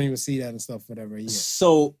 Some people don't even see that and stuff, whatever. Yeah.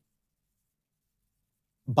 So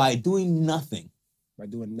by doing nothing, I'm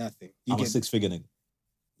a 6-figure nigga.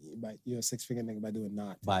 You're a 6-figure nigga by doing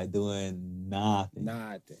nothing. By doing nothing.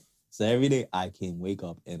 So every day I can wake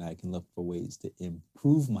up and I can look for ways to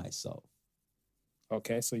improve myself.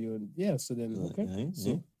 Okay, so so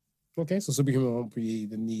superhuman won't be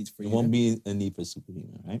the need for you. It won't be a need for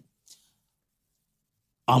superhuman, right?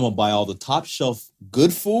 I'm gonna buy all the top shelf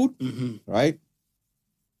good food, right?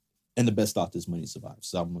 And the best doctor's money survives.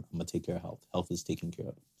 So I'm gonna take care of health. Health is taken care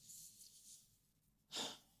of.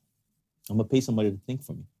 I'm gonna pay somebody to think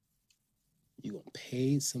for me. You gonna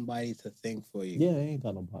pay somebody to think for you? Yeah, I ain't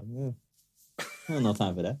got no problem. Yeah. I don't have no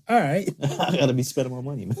time for that. All right. I gotta be spending my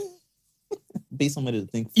money, man. Pay somebody to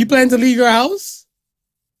think for you me. Plan to leave your house?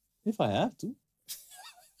 If I have to.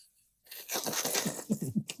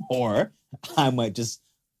 Or I might just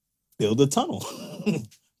build a tunnel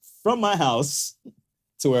from my house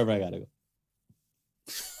to wherever I gotta go.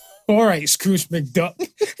 All right, Scrooge McDuck.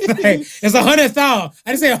 It's 100,000. I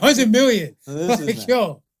didn't say 100 million.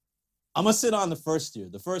 Yo. I'm gonna sit on the first year.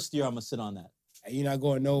 The first year, I'm gonna sit on that. You're not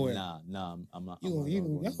going nowhere. Nah, I'm not. I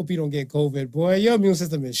hope you don't get COVID, boy. Your immune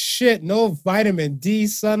system is shit. No vitamin D,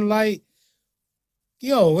 sunlight.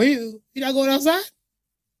 Yo, you not going outside?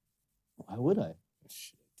 Why would I?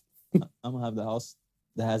 Shit. I'm gonna have the house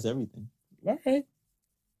that has everything. All right.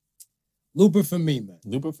 Looper for me, man.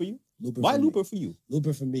 Looper for you? Why Looper for you?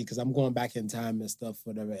 Looper for me, because I'm going back in time and stuff,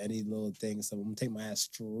 whatever, any little thing. So I'm going to take my ass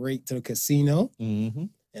straight to the casino. And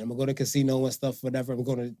I'm going to go to the casino and stuff, whatever. I'm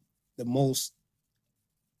going to the most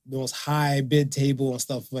high bid table and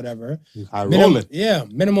stuff, whatever. High rolling. Yeah.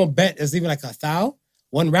 Minimum bet is even like 1,000.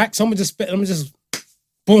 1 rack. So I'm going to just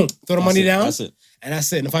boom, throw the money down. That's it. And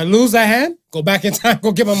that's it. And if I lose that hand, go back in time,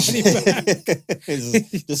 go get my money back.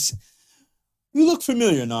 just you look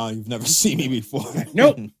familiar now. You've never seen me before.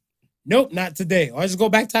 Nope, not today. Or I just go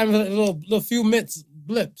back time a little few minutes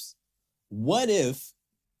blips. What if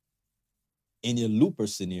in your Looper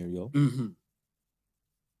scenario,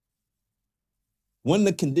 one of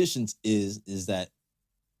the conditions is that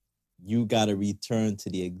you got to return to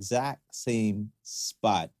the exact same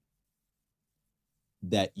spot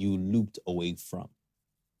that you looped away from.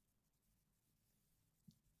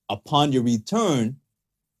 Upon your return,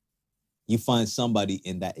 you find somebody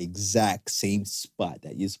in that exact same spot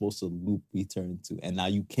that you're supposed to loop return to, and now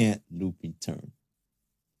you can't loop return.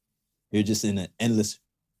 You're just in an endless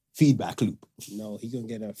feedback loop. No, he gonna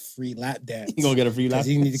get a free lap dance. He gonna get a free lap dance?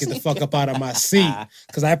 He need to get the fuck up out of my seat,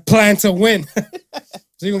 because I plan to win. So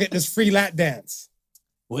he gonna get this free lap dance.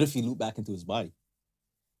 What if he loop back into his body?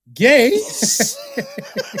 Gay?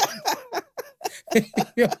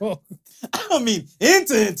 Yo. I mean,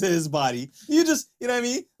 into his body. You just, you know what I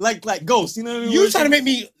mean? Like Ghost, you know what I mean? You trying to make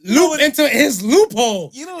me loop into his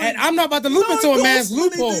loophole. You know, and I'm not about to loop into a man's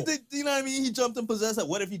loophole. You know what I mean? He jumped and possessed.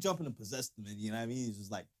 What if he jumped and possessed him? And you know what I mean? He's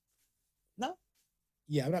just like, no.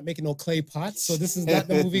 Yeah, I'm not making no clay pots. So this is not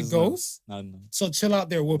the movie Ghost. No. So chill out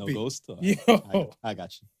there, Whoopi. No Ghost. Yo. I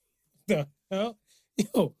got you. The hell?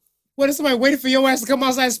 Yo, what is somebody waiting for your ass to come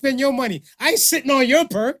outside and spend your money? I ain't sitting on your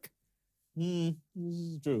perk. This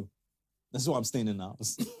is true. That's why I'm staying in the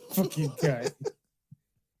house. Fucking guy.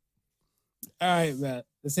 All right, man.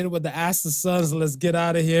 Let's hit it with the Ask the Sons. Let's get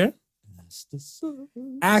out of here. Ask the Sons.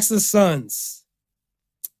 Ask the Sons.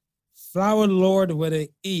 Flower Lord with an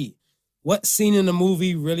E. What scene in the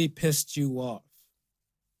movie really pissed you off?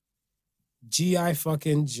 G.I.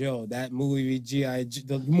 fucking Joe. That movie,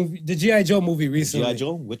 the G.I. Joe movie recently. G.I.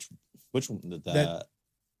 Joe? Which one?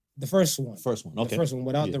 The first one. First one, okay. The first one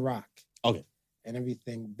without The Rock. Okay. And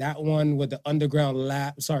everything. That one with the underwater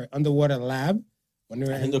lab. I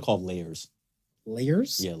think they're called layers.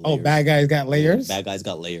 Layers? Yeah, layers. Oh, bad guys got layers? Bad guys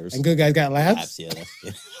got layers. And good guys got labs? Yeah, That's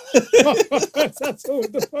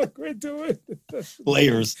what the fuck we're doing.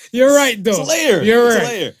 Layers. You're right, though. It's a layer. You're right. It's a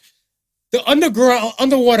layer. The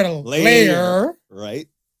underwater layer. Right.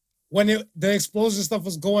 When the explosion stuff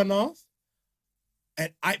was going off,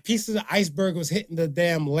 and pieces of iceberg was hitting the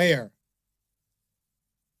damn layer.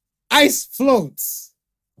 Ice floats.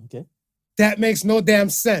 Okay. That makes no damn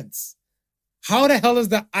sense. How the hell is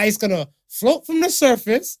the ice gonna float from the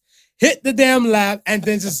surface, hit the damn lab, and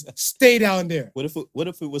then just stay down there? What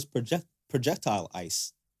if it was projectile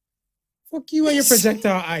ice? Fuck you and your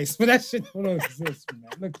projectile ice. But that shit don't exist,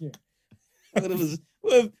 man. Look here. What if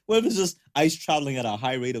it's just ice traveling at a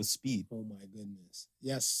high rate of speed? Oh my goodness.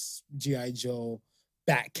 Yes, G.I. Joe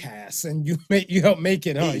backcast, and you help make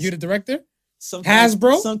it, huh? You the director?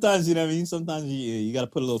 Hasbro? Sometimes, you know what I mean? Sometimes you got to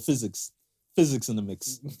put a little physics in the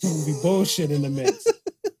mix. Movie bullshit in the mix.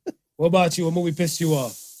 What about you? What movie pissed you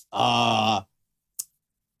off?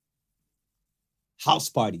 House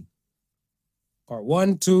Party. Part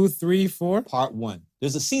 1, 2, 3, 4? Part 1.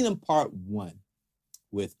 There's a scene in part 1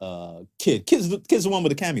 with Kid's the one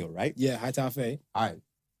with the cameo, right? Yeah, High Top Faye. All right.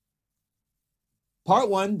 Part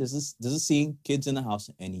 1, there's a scene, Kid's in the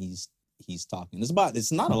house, and he's talking.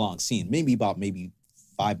 It's not a long scene, maybe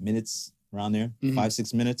 5 minutes around there,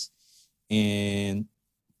 5-6 minutes. And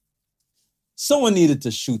someone needed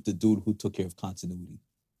to shoot the dude who took care of continuity.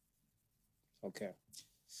 Okay.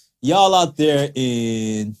 Y'all out there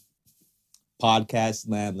in podcast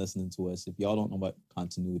land listening to us, if y'all don't know what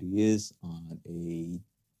continuity is on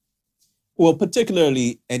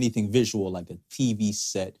particularly anything visual like a TV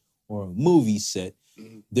set or a movie set,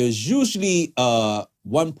 there's usually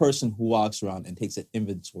one person who walks around and takes an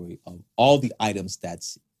inventory of all the items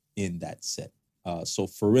that's in that set. So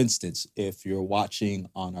for instance, if you're watching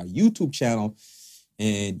on our YouTube channel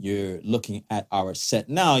and you're looking at our set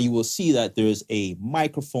now, you will see that there's a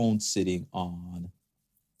microphone sitting on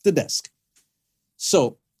the desk.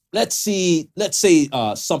 So let's say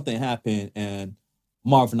something happened and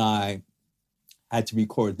Marv and I had to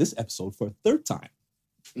record this episode for a third time.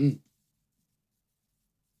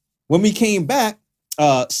 When we came back,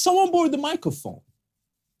 someone borrowed the microphone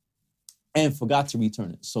and forgot to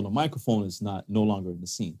return it. So the microphone is no longer in the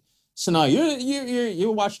scene. So now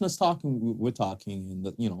you're watching us talking, we're talking, and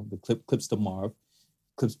the clip clips to Marv,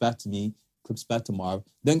 clips back to me, clips back to Marv,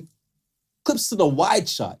 then clips to the wide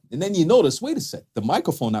shot. And then you notice, wait a sec, the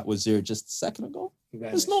microphone that was there just a second ago,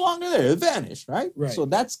 it's no longer there. It vanished, right? So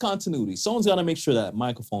that's continuity. Someone's got to make sure that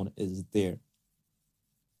microphone is there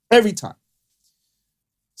every time.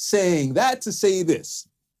 Saying that to say this,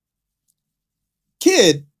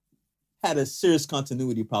 Kid had a serious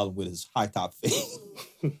continuity problem with his high top face.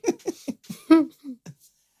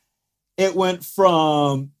 It went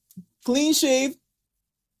from clean shave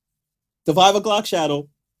to 5 o'clock shadow,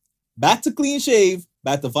 back to clean shave,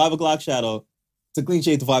 back to 5 o'clock shadow, to clean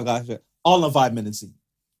shave to 5 o'clock shadow, all in a 5-minute scene.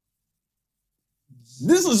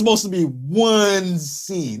 This is supposed to be one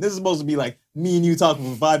scene. This is supposed to be like me and you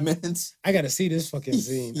talking for 5 minutes. I gotta see this fucking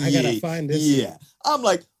scene. I gotta find this. Yeah. I'm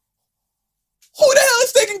like, who the hell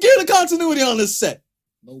is taking care of the continuity on this set?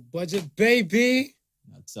 Low budget, baby.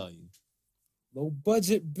 I'll tell you. Low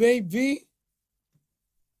budget, baby.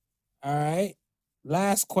 All right.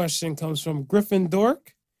 Last question comes from Griffin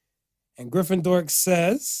Dork. And Griffin Dork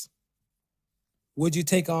says, would you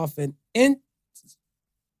take off an inch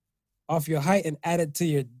off your height and add it to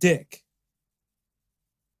your dick?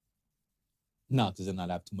 No, because then I'd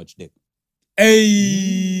have too much dick.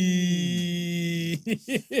 Hey!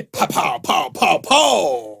 Pow, pow, pow, pow,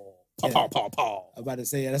 pow. Pow, pow, pow, pow. I'm about to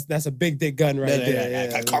say, that's a big dick gun right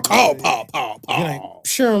there. Yeah. Pow, pow, pow, pow. Like,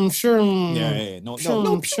 shum. Yeah. No.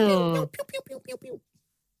 Shum. Pew, pew, pew, pew, pew.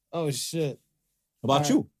 Oh, shit. What about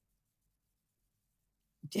you?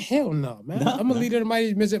 Hell no, man. No, I'm a leader of the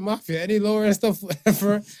Mighty Midget Mafia. Any lower and stuff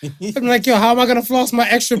ever. I'm like, yo, how am I gonna floss my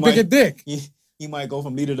extra bigger dick? You might go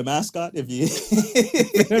from leader to mascot if you.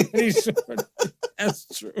 I'm pretty sure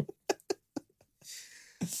that's true.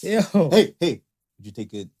 Yo. Hey, would you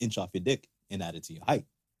take an inch off your dick and add it to your height?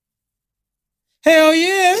 Hell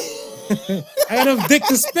yeah. I got enough dick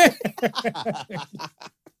to spare.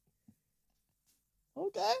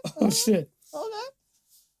 Okay. Oh shit. Okay.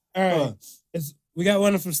 All right. We got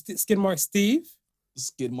one from Skidmark Steve.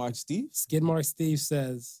 Skidmark Steve? Skidmark Steve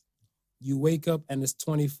says, you wake up and it's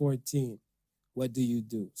 2014. What do you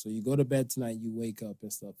do? So you go to bed tonight, you wake up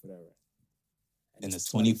and stuff, whatever. And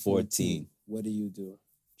it's 2014. What do you do?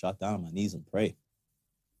 Drop down on my knees and pray.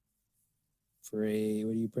 Pray.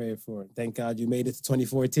 What do you pray for? Thank God you made it to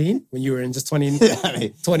 2014 when you were in just 2020.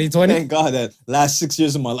 Thank God that last 6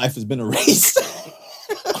 years of my life has been erased.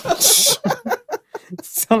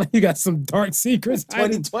 Sound like you got some dark secrets.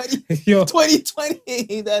 2020. Yo, 2020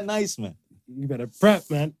 ain't that nice, man. You better prep,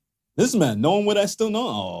 man. This man, knowing what I still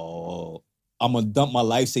know, I'm gonna dump my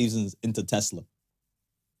life savings into Tesla.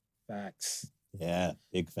 Facts. Yeah,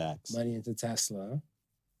 big facts. Money into Tesla.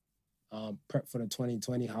 Prep for the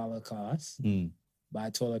 2020 Holocaust. Buy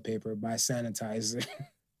toilet paper. Buy sanitizer.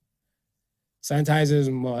 Sanitizer is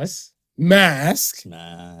a must. Mask.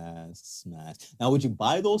 Now, would you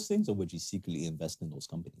buy those things or would you secretly invest in those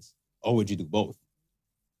companies? Or would you do both?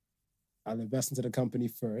 I'll invest into the company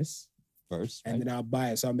first. Right? And then I'll buy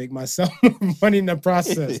it. So I'll make myself money in the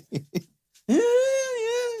process. Yeah.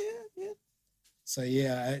 So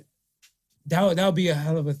yeah, that'll be a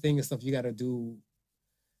hell of a thing and stuff you got to do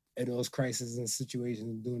in those crises and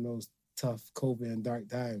situations during those tough COVID and dark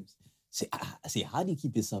times. See, how do you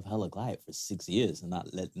keep yourself hella quiet for 6 years and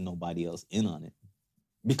not let nobody else in on it?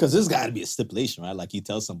 Because there's got to be a stipulation, right? Like you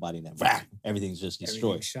tell somebody that everything's just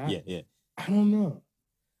destroyed. Yeah. I don't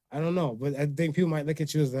know, but I think people might look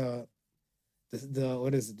at you as the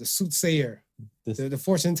what is it? The soothsayer, the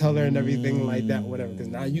fortune teller and everything like that, whatever. Because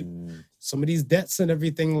now some of these debts and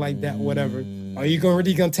everything like that, whatever. Are you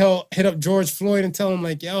really gonna hit up George Floyd and tell him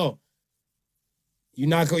like, yo, you're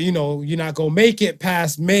not gonna make it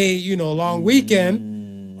past May, long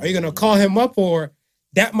weekend? Are you gonna call him up, or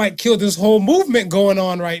that might kill this whole movement going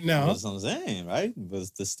on right now? That's what I'm saying, right?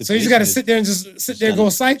 So you just gotta sit there and go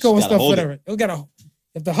psycho and stuff, whatever. You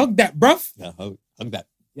have to hug that, bruv. Yeah, hug that.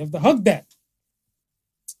 You have to hug that.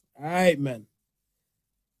 All right, man.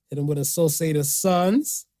 Hit him with Associated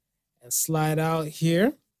Sons and slide out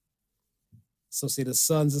here. Associated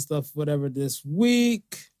Sons and stuff, whatever, this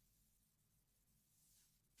week.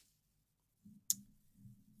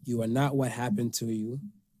 You are not what happened to you.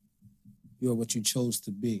 You are what you chose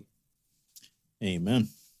to be. Amen.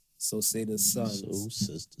 So say the Sons. So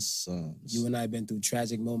says the Sons. You and I have been through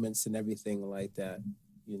tragic moments and everything like that.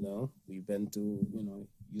 We've been through,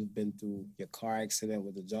 you've been through your car accident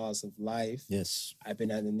with the jaws of life. Yes. I've been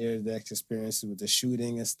at the near-death experiences with the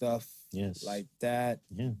shooting and stuff. Yes. Like that.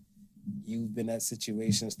 Yeah. You've been at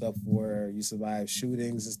situations, stuff where you survived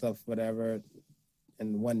shootings and stuff, whatever,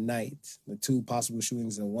 in one night. The 2 possible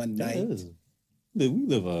shootings in one night. We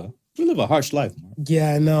live a harsh life, man.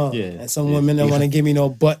 Yeah, I know. Yeah. And some women don't want to give me no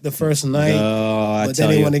butt the first night. But then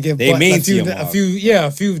they want to give butt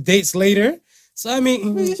a few dates later. So I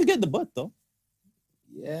mean, you should get the butt though.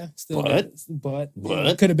 Yeah, still but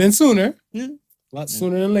could have been sooner. Yeah. A lot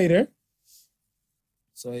sooner than later.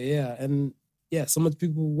 So yeah, and yeah, so much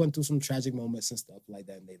people went through some tragic moments and stuff like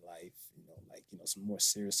that in their life. Some more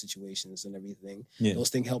serious situations and everything. Yeah. Those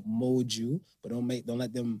things help mold you, but don't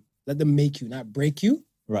let them make you, not break you.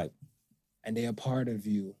 Right. And they are part of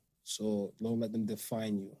you. So don't let them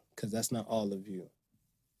define you, because that's not all of you.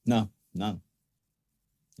 No.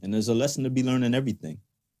 And there's a lesson to be learned in everything.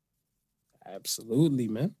 Absolutely,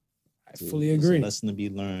 man. I fully agree. There's a lesson to be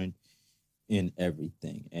learned in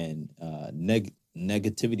everything. And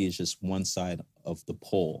negativity is just one side of the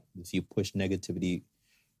pole. If you push negativity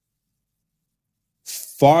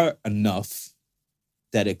far enough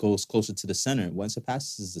that it goes closer to the center, once it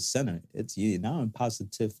passes the center, you're now in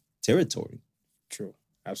positive territory. True.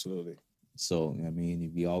 Absolutely. So, I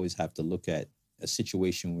mean, we always have to look at a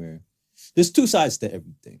situation where there's 2 sides to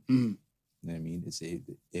everything. You know what I mean?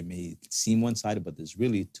 It may seem one-sided, but there's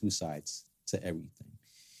really 2 sides to everything.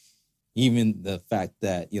 Even the fact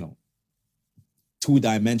that,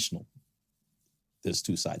 2-dimensional, there's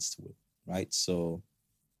 2 sides to it, right? So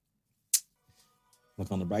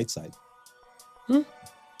look on the bright side.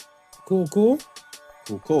 Cool.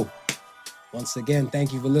 Once again,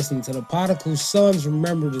 thank you for listening to the Podical Sons.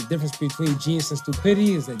 Remember, the difference between genius and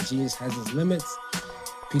stupidity is that genius has its limits.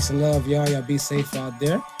 Peace and love, y'all. Y'all be safe out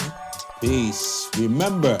there. Peace.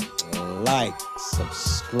 Remember, like,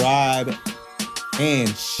 subscribe, and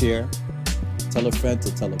share. Tell a friend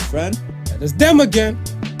to tell a friend. That is them again.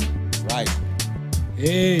 Right.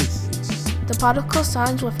 Peace. The Podical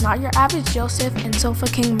Sons with Not Your Average Joseph and Sofa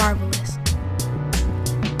King Marvelous.